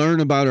what we learn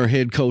about our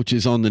head coach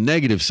is on the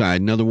negative side,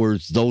 in other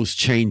words, those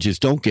changes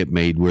don't get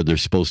made where they're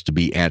supposed to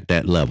be at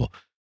that level,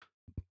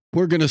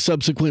 we're going to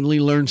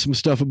subsequently learn some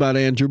stuff about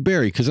Andrew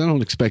Berry, because I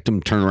don't expect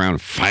him to turn around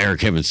and fire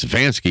Kevin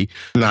Stefanski.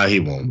 No, he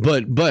won't.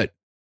 But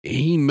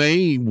he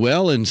may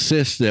well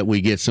insist that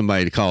we get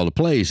somebody to call the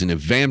plays. And if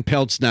Van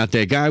Pelt's not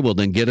that guy, well,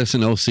 then get us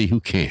an OC who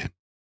can.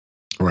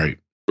 Right.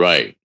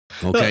 Right.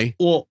 Okay.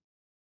 Well,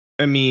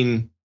 I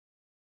mean,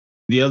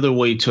 the other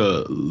way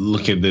to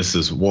look at this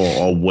as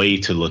well, a way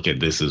to look at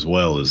this as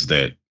well, is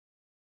that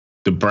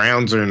the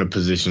Browns are in a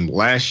position.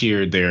 Last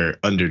year, they're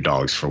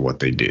underdogs for what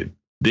they did.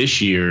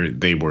 This year,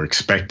 they were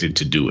expected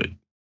to do it.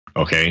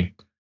 Okay.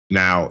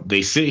 Now,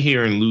 they sit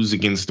here and lose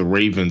against the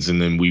Ravens,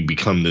 and then we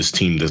become this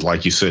team that's,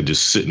 like you said,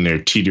 just sitting there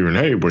teetering,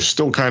 hey, we're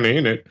still kind of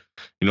in it,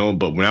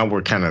 but now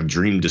we're kind of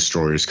dream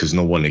destroyers because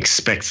no one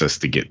expects us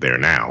to get there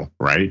now,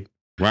 right?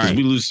 Right. If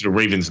we lose to the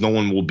Ravens, no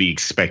one will be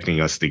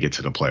expecting us to get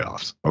to the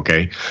playoffs.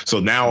 Okay.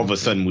 So now all of a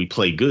sudden we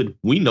play good.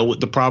 We know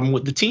what the problem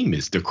with the team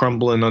is. They're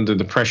crumbling under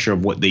the pressure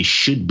of what they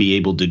should be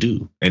able to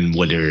do and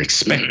what they're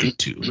expected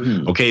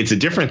to. Okay. It's a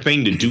different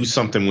thing to do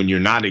something when you're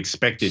not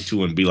expected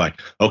to and be like,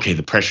 okay,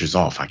 the pressure's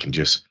off. I can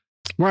just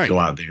go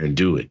out there and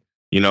do it.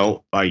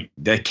 Like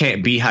that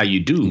can't be how you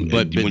do.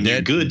 But when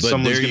you're good,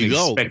 someone's going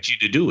to expect you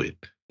to do it.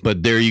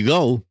 But there you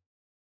go.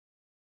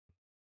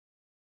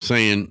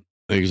 Saying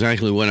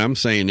exactly what I'm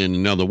saying in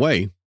another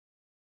way.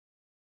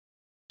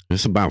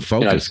 It's about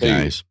focus,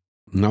 guys.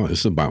 No,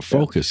 it's about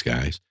focus,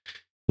 guys.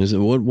 What's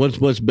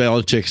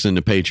Belichick's and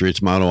the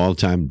Patriots motto all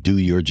the time? Do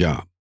your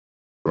job.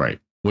 Right.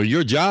 Well,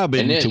 your job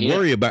isn't to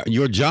worry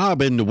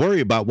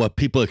about what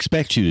people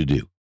expect you to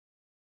do.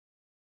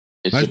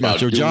 That's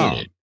not your job.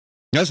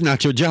 That's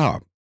not your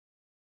job.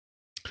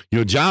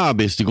 Your job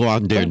is to go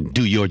out there and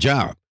do your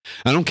job.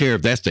 I don't care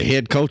if that's the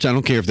head coach. I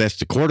don't care if that's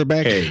the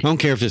quarterback. I don't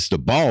care if it's the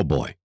ball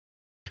boy.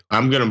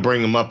 I'm going to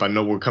bring them up. I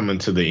know we're coming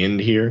to the end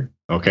here,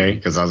 okay,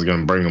 because I was going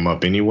to bring them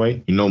up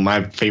anyway.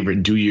 My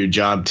favorite do your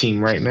job team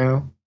right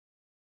now?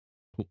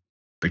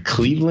 The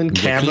Cleveland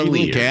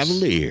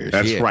Cavaliers.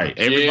 That's right.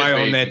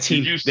 Everybody on that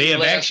team. They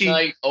have actually.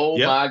 Night? Oh,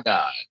 my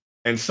God.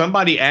 And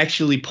somebody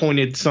actually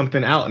pointed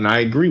something out, and I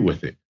agree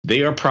with it.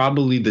 They are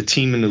probably the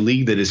team in the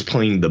league that is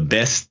playing the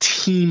best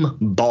team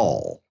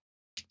ball.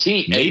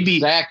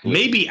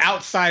 Maybe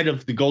outside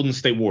of the Golden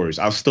State Warriors.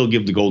 I'll still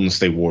give the Golden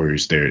State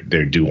Warriors their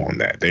due on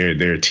that.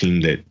 They're a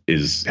team that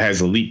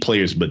has elite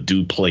players but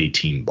do play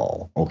team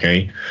ball.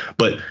 Okay,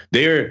 but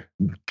their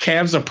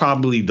Cavs are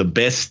probably the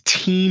best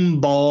team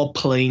ball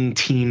playing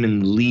team in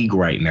the league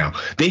right now.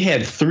 They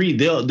had three.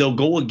 They'll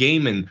go a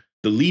game and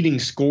the leading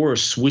scorer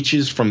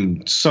switches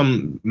from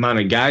some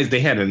amount of guys.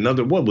 They had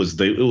another. It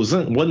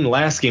wasn't the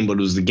last game, but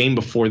it was the game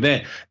before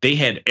that. They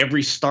had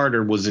every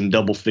starter was in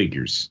double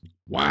figures.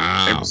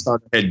 Wow. Every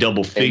starter had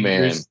double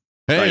figures.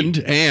 And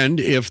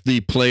if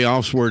the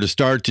playoffs were to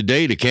start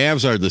today, the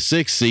Cavs are the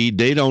 6th seed.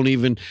 They don't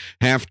even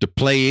have to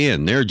play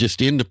in. They're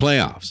just in the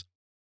playoffs.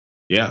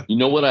 Yeah. You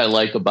know what I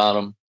like about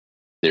them?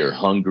 They're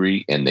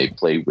hungry and they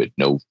play with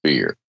no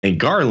fear. And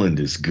Garland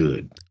is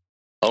good.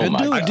 Oh,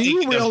 my God. Do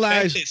you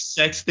realize that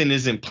Sexton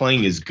isn't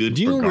playing as good?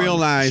 Do you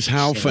realize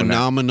how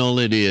phenomenal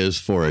it is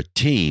for a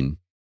team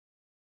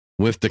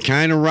with the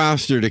kind of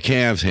roster the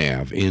Cavs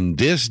have in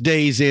this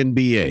day's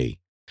NBA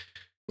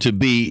to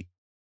be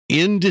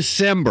in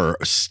December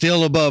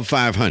still above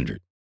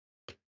 500?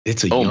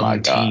 It's a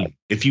young team.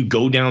 If you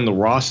go down the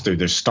roster,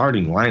 their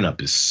starting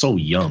lineup is so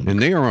young. And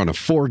they are on a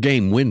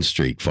 4-game win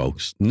streak,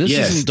 folks. And this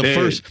isn't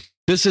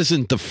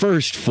the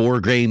first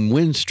 4-game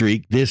win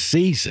streak this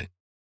season.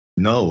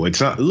 No, it's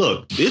not.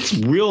 Look, it's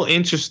real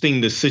interesting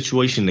the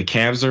situation the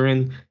Cavs are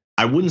in.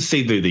 I wouldn't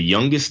say they're the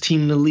youngest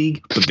team in the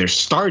league, but their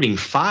starting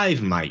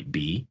 5 might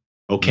be,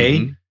 okay?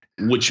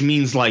 Mm-hmm. Which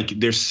means like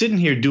they're sitting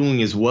here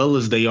doing as well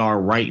as they are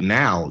right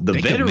now. The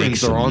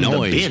veterans are on the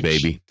bench,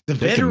 baby. The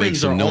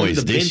veterans are on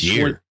the bench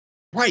year.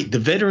 Right. The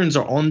veterans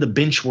are on the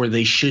bench where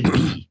they should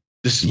be.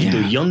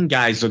 The young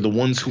guys are the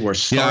ones who are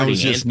starting.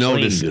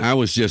 I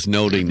was just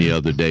noting the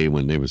other day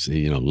when there was,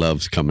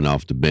 Love's coming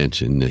off the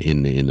bench in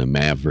the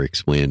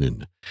Mavericks win,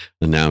 and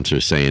the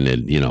announcer saying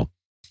that,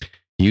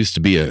 he used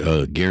to be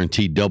a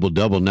guaranteed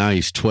double-double. Now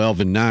he's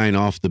 12-9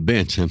 off the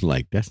bench. I'm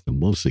like, that's the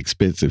most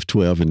expensive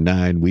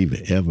 12-9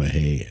 we've ever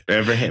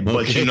had.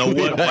 But you know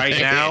what? Right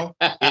now,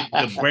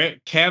 the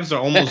Cavs are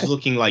almost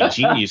looking like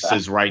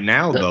geniuses right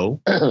now, though,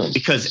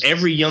 because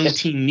every young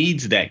team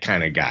needs that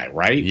kind of guy,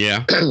 right?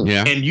 Yeah.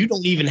 And you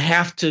don't even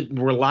have to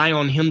rely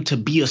on him to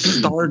be a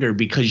starter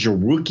because your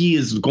rookie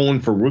is going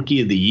for Rookie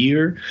of the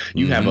Year.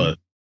 You have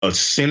a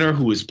center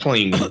who is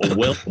playing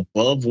well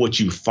above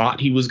what you thought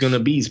he was going to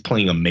be. He's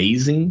playing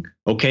amazing.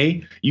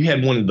 Okay. You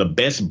had one of the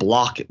best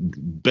blocking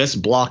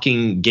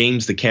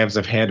games the Cavs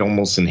have had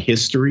almost in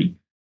history.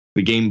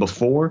 The game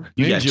before.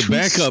 Your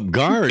backup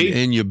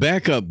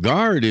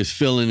guard is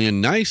filling in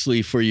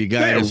nicely for you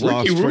guys.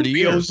 Lost for the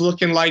year. Rubio's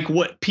looking like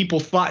what people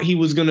thought he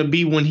was going to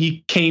be when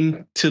he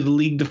came to the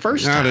league the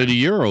first time. Out of the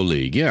Euro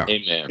League. Yeah.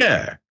 Amen.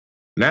 Yeah.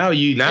 Now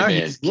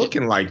he's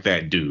looking like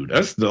that dude.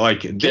 That's they're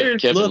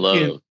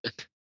looking.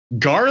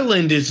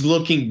 Garland's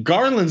looking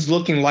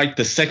like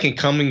the second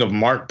coming of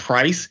Mark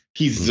Price.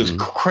 He's a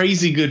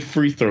crazy good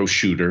free throw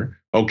shooter.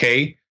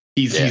 Okay.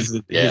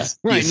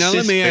 Right. Now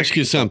let me ask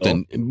you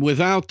something.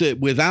 Without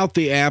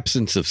the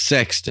absence of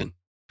Sexton,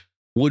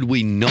 would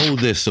we know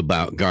this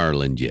about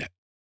Garland yet?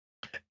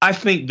 I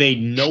think they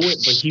know it,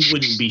 but he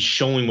wouldn't be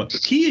showing what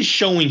he is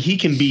showing. He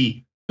can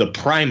be the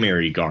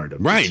primary guard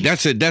of the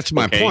team. That's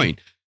my point.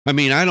 I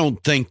mean, I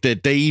don't think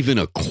that they even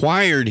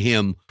acquired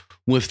him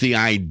with the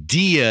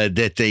idea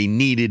that they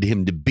needed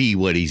him to be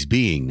what he's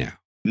being now.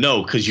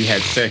 No, because you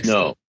had Sexton.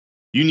 No.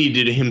 You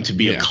needed him to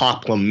be a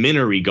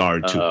complimentary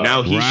guard too.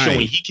 Now he's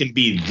showing he can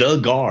be the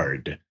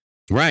guard.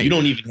 Right. You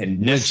don't even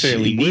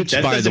necessarily need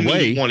that. By Doesn't the way,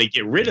 mean you want to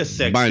get rid of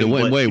Sexton. By the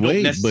way, but you don't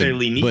but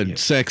necessarily need him.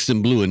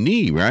 Sexton blew a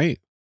knee, right?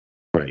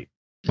 Right.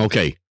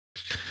 Okay.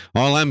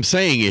 All I'm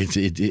saying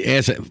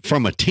is,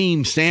 from a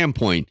team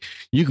standpoint,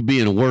 you could be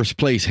in a worse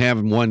place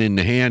having one in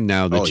the hand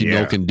now that you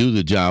know can do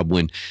the job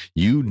when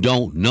you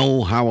don't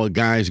know how a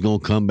guy's going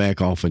to come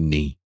back off a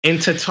knee.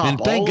 And to top and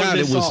thank all God of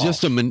this it was off,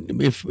 just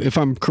if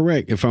I'm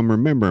correct, if I'm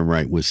remembering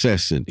right with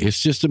Sexton,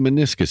 it's just a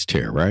meniscus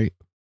tear, right?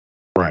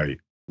 Right.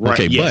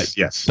 Okay, yes,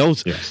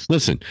 but yes.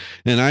 Listen,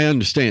 and I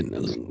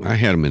understand. I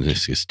had a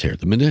meniscus tear.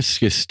 The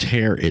meniscus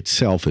tear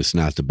itself is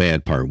not the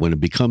bad part. When it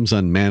becomes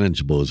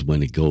unmanageable is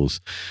when it goes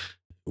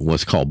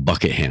what's called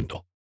bucket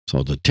handle.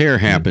 So the tear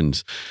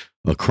happens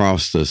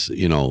across this,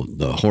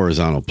 the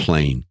horizontal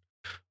plane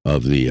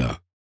of the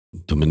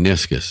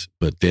meniscus,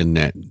 but then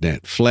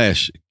that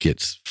flesh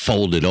gets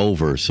folded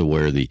over so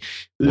where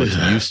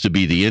what used to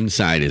be the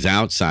inside is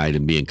outside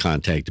and being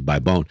contacted by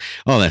bone.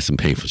 Oh, that's some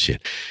painful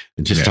shit.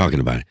 And just talking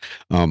about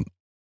it.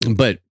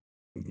 But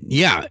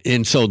yeah,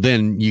 and so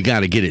then you got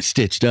to get it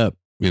stitched up,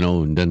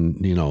 and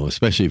then,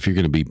 especially if you're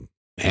going to be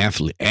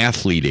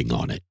athleting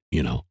on it,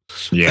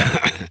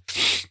 Yeah.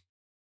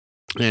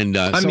 And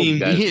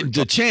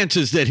the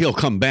chances that he'll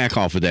come back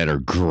off of that are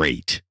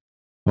great.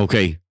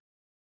 Okay.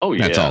 Oh,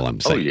 yeah. That's all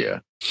I'm saying. Oh, yeah.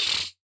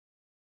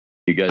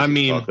 You guys are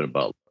talking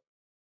about.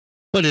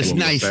 But it's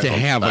nice to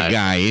have a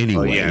guy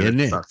anyway, isn't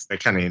it? Sucks.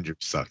 That kind of injury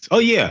sucks. Oh,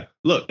 yeah.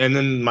 Look, and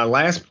then my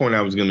last point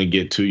I was going to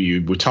get to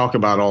you, we talk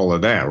about all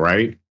of that,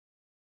 right?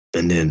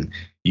 And then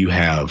we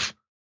have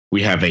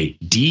a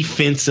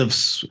defensive.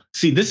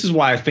 See, this is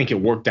why I think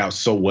it worked out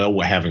so well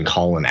with having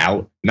Colin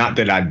out. Not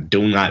that I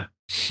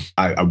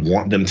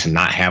want them to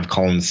not have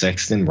Colin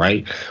Sexton,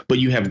 right? But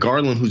you have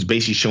Garland, who's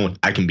basically showing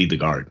I can be the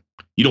guard.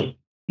 You don't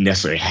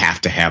necessarily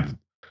have to have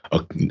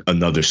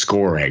another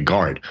scorer at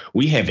guard.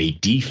 We have a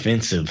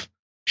defensive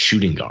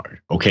shooting guard,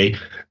 okay?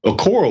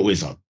 Okoro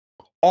is an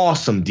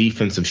awesome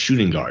defensive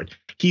shooting guard.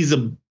 He's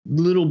a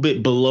little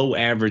bit below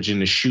average in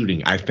the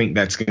shooting. I think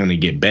that's going to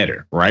get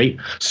better, right?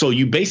 So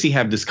you basically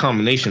have this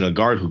combination of a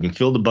guard who can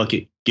fill the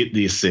bucket, get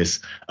the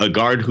assist, a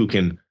guard who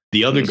can,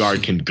 the other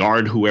guard can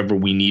guard whoever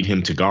we need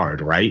him to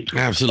guard, right?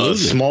 Absolutely. A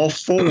small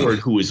forward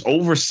who is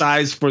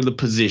oversized for the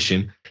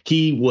position.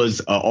 He was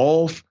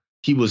all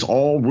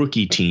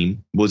rookie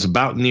team, was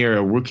about near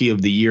a rookie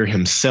of the year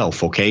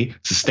himself, okay?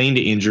 Sustained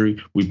an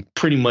injury. We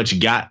pretty much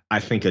got, I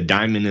think, a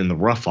diamond in the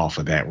rough off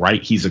of that,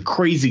 right? He's a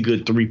crazy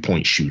good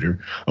three-point shooter,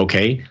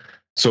 okay?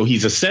 So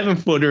he's a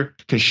 7-footer,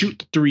 can shoot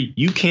the three.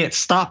 You can't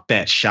stop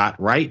that shot,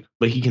 right?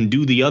 But he can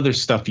do the other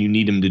stuff you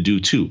need him to do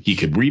too. He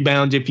could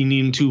rebound if you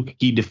need him to.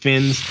 He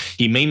defends.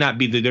 He may not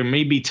be there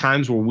may be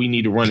times where we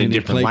need to run a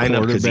different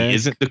lineup because he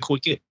isn't the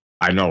quickest.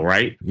 I know,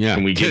 right? Yeah.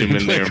 Can we get him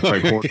in there and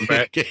play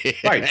quarterback?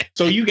 Right.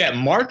 So you got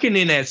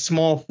Markkanen at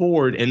small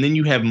forward, and then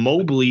you have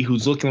Mobley,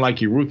 who's looking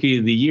like your rookie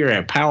of the year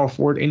at power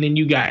forward, and then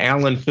you got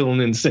Allen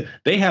filling in.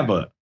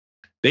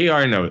 They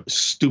are in a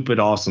stupid,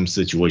 awesome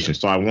situation.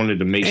 So I wanted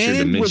to make sure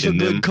to mention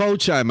them. Good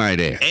coach, I might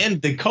add.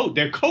 And their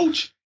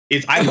coach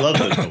is, I love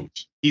the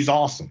coach. He's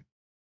awesome.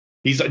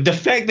 He's the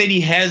fact that he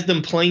has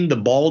them playing the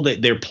ball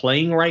that they're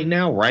playing right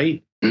now,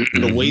 right?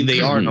 The way they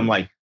are. And I'm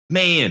like,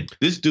 man,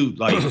 this dude,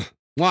 like.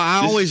 Well,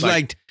 I always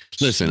liked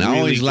his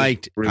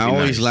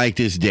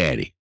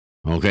daddy,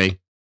 okay,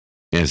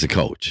 as a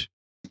coach,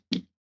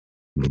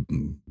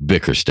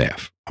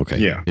 Bickerstaff, okay.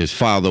 Yeah. His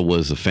father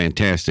was a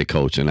fantastic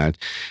coach, and I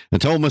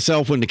told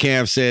myself when the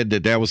Cavs said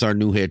that was our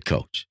new head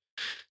coach,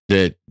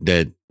 that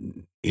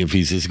if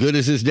he's as good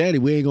as his daddy,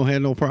 we ain't gonna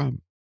have no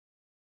problem.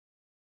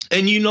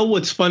 And you know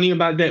what's funny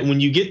about that?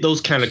 When you get those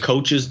kind of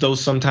coaches, though,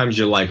 sometimes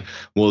you're like,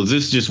 well, is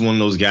this just one of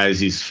those guys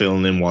he's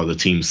filling in while the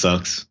team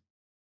sucks?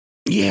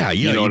 Yeah,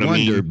 you know what I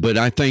mean? But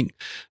I think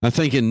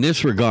in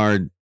this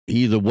regard,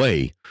 either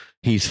way,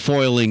 he's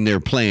foiling their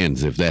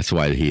plans if that's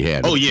why he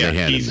had. Oh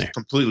yeah, he's him there.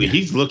 Completely. Yeah.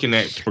 He's looking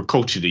at for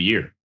coach of the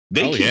year.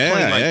 They keep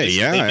playing like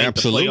this.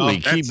 Absolutely.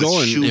 Keep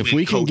going. If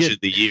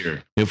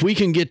we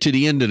can get to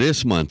the end of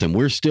this month and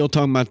we're still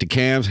talking about the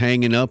Cavs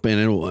hanging up and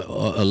a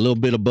little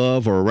bit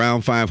above or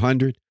around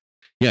 500.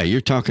 Yeah,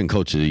 you're talking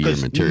coach of the year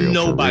material.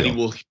 Nobody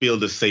will be able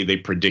to say they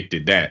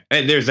predicted that.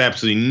 And there's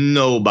absolutely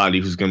nobody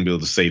who's going to be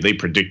able to say they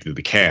predicted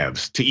the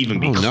Cavs to even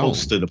be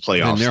close to the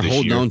playoffs. And they're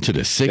holding on to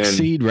the 6th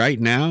seed right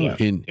now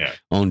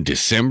on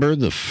December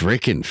the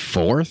freaking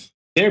 4th.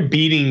 They're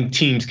beating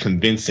teams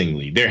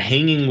convincingly. They're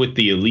hanging with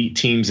the elite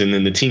teams, and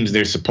then the teams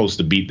they're supposed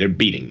to beat, they're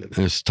beating them.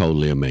 That's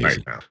totally amazing.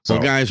 Right now. So,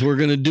 guys, we're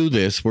going to do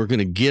this. We're going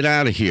to get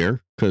out of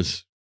here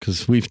because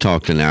we've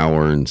talked an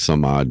hour and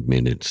some odd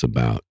minutes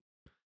about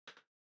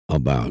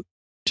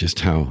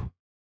just how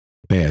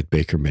bad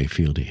Baker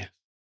Mayfield is.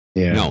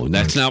 Yeah. No,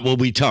 that's not what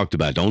we talked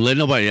about. Don't let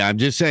nobody. I'm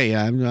just saying.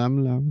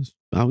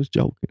 I was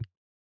joking.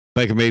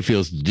 Baker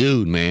Mayfield's the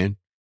dude, man.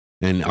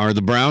 And are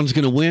the Browns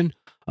going to win?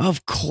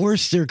 Of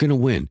course they're going to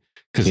win.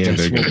 Because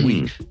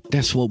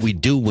that's what we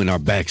do when our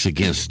back's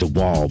against the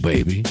wall,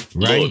 baby.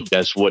 Right? Look,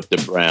 that's what the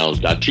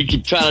Browns. I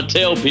keep trying to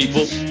tell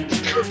people.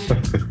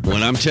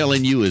 What I'm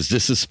telling you is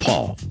this is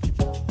Paul,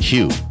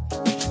 Hugh,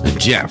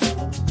 and Jeff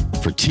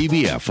for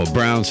TBF, a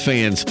Browns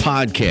Fans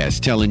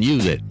podcast, telling you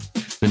that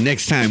the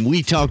next time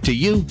we talk to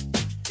you,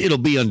 it'll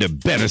be under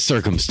better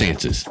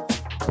circumstances.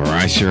 Or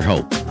I sure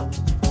hope.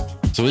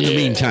 So in the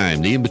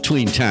meantime, the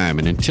in-between time,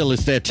 and until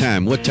it's that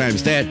time, what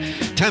time's that?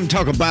 Time to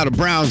talk about a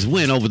Browns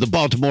win over the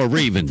Baltimore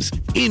Ravens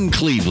in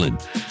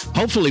Cleveland.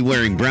 Hopefully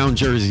wearing brown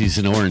jerseys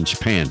and orange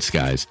pants,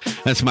 guys.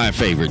 That's my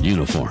favorite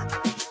uniform.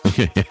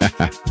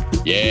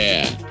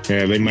 Yeah,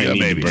 they might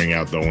need to bring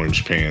out the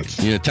orange pants.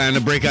 Yeah, time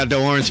to break out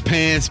the orange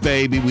pants,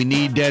 baby. We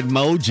need that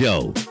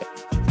mojo.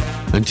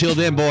 Until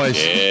then,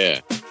 boys,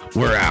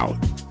 we're out.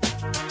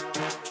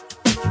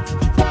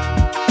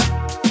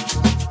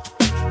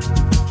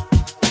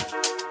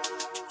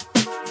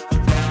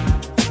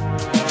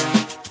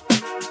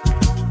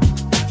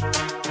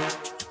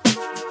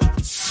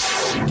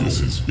 This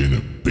has been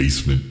a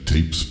Basement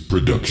Tapes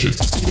production.